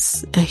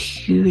was a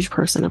huge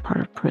person, a part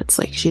of Prince.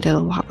 Like, she did a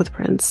lot with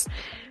Prince.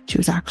 She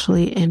was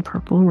actually in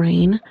Purple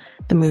Rain,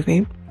 the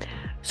movie.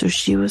 So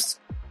she was,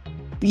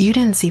 you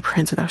didn't see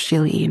Prince without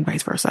Sheila E. and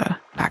vice versa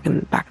back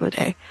in the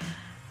day.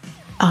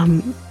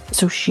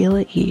 So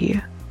Sheila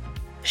E.,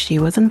 she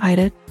was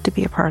invited to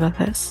be a part of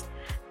this.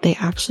 They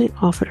actually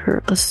offered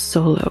her a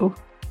solo,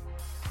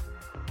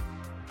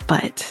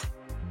 but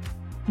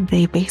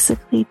they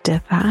basically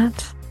did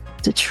that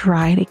to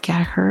try to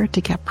get her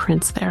to get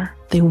Prince there.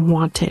 They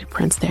wanted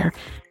Prince there,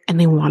 and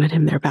they wanted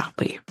him there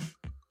badly.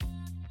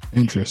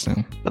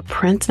 Interesting. But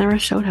Prince never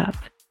showed up.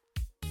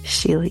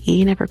 Sheila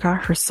E. never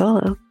got her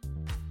solo.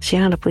 She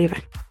ended up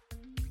leaving.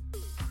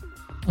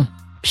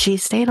 She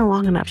stayed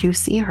long enough. You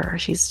see her.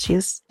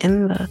 She's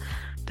in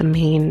the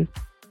main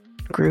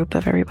group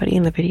of everybody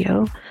in the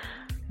video,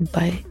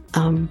 but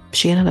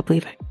she ended up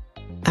leaving.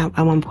 At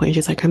one point,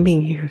 she's like, I'm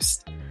being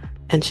used,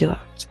 and she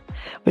left,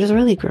 which is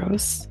really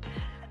gross.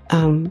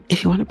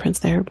 If you wanted Prince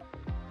there,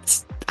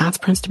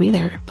 ask Prince to be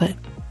there, but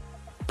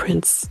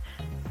Prince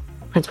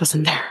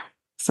wasn't there.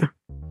 So,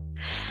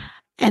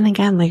 and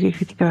again, like,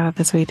 if you think about it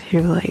this way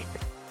too, like,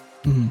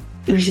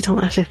 if you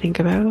don't actually think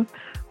about,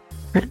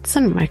 Prince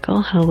and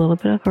Michael had a little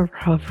bit of a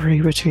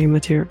rivalry between the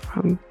two of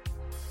them.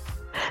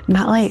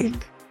 Not like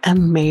a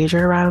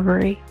major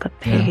rivalry, but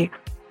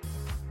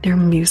their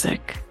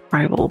music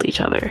rivaled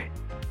each other.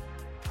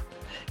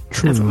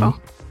 True. As well.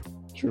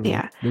 True.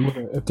 Yeah.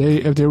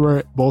 If they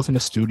were both in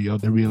the studio,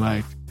 they'd be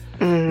like,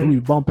 they'd be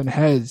bumping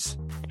heads.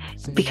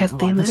 Because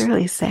they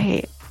literally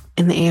say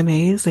in the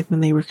AMAs, like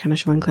when they were kind of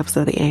showing clips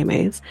of the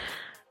AMAs,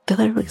 they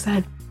literally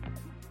said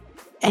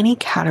any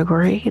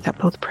category that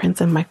both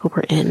Prince and Michael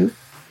were in,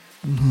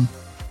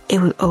 it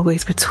was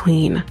always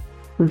between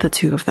the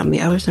two of them.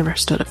 The others never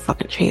stood a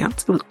fucking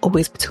chance. It was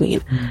always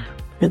between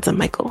Prince and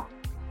Michael.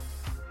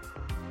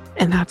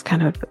 And it's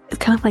kind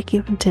of like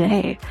even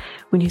today,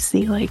 when you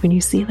see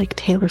like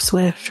Taylor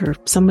Swift or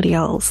somebody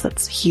else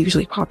that's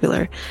hugely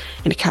popular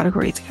in a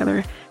category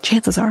together,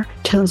 chances are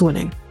Taylor's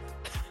winning.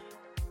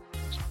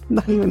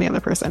 Not even the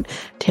other person.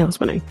 Taylor's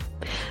winning.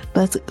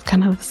 But it's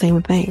kind of the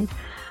same thing.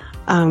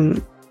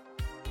 Go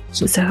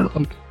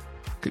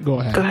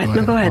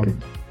ahead. Go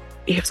ahead.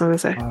 You have something to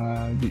say?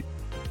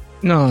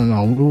 No.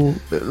 A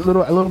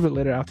little bit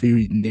later after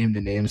you name the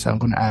names, I'm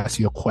going to ask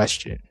you a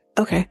question.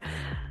 Okay.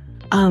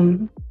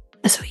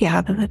 So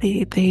yeah,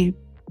 they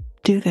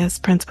do this.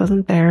 Prince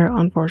wasn't there,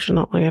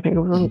 unfortunately. I think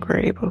it wasn't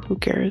great, but who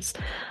cares?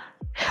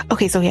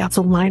 Okay, so yeah,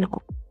 so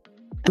Lionel.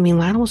 I mean,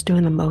 Lionel was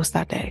doing the most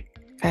that day.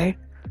 Okay.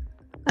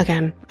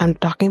 Again, I'm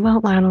talking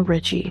about Lionel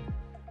Richie.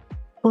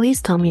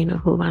 Please tell me you know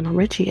who Lionel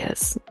Richie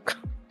is.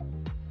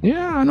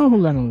 Yeah, I know who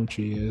Lionel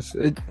Richie is.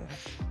 That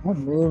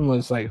name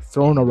was like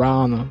thrown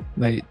around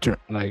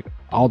like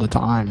all the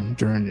time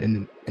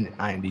in the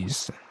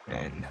 90s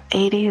and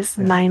 80s,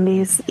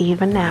 90s,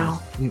 even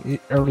now.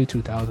 Early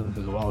 2000s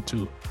as well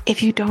too.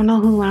 If you don't know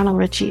who Lionel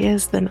Richie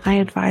is, then I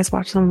advise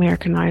watching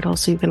American Idol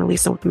so you can at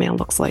least know what the man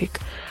looks like.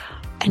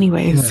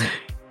 Anyways,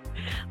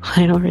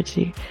 Lionel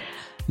Richie.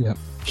 Yeah.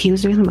 He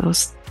was doing the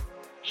most.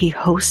 He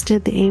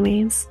hosted the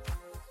AMAs.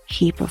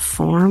 He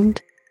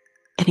performed,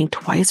 I think,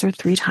 twice or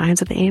 3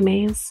 times at the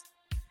AMAs,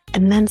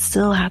 and then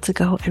still had to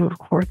go and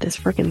record this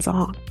freaking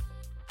song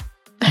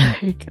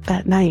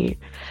that night.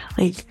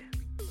 Like,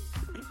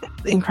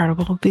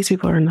 incredible. These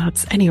people are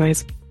nuts.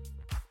 Anyways,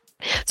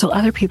 so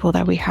other people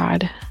that we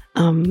had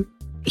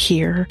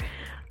here,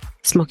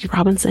 Smokey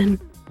Robinson,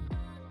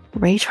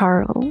 Ray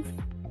Charles,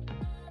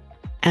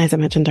 and as I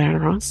mentioned, Diana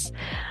Ross.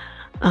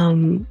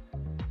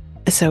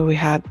 So we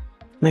had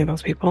many of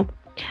those people.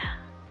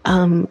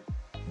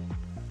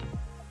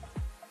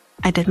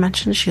 I did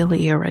mention Sheila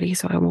E. already,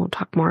 so I won't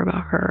talk more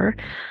about her.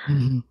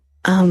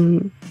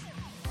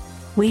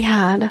 We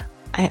had,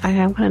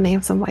 I'm going to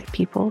name some white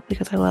people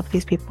because I love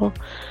these people.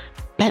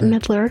 Bette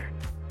Midler,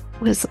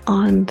 was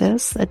on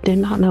this. I did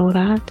not know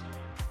that.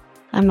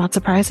 I'm not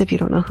surprised if you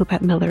don't know who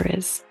Bette Miller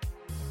is.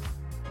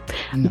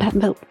 No. Bette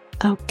Miller.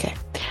 Okay.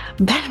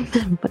 Bette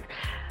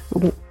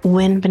Miller.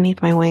 Wind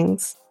Beneath My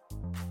Wings.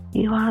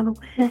 You are the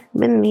wind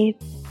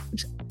beneath.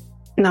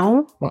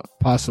 No?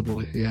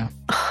 Possibly, yeah.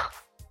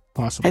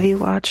 Possibly. Have you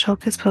watched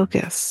Hocus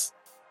Pocus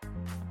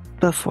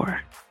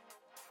before?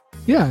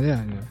 Yeah.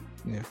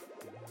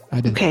 I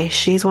did. Okay,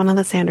 she's one of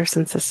the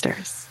Sanderson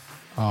sisters.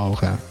 Oh,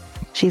 okay.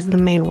 She's the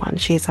main one.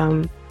 She's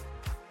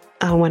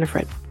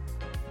Winifred.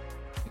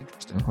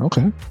 Interesting.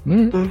 Okay.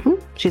 Mm-hmm.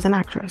 She's an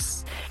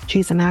actress.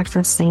 She's an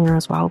actress, singer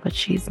as well, but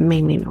she's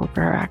mainly known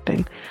for her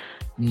acting.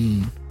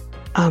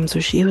 So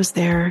she was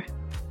there.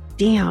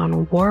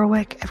 Dionne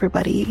Warwick,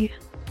 everybody.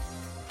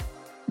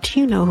 Do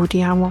you know who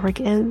Dionne Warwick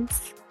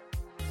is?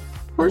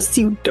 Of course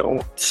you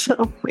don't.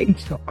 Oh my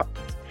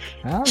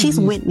god. She's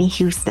Whitney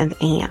Houston's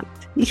aunt.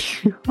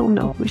 You don't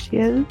know who she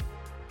is?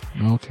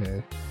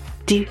 Okay.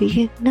 Do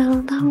you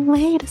know the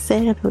way to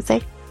San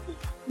Jose?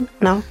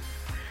 No?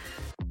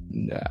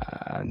 Nah.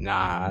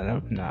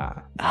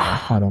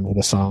 I don't know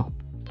the song.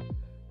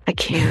 I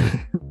can't.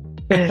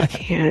 I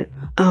can't.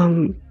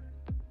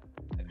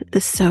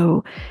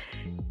 So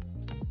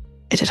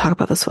to talk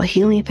about the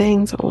Swahili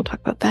thing, so we'll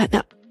talk about that.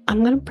 Now, I'm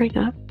going to bring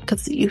up,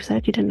 because you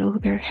said you didn't know who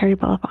Harry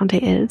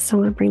Belafonte is, so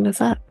I'm going to bring this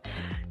up.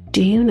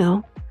 Do you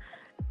know,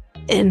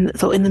 in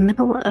the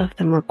middle of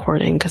them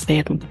recording, because they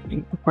had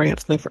been recording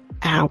something for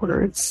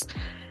hours,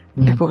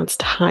 everyone's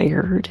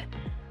tired,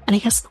 and I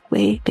guess the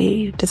way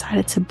they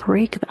decided to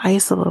break the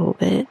ice a little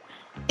bit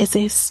is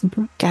they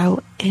broke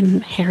out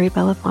in Harry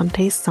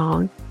Belafonte's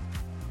song,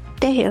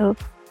 Dale,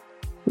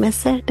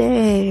 Mr.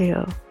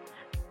 Dale.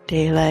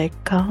 Daylight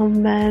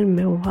come and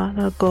me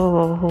wanna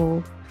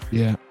go.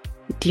 Yeah.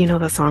 Do you know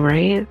the song,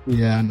 right?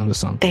 Yeah, I know the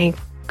song. Thank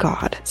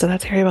God. So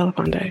that's Harry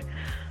Belafonte.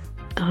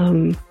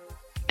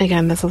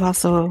 Again, this is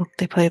also,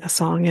 they play the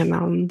song in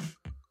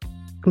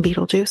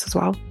Beetlejuice as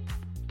well.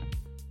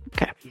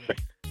 Okay.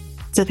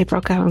 So they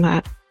broke out on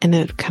that, and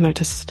it kind of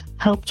just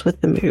helped with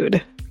the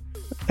mood.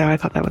 So I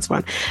thought that was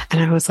fun. And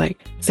I was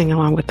like singing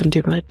along with them,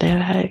 doing like,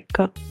 Daylight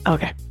go.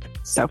 Okay.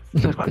 So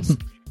it was.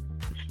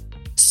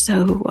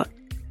 So,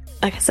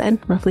 like I said,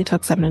 roughly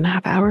took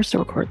 7.5 hours to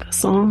record the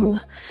song.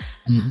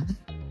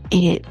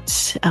 It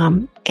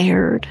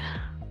aired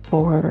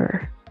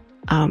for,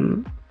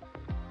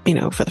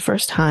 for the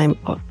first time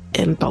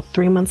in about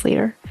 3 months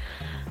later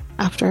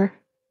after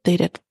they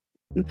did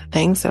the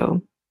thing.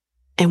 So,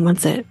 and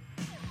once it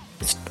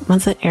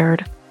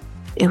aired,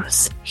 it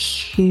was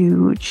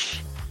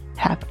huge.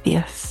 Had the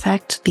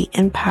effect, the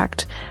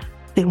impact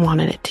they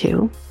wanted it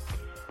to.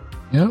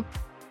 Yep.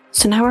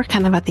 So now we're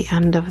kind of at the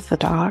end of the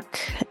doc,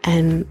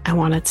 and I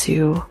wanted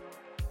to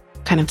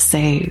kind of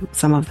say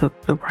some of the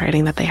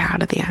writing that they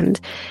had at the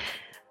end.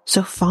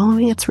 So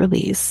following its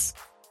release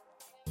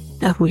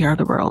of We Are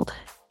the World,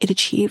 it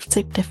achieved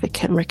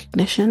significant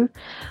recognition,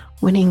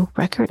 winning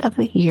Record of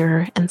the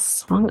Year and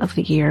Song of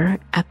the Year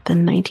at the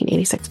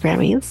 1986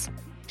 Grammys.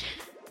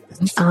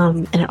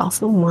 And it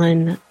also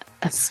won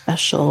a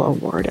special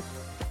award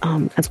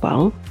as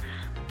well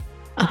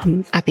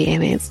at the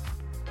AMAs.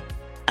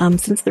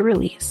 Since the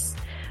release,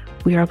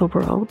 We Are the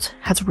World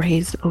has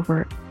raised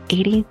over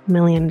 $80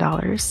 million,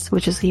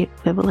 which is the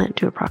equivalent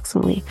to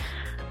approximately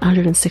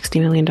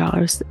 $160 million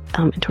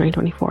in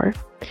 2024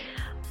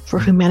 for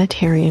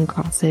humanitarian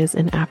causes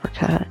in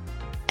Africa,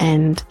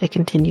 and it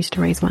continues to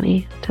raise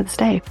money to this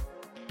day.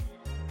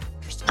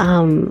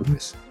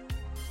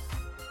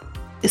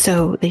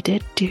 So they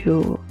did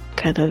do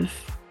kind of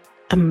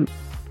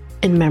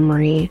in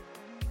memory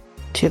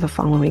to the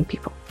following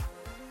people.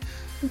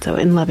 So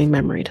in loving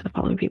memory to the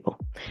following people: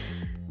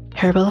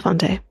 Harry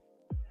Belafonte,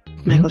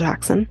 Michael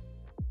Jackson,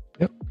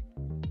 yep,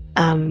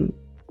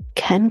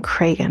 Ken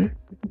Cragen,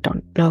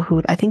 don't know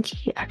who, I think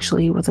he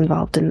actually was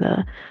involved in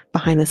the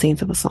behind the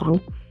scenes of the song,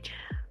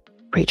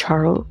 Ray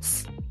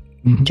Charles,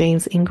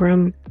 James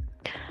Ingram,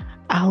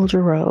 Al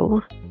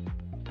Jarreau,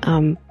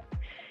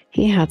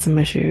 he had some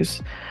issues,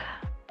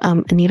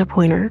 Anita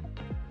Pointer,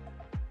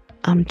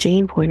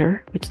 Jane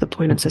Pointer, which is the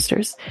Pointer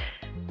sisters,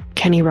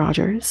 Kenny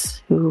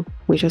Rogers, who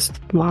we just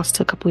lost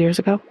a couple years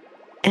ago,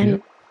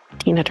 and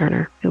Tina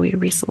Turner, who we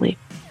recently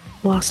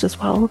lost as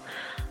well.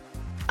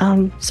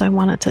 So I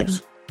wanted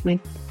to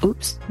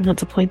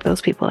point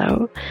those people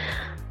out.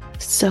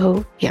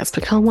 So yes,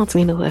 Mikkel wants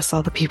me to list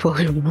all the people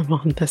who are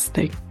on this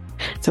thing.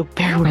 So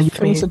bear with me. You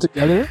can listen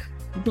together.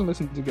 You can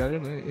listen together.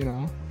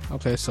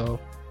 Okay, so.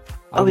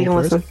 We can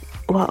listen.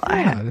 Well,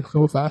 let's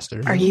go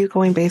faster. Are you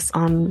going based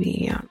on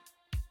the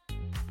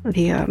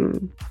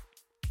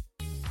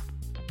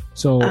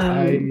So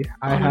I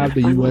have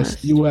the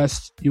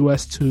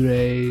US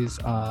Today's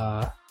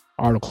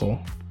article.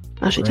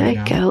 Should I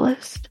get a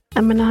list?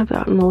 I may not have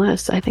gotten the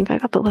list. I think I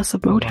got the list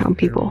of Motown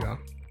people.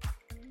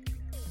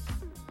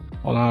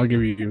 Hold on, I'll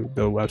give you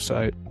the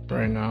website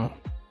right now.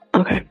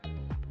 Okay.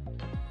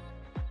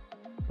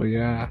 But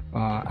yeah,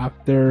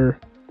 after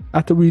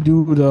we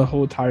do the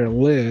whole entire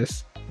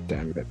list,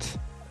 damn it,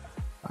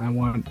 I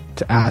want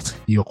to ask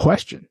you a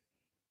question.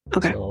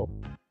 Okay. So,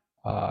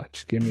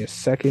 Just give me a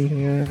second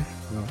here.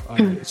 All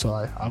right, so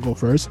I'll go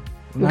first.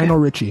 Lionel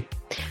Richie,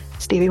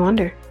 Stevie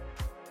Wonder,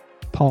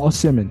 Paul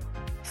Simon,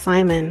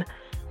 Simon,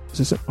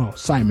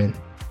 Simon,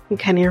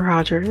 Kenny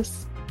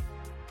Rogers,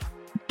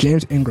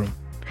 James Ingram,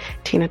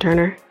 Tina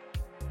Turner,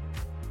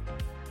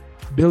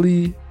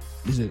 Billy.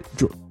 Is it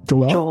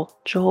Joel?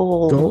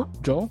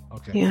 Joel?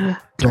 Okay. Yeah,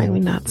 driving me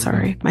nuts.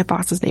 Sorry, my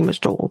boss's name is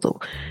Joel, so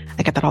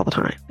I get that all the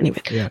time.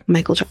 Anyway,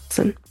 Michael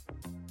Jackson,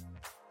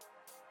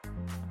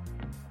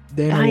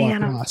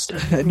 Diana Ross,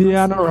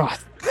 Diana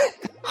Ross,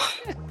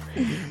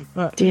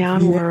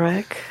 Dionne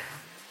Warwick.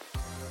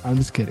 I'm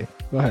just kidding.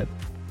 Go ahead.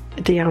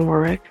 Dionne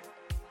Warwick,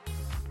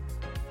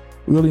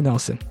 Willie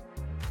Nelson,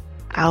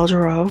 Al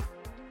Jarreau,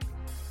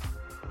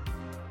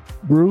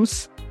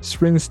 Bruce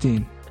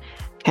Springsteen,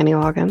 Kenny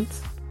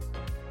Loggins,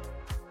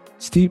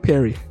 Steve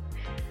Perry,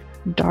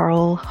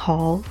 Daryl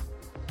Hall,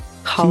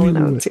 Hall and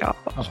Oates, y'all.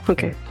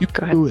 Okay,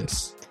 go ahead.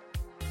 Lewis,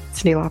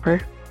 Cyndi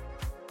Lauper,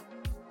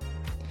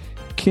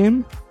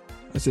 Kim.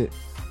 That's it.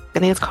 I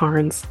think it's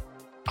Carnes.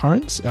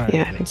 Carnes? Right.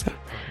 Yeah, I think so.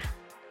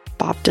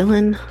 Bob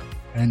Dylan.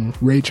 And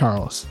Ray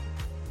Charles.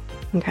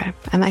 Okay.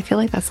 And I feel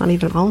like that's not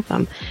even all of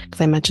them,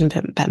 because I mentioned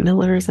Bette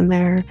Midler is in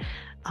there.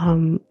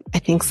 I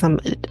think some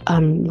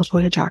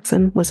LaToya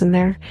Jackson was in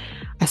there.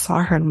 I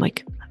saw her and I'm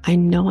like, I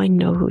know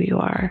who you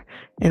are.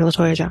 And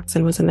LaToya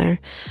Jackson was in there.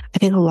 I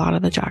think a lot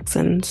of the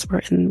Jacksons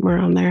were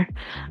on there.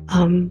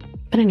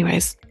 But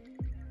anyways,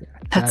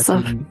 that's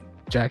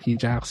Jackie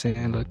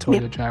Jackson,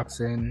 LaToya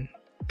Jackson,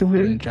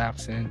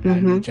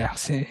 Jackson,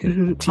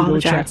 Jackson, Tito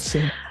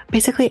Jackson.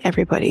 Basically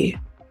everybody.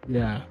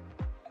 Yeah.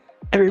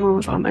 Everyone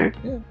was on there.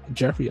 Yeah.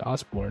 Jeffrey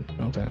Osborne.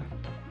 Okay.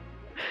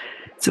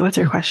 So what's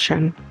your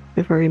question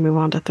before we move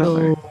on to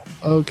Thriller?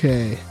 Oh,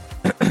 okay.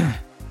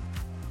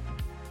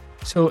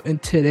 So in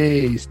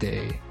today's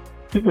day,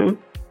 who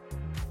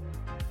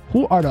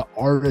are the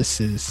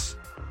artists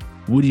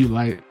would you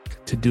like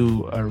to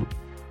do a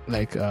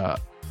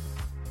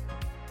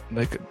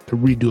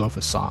redo of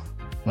a song?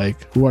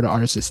 Like, who are the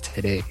artists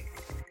today?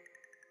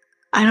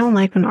 I don't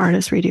like when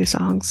artists redo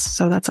songs,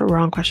 so that's a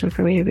wrong question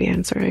for me to be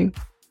answering.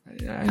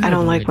 I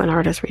don't like when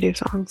artists redo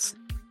songs.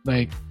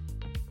 Like,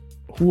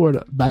 who are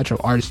the batch of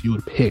artists you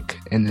would pick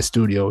in the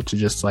studio to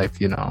just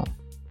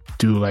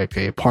do like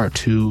a part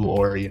 2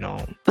 or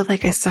But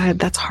like I said,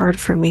 that's hard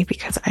for me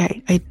because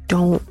I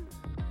don't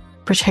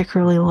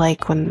particularly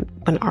like when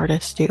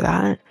artists do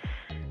that.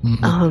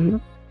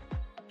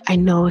 I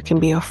know it can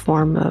be a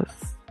form of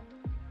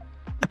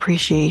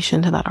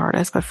appreciation to that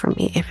artist, but for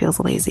me it feels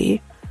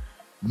lazy.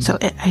 So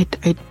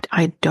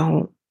I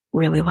don't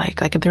really like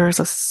there is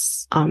a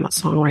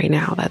song right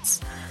now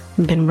that's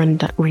been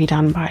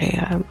redone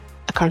by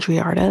a country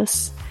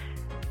artist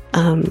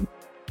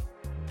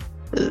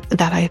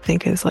that I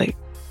think is like,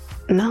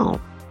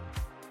 no,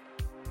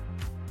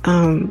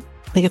 like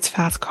it's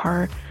Fast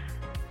Car,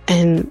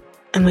 and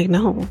I'm like,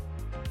 no,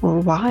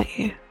 well,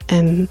 why?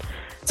 And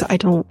so I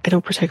don't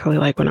particularly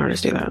like when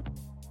artists do that.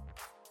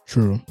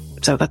 True.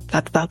 So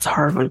that's a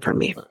hard one for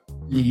me.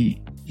 You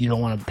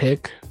don't want to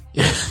pick?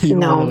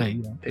 No,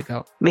 pick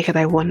out because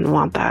I wouldn't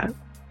want that.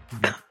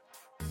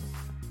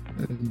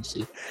 Let me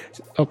see.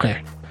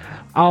 Okay,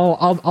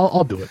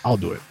 I'll do it. All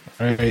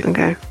right.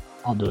 Okay.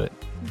 I'll do it.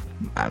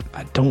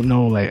 I don't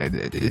know.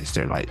 Is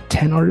there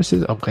 10 artists?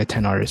 Okay,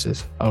 10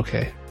 artists.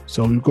 Okay,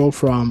 so we go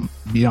from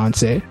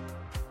Beyonce,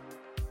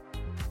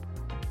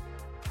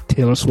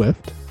 Taylor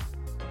Swift,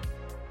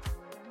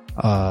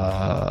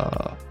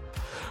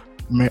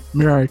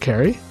 Mariah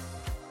Carey,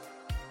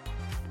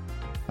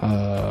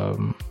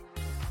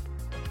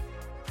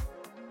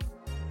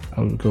 I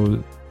would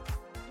go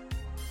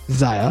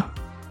Zaya.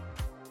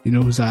 You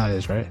know who Zaya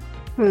is, right?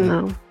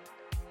 No.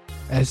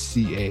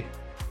 SCA.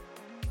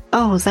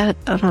 Oh, is that?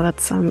 Oh no,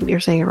 that's you're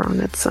saying it wrong.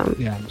 It's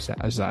Yeah,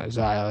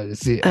 Zaya.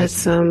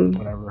 It's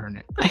whatever her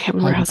name. I can't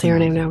remember how to say her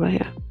name now, but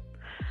yeah,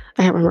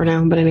 I can't remember her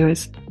now. But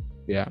anyways.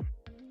 Yeah.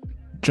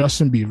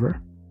 Justin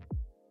Bieber.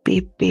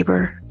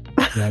 Bieber.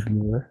 Yeah,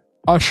 Bieber.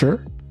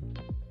 Usher.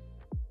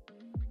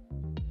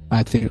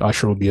 I think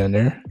Usher will be in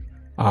there.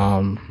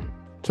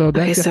 So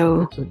that, okay,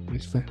 so go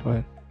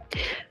ahead.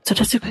 So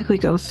just to quickly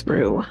go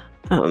through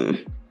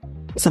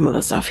some of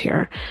the stuff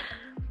here.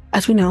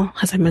 As we know,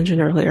 as I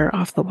mentioned earlier,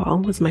 Off the Wall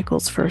was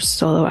Michael's first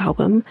solo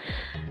album,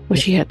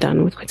 which he had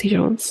done with Quincy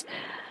Jones.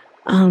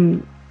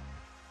 It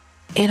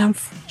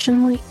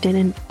unfortunately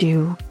didn't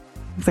do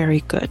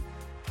very good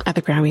at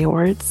the Grammy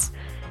Awards.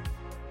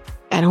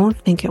 I don't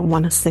think it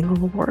won a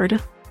single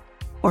award,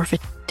 or if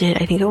it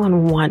did, I think it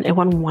won one. It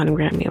won one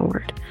Grammy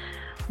Award,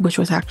 which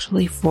was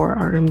actually for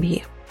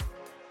R&B.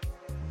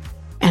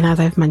 And as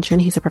I've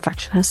mentioned, he's a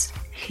perfectionist.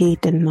 He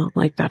did not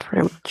like that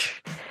very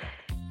much.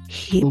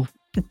 Who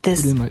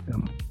didn't like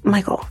them?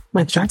 Michael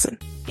Jackson.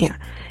 Yeah.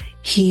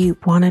 He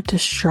wanted to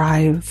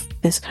strive,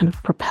 this kind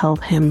of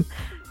propelled him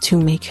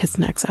to make his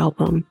next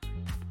album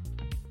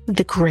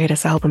the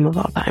greatest album of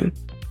all time.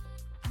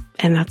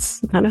 And that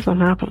is what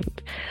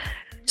happened.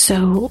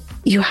 So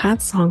you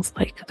had songs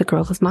like The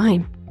Girl Is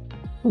Mine,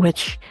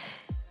 which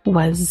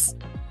was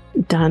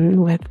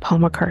done with Paul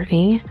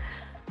McCartney.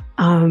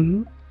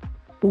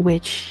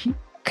 which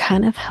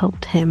kind of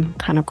helped him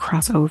kind of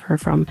cross over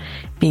from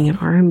being an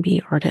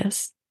R&B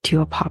artist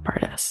to a pop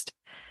artist.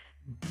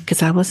 Because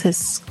that was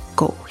his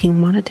goal. He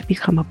wanted to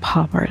become a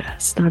pop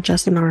artist, not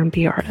just an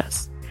R&B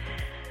artist.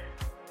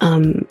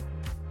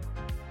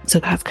 So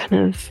that's kind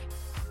of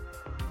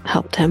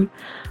helped him.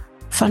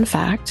 Fun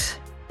fact,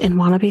 in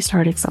Wannabe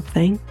Starting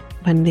Something,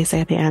 when they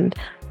say at the end,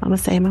 Mama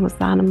say Mama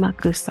sana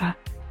makusa,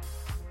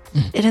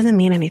 it doesn't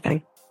mean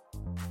anything.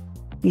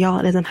 Y'all,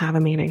 it doesn't have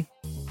a meaning.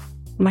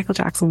 Michael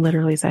Jackson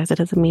literally says it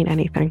doesn't mean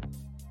anything.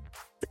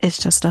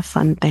 It's just a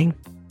fun thing.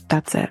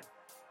 That's it.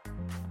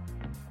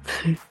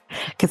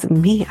 Because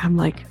me, I'm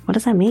like, what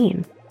does that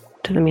mean?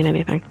 Doesn't mean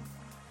anything.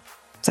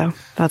 So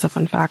that's a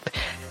fun fact.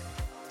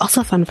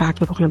 Also a fun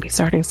fact with Wannabe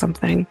Starting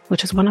Something,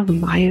 which is one of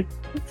my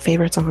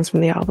favorite songs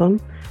from the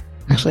album.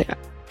 Actually,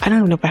 I don't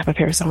even know if I have a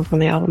favorite song from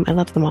the album. I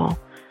love them all.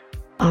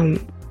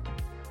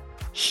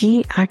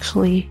 He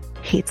actually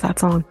hates that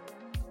song.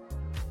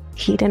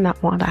 He did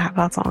not want to have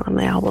that song on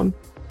the album.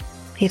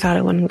 He thought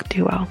it wouldn't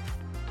do well.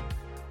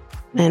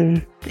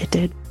 And it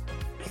did.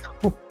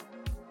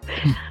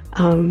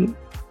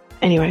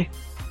 Anyway.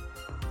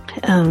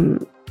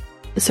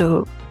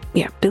 So,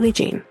 yeah, Billie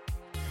Jean.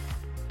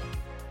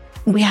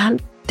 We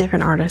had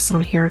different artists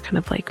on here, kind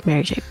of like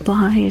Mary J.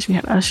 Blige. We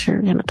had Usher,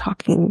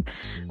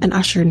 and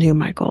Usher knew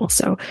Michael.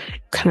 So,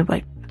 kind of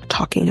like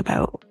talking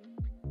about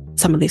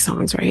some of these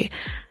songs, right?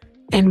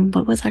 And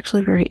what was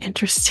actually very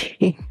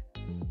interesting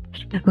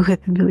with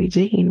Billie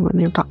Jean, when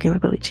they were talking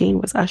about Billie Jean,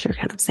 was Usher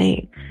kind of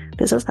saying,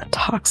 this is a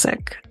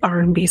toxic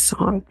R&B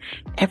song.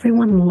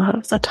 Everyone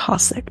loves a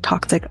toxic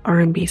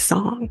R&B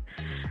song.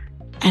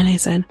 And I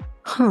said,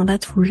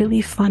 that's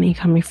really funny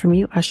coming from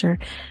you, Usher,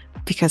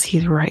 because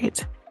he's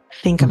right.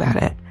 Think about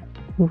it.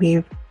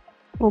 We've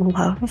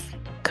Love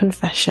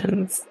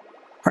Confessions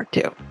Part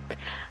 2.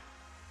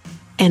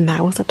 And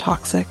that was a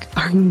toxic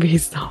R&B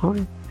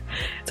song.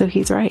 So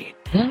he's right.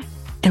 Yeah.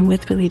 And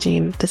with Billie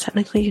Jean, this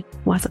technically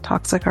was a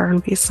toxic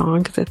R&B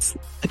song because it's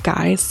the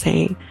guy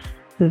saying,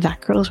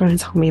 that girl's trying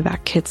to tell me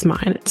that kid's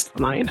mine. It's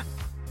mine.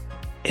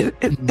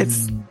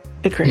 It's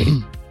great.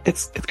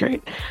 It's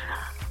great.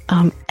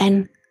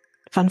 And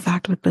fun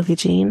fact with Billie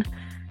Jean,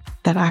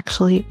 that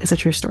actually is a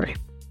true story.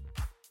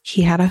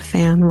 He had a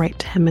fan write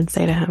to him and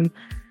say to him,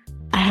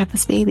 I have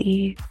this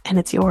baby and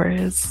it's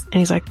yours. And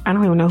he's like, I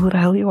don't even know who the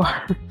hell you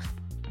are.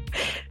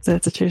 So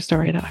it's a true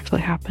story that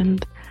actually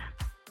happened.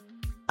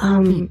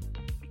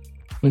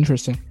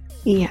 Interesting.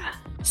 Yeah.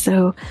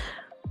 So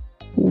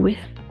with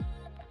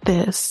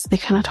this, they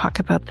kind of talk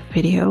about the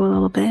video a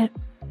little bit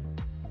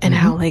and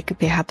how like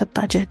they had the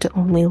budget to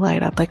only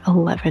light up like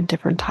 11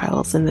 different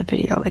tiles in the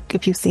video. Like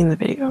if you've seen the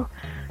video,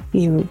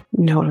 you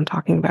know what I'm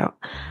talking about.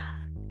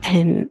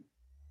 And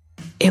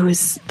it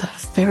was the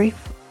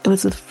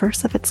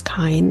first of its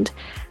kind,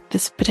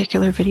 this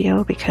particular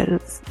video,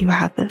 because you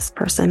had this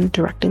person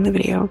directing the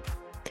video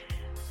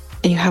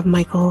and you have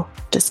Michael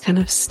just kind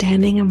of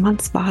standing in one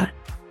spot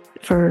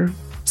for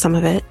some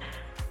of it,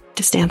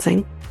 just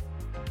dancing,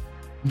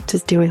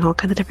 just doing all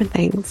kinds of different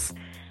things.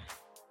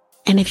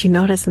 And if you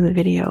notice in the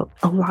video,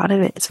 a lot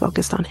of it is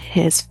focused on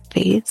his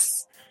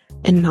face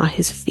and not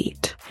his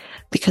feet,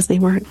 because they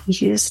weren't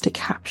used to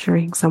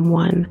capturing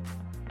someone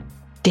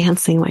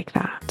dancing like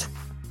that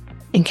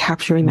and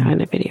capturing that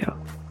in a video.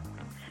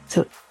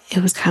 So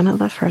it was kind of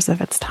the first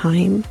of its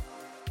time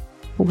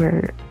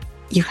where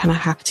you kind of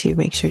have to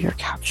make sure you're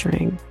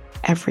capturing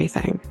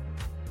everything.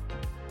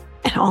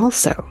 And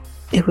also,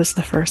 it was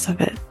the first of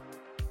it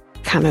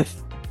kind of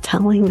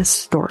telling the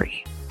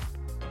story.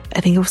 I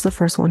think it was the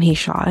first one he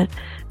shot.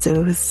 So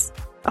it was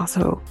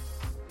also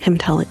him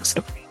telling a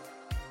story.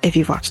 If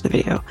you've watched the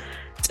video,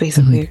 it's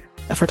basically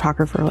a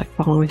photographer like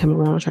following him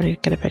around trying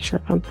to get a picture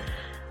of him.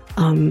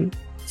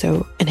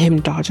 And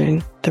him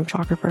dodging the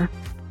photographer.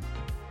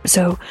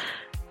 So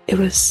it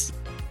was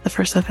the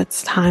first of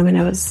its time, and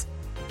it was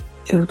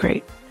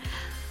great.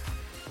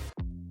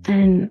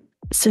 And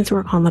since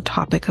we're on the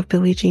topic of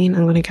Billie Jean,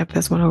 I'm going to get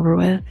this one over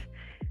with.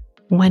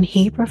 When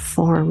he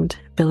performed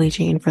Billie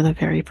Jean for the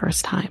very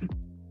first time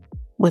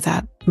was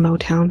at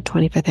Motown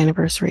 25th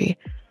anniversary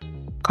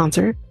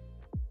concert.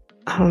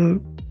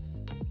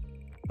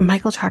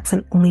 Michael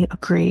Jackson only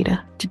agreed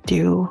to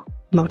do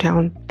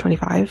Motown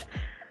 25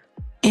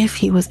 if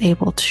he was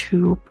able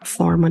to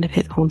perform one of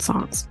his own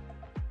songs.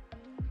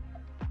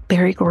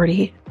 Berry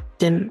Gordy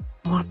didn't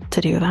want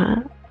to do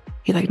that.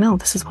 He's like, no,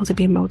 this is supposed to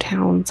be a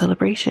Motown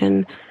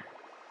celebration.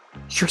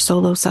 Your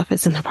solo stuff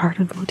isn't a part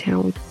of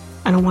Motown.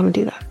 I don't want to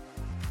do that.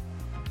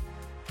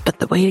 But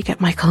the way to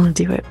get Michael to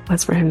do it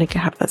was for him to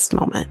have this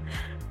moment.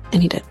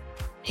 And he did.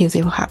 He was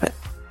able to have it.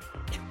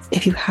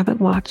 If you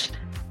haven't watched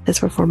this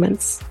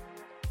performance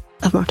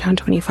of Motown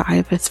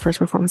 25, his first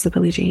performance of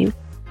Billie Jean,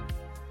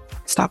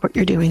 stop what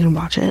you're doing and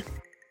watch it.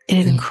 It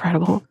is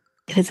incredible.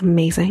 It is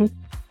amazing.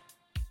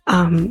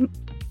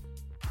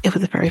 It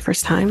was the very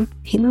first time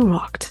he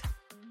moonwalked.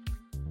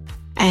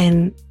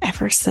 And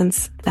ever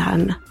since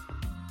then,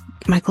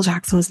 Michael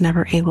Jackson was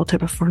never able to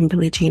perform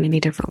Billie Jean any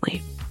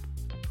differently.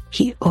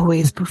 he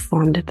always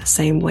performed it the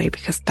same way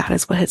because that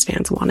is what his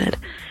fans wanted.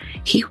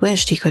 He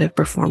wished he could have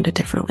performed it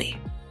differently,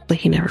 but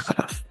he never could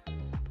have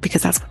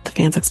because that's what the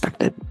fans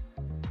expected.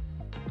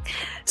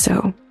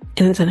 So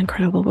it was an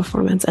incredible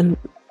performance, and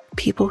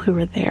people who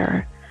were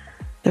there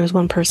was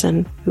one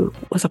person who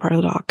was a part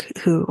of the doc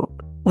who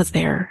was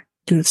there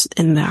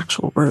in the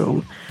actual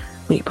room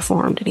when he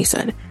performed, and he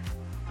said,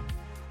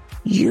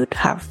 "You'd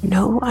have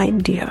no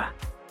idea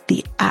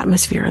the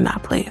atmosphere in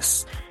that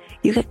place.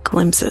 You get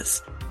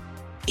glimpses."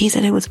 He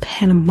said it was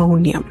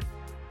pandemonium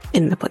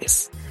in the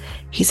place.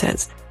 He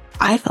says,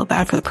 "I felt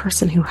bad for the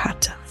person who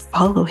had to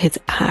follow his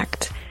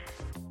act."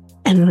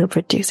 And the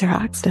producer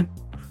asked him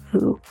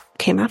who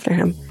came after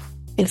him.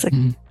 And he's like,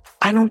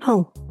 I don't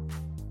know.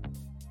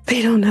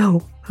 They don't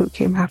know who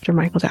came after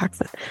Michael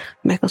Jackson.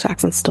 Michael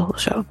Jackson stole the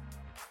show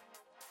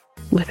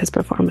with his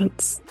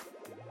performance.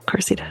 Of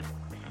course he did.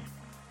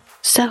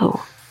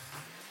 So,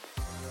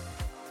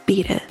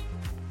 Beat It.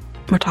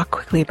 We'll talk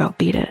quickly about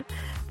Beat It.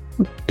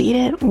 Beat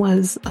It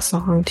was a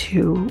song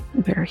too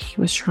where he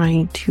was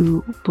trying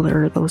to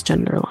blur those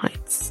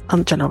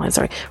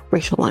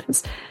racial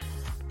lines.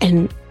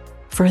 And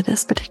for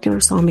this particular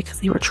song, because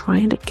they were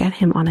trying to get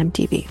him on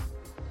MTV,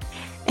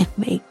 and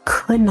they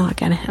could not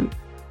get him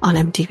on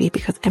MTV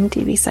because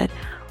MTV said,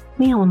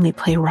 we only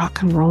play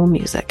rock and roll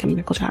music, and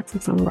Michael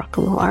Jackson's not a rock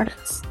and roll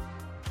artist.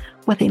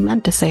 What they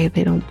meant to say,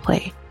 they don't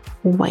play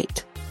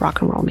white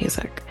rock and roll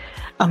music.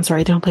 I'm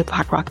sorry, they don't play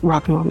black rock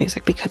and roll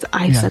music, because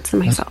I said to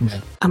myself,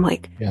 I'm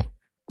like,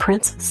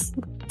 Prince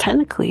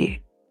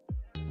technically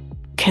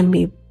can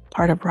be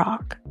part of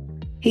rock.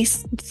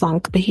 He's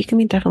funk, but he can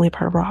be definitely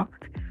part of rock.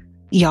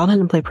 Y'all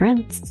didn't play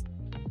Prince,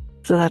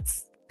 so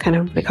that's kind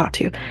of what they got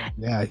to.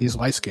 Yeah, he's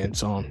light skinned,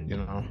 so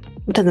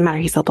it doesn't matter.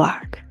 He's still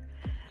black.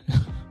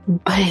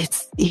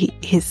 But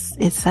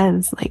it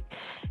says, like,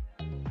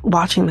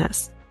 watching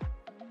this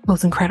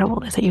was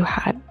incredible is that you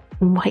had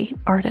white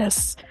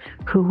artists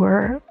who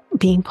were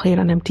being played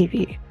on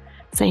MTV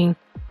saying,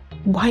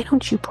 why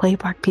don't you play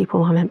black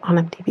people on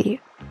MTV?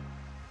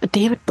 But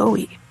David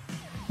Bowie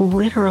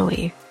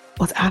literally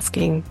was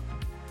asking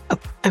a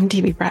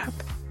MTV rep,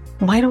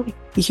 why don't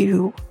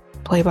you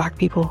play black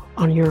people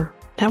on your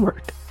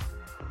network?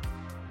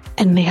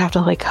 And they have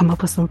to like come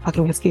up with some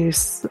fucking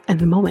excuse in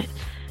the moment.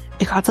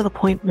 It got to the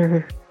point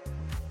where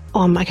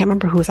I can't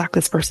remember who exactly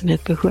this person is,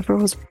 but whoever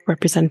was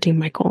representing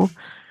Michael,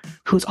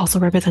 who's also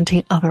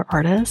representing other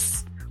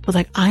artists, was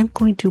like, I'm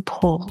going to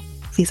pull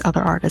these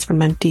other artists from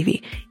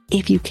MTV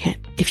if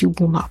you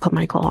will not put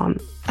Michael on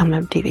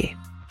MTV.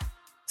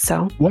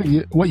 So what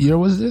year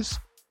was this?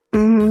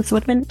 This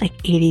would have been like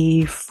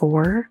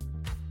 84.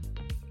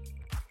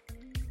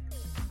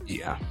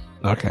 Yeah.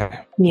 Okay.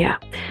 Yeah.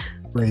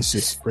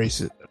 Racist.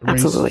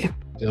 Absolutely.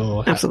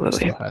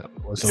 Absolutely.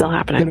 Still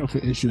happening.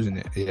 Issues in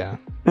it. Yeah.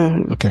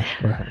 Mm-hmm. Okay.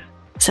 Right.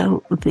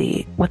 So what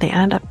they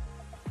ended up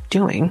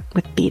doing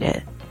with Beat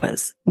It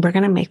was, we're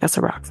going to make this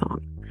a rock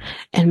song.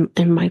 And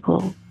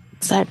Michael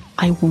said,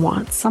 I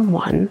want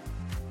someone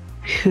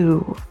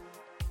who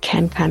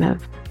can kind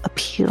of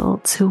appeal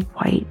to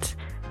white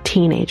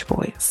teenage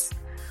boys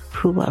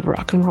who love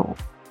rock and roll.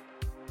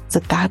 So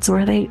that's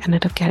where they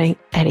ended up getting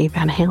Eddie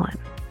Van Halen,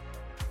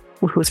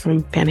 who was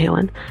from Van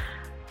Halen.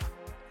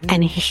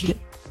 And he...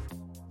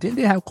 Didn't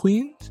they have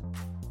Queens?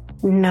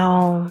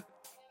 No.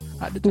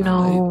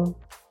 No.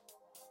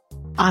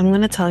 I'm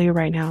going to tell you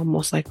right now,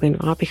 most likely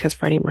not, because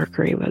Freddie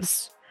Mercury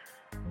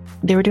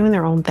they were doing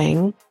their own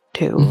thing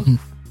too. Mm-hmm.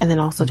 And then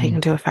also take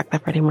into effect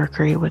that Freddie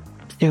Mercury would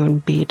soon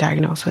be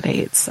diagnosed with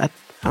AIDS at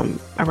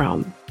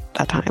around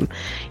that time.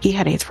 He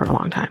had AIDS for a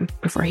long time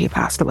before he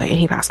passed away, and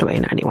he passed away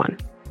in 91.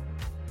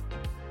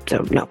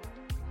 So, no.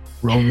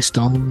 Rolling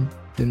Stone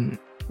didn't...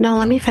 No,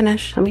 let me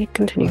finish. Let me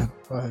continue. Yeah,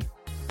 go ahead.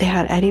 They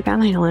had Eddie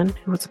Van Halen,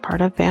 who was a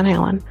part of Van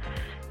Halen.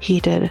 He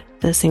did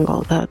the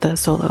single, the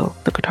solo,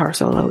 the guitar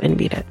solo in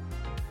Beat It.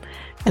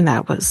 And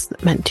that was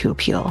meant to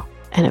appeal.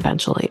 And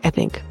eventually, I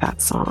think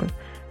that song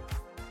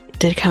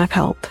did kind of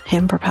help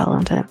him propel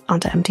onto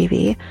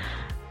MTV.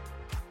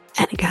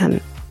 And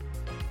again,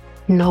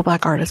 no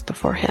black artist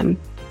before him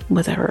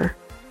was ever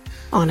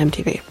on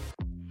MTV.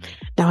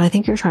 Now, I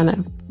think you're trying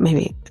to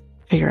maybe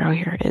figure out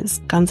here is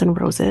Guns N'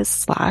 Roses,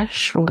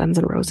 Slash from Guns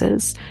N'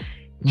 Roses.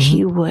 Mm-hmm.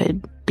 He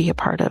would be a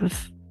part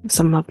of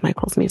some of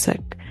Michael's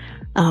music.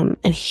 And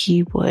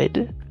he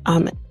would,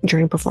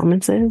 during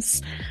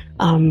performances,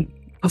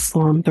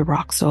 perform the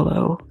rock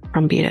solo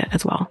from Beat It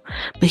as well.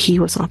 But he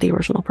was not the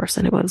original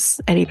person. It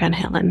was Eddie Van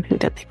Halen who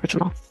did the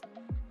original.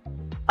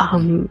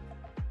 And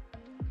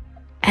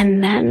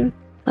then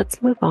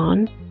let's move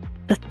on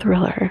to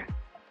Thriller.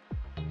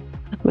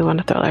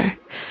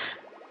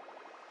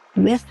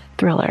 With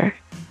Thriller,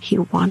 he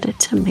wanted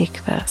to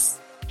make this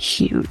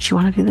huge. He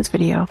wanted to do this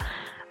video.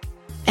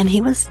 And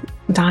he was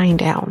dying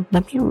down.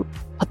 Let me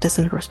put this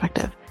into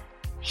perspective.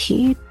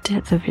 He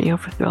did the video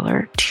for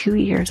Thriller 2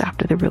 years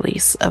after the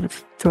release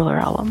of Thriller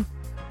album.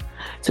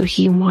 So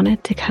he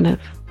wanted to kind of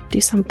do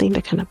something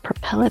to kind of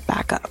propel it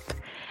back up.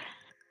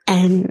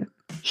 And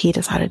he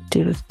decided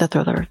to do the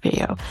Thriller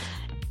video.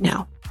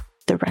 Now,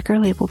 the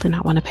record label did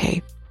not want to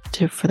pay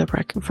for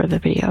the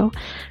video,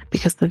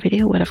 because the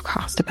video would have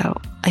cost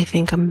about, I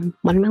think, $1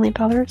 million,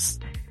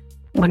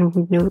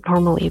 when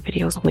normally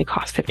videos only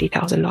cost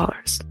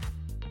 $50,000.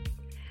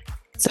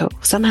 So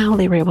somehow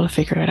they were able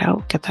to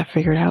get that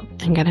figured out,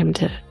 and get him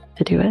to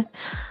do it.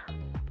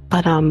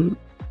 But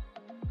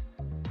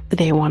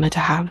they wanted to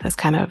have this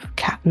kind of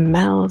cat and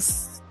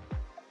mouse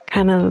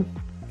kind of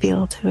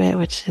feel to it,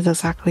 which is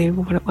exactly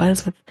what it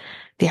was with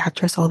the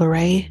actress Ola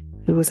Ray,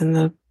 who was in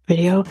the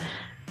video.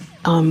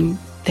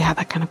 They had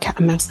that kind of cat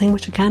and mouse thing,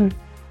 which again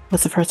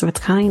was the first of its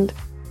kind,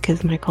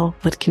 because Michael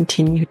would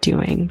continue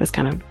doing this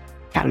kind of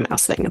cat and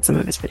mouse thing in some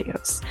of his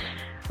videos.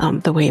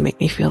 The Way You Make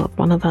Me Feel is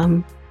one of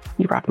them.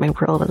 You Rock My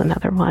World is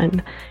another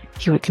one.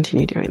 He would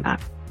continue doing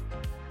that.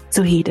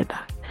 So he did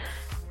that.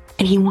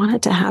 And he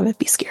wanted to have it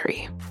be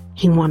scary.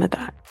 He wanted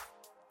that.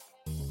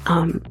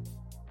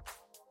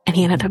 And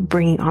he ended up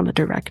bringing on the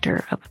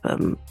director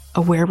of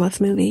a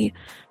werewolf movie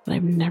that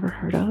I've never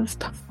heard of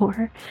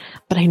before.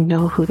 But I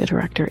know who the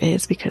director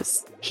is,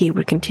 because he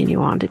would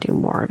continue on to do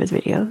more of his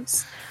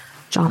videos.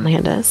 John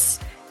Landis.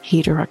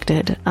 He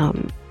directed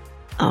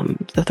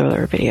the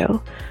Thriller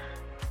video.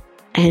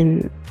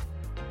 And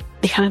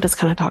they kind of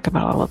talk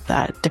about all of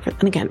that different.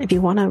 And again, if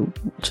you want to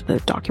watch the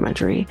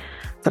documentary,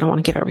 but I don't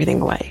want to give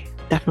everything away,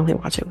 definitely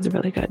watch it. It was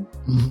really good.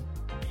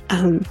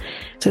 Mm-hmm.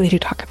 So they do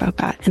talk about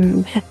that.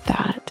 And with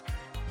that,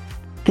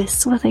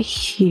 this was a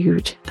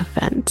huge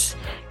event.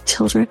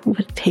 Children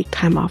would take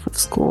time off of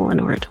school in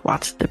order to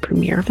watch the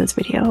premiere of this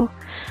video.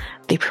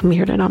 They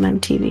premiered it on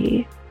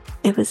MTV.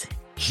 It was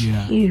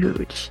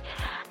huge.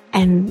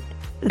 And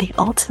they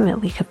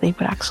ultimately, because they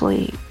would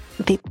actually,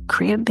 they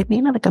made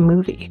it like a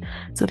movie,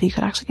 so that you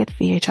could actually get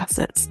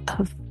VHSs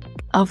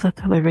of the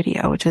Thriller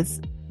video, which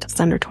is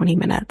just under 20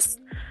 minutes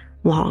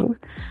long.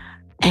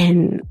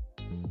 And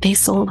they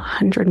sold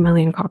 100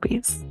 million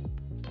copies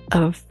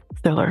of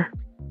Thriller,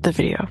 the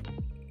video.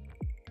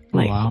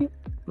 Like, wow.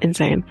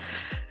 Insane.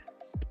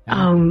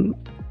 Yeah.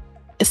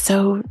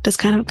 So just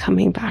kind of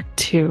coming back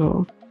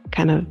to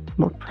kind of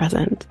more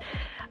present,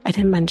 I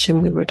did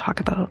mention we would talk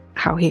about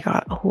how he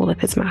got a hold of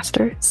his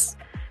masters.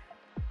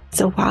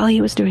 So while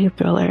he was doing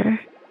Thriller,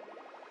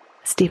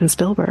 Steven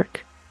Spielberg,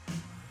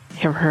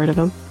 ever heard of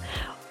him?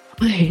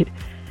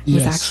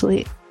 Yes.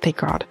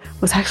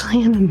 Was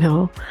actually in the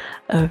middle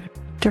of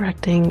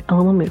directing a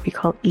little movie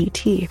called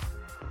E.T.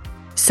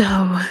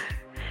 So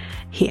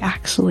he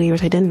actually,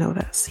 which I didn't know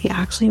this, he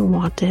actually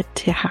wanted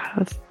to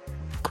have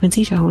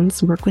Quincy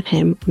Jones work with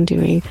him on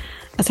doing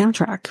a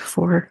soundtrack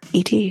for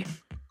E.T.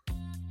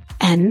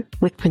 And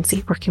with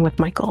Quincy working with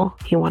Michael,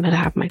 he wanted to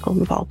have Michael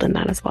involved in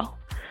that as well.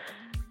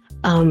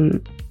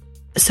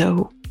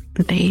 So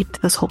they did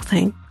this whole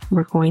thing.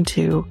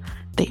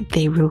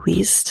 They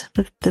released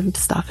the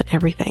stuff and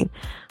everything.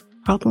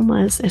 Problem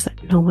is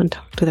that no one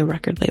talked to the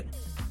record label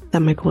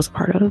that Michael was a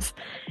part of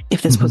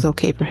if this was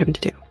okay for him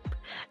to do.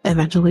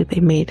 Eventually they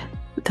made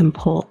them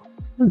pull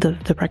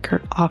the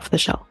record off the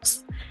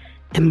shelves.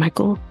 And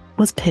Michael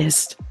was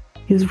pissed.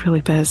 He was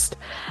really pissed.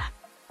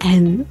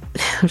 And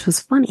which was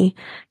funny,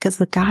 because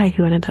the guy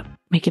who ended up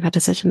making that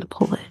decision to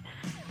pull it,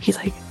 he's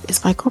like,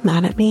 is Michael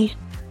mad at me?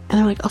 And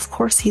they're like, of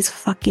course he's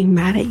fucking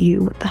mad at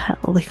you. What the hell?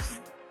 Like,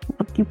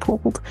 you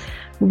pulled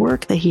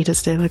work that he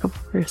just did, like,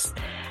 of course.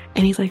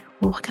 And he's like,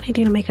 well, what can I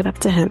do to make it up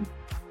to him?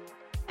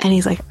 And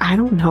he's like, I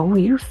don't know,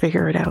 you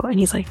figure it out. And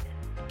he's like,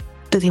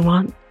 does he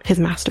want his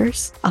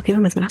masters? I'll give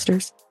him his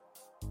masters.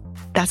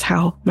 That's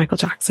how Michael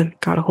Jackson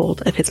got a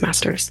hold of his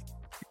masters.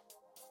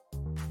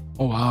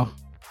 Oh, wow.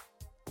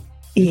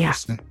 Yeah.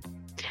 So,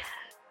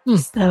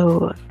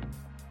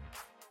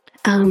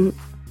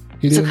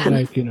 he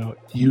didn't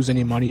use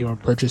any money or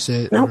purchase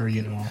it, nope. Or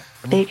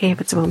they gave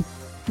it to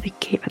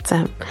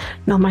him.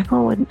 No,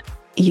 Michael would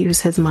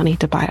use his money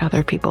to buy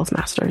other people's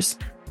masters.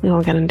 We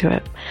won't get into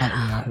it.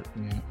 Yeah.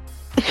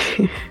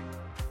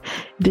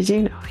 Did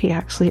you know he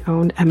actually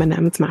owned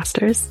Eminem's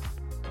masters?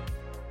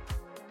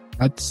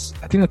 I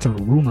think that's a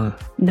rumor.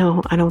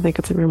 No, I don't think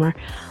it's a rumor.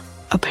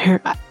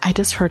 I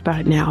just heard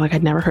about it now. Like,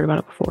 I'd never heard about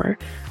it before.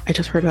 I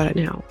just heard about it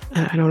now.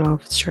 I don't know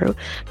if it's true,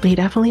 but he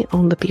definitely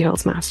owned the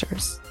Beatles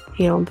masters.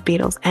 He owned the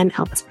Beatles and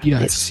Elvis Presley.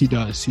 Yes, he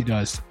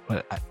does.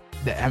 But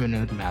the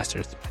Eminem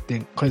masters, I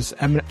think, because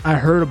I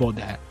heard about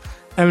that.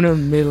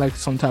 Eminem made like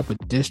some type of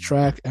diss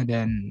track, and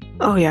then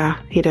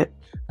yeah, he did.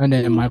 And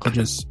then Michael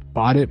just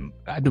bought it.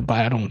 I don't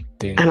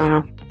think I don't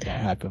know that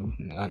happened.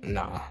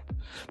 Nah.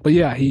 But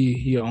yeah,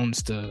 he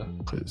owns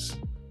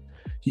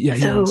he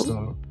owns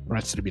the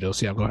rights to the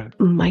Beatles. Yeah, go ahead.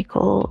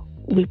 Michael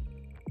would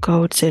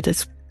go to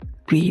this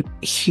be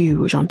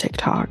huge on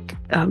TikTok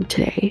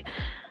today.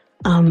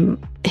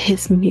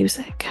 His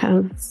music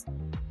has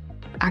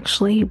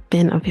actually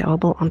been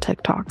available on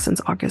TikTok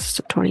since August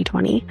of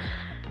 2020.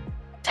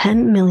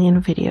 10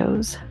 million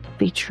videos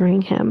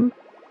featuring him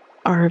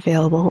are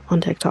available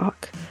on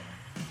TikTok.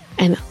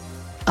 And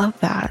of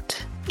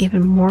that,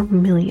 even more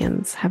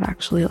millions have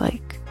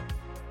actually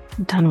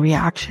done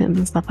reactions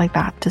and stuff like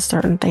that to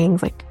certain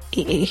things. Like,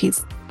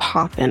 he's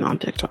popping on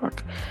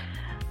TikTok.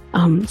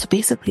 So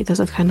basically this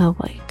is kind of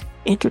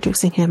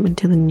introducing him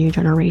into the new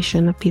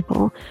generation of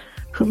people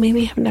who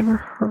maybe have never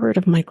heard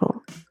of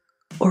Michael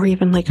or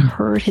even like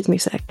heard his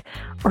music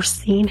or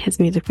seen his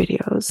music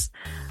videos,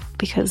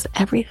 because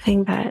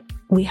everything that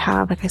we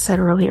have, like I said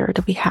earlier,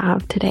 that we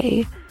have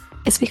today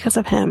is because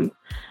of him.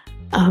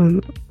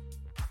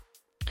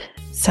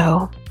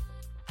 So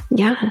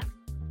yeah,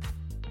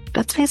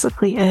 that's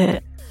basically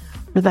it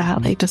for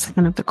that. Like, just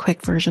kind of the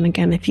quick version.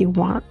 Again, if you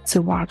want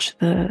to watch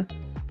the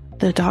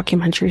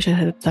documentary,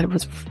 that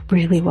was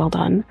really well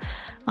done,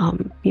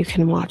 you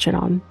can watch it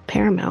on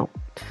Paramount.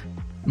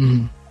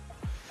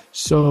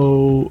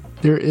 So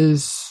there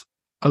is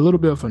a little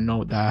bit of a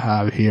note that I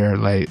have here.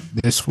 Like,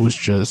 this was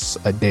just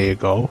a day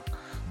ago.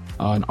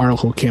 An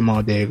article came out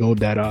a day ago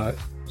that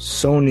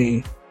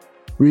Sony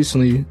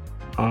recently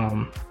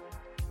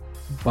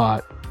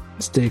bought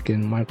a stake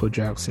in Michael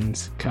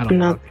Jackson's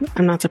catalog.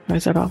 I'm not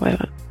surprised at all by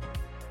that.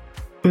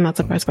 I'm not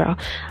surprised by all.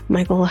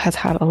 Michael has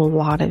had a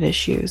lot of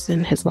issues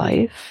in his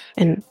life,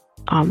 and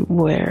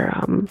where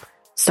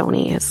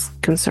Sony is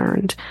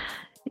concerned,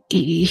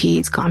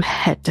 he's gone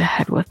head to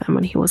head with them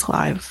when he was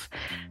alive.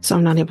 So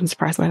I'm not even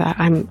surprised by that.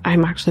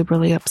 I'm actually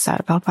really upset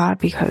about that,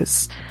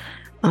 because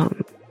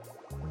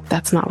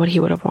that's not what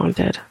he would have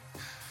wanted.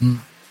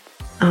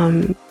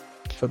 So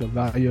the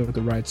value of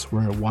the rights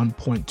were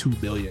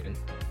 $1.2 billion.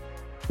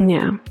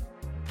 Yeah.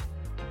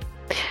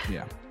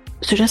 Yeah.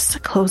 So just to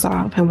close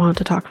off, I wanted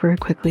to talk very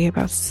quickly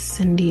about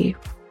Sidney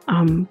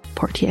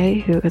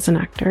Poitier, who is an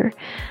actor.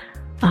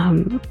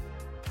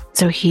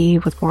 So he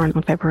was born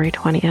on February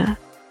 20th,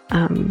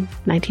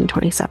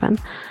 1927,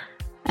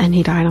 and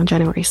he died on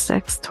January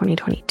 6th,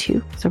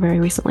 2022, so very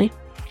recently.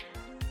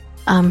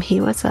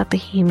 He was a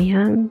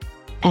Bahamian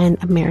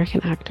and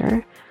American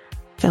actor,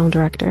 film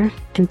director,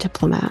 and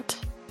diplomat.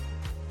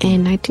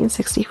 In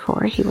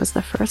 1964, he was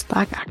the first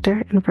Black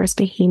actor and first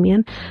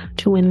Bahamian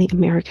to win the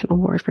American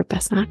Award for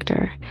Best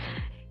Actor.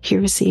 He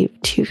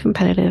received 2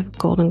 competitive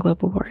Golden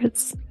Globe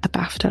Awards, a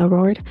BAFTA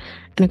Award,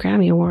 and a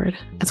Grammy Award,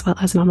 as well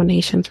as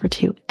nominations for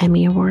 2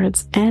 Emmy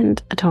Awards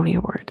and a Tony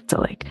Award. So,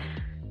 like,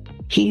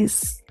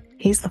 he's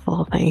the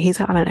full thing. He's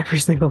gotten every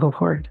single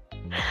award.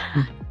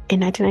 In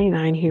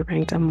 1999, he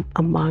ranked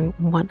among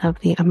one of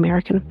the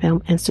American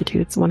Film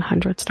Institute's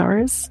 100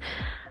 stars.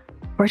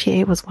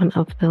 Poitier was one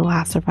of the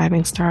last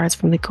surviving stars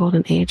from the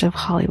golden age of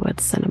Hollywood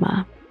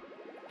cinema.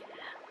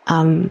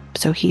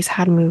 So he's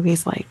had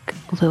movies like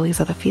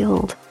Lilies of the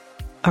Field,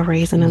 A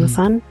Raisin in the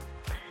Sun,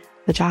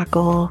 The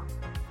Jackal,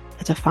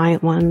 The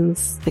Defiant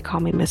Ones, They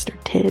Call Me Mr.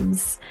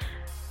 Tibbs,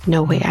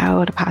 No Way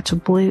Out, A Patch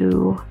of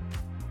Blue.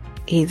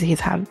 He's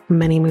had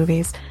many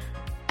movies,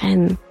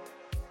 and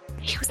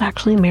he was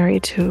actually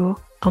married to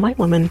a white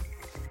woman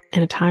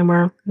in a time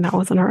where that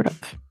wasn't heard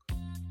of.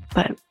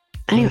 But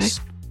anyway, Yes.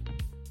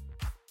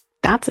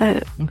 That's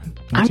it. Okay,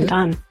 I'm it.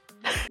 done.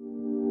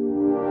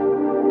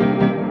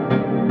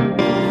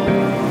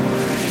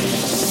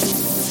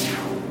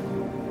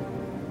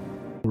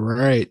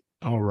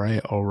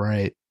 All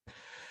right.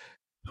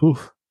 Whew.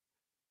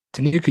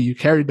 Tanika, you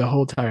carried the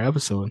whole entire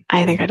episode.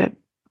 I think I did.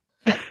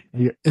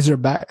 Is your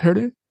back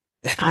hurting?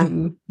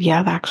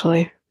 Yeah,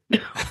 actually.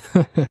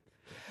 Oh,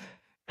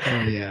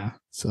 yeah.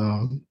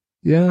 So,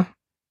 yeah,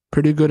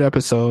 pretty good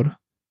episode.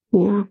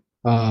 Yeah.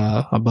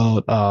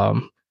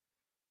 About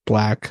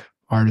Black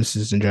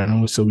artists in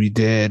general. So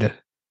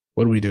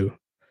what do we do?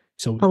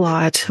 So A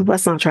lot.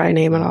 Let's not try to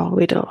name it all.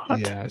 We did a lot.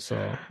 yeah,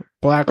 so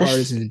Black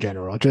artists in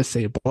general. Just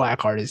say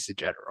Black artists in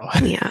general.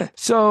 Yeah.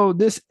 So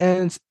this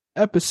ends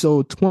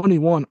episode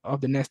 21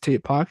 of the Next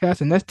Tape Podcast.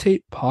 The Next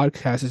Tape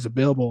Podcast is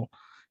available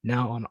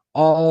now on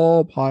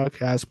all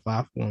podcast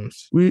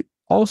platforms. We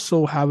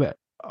also have a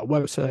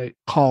website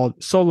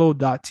called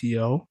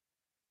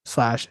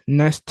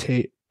solo.to/Next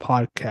Tape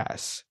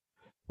Podcast.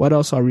 What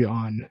else are we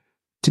on?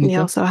 Tanika? We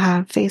also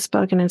have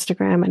Facebook and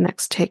Instagram at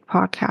Next Take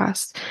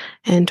Podcast,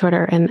 and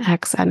Twitter and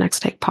X at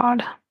Next Take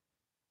Pod.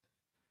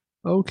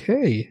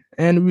 Okay.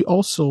 And we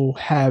also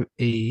have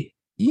a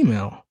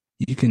email.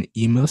 You can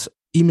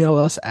email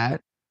us at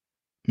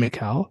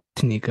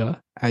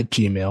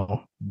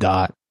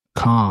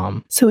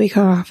mikhailtanika@gmail.com. So we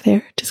got off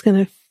there. Just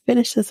going to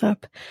finish this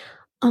up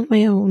on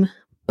my own.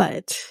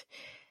 But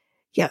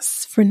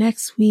yes, for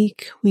next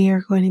week, we are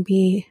going to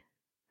be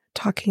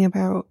talking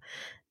about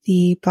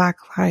the Black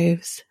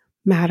Lives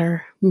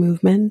Matter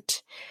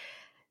movement.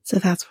 So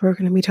that's what we're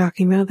going to be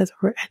talking about. That's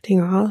what we're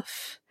ending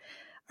off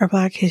our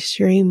Black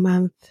History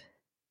Month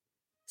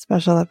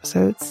special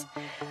episodes.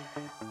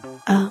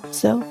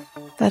 So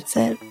that's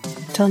it.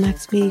 Till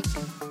next week.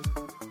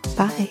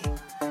 Bye.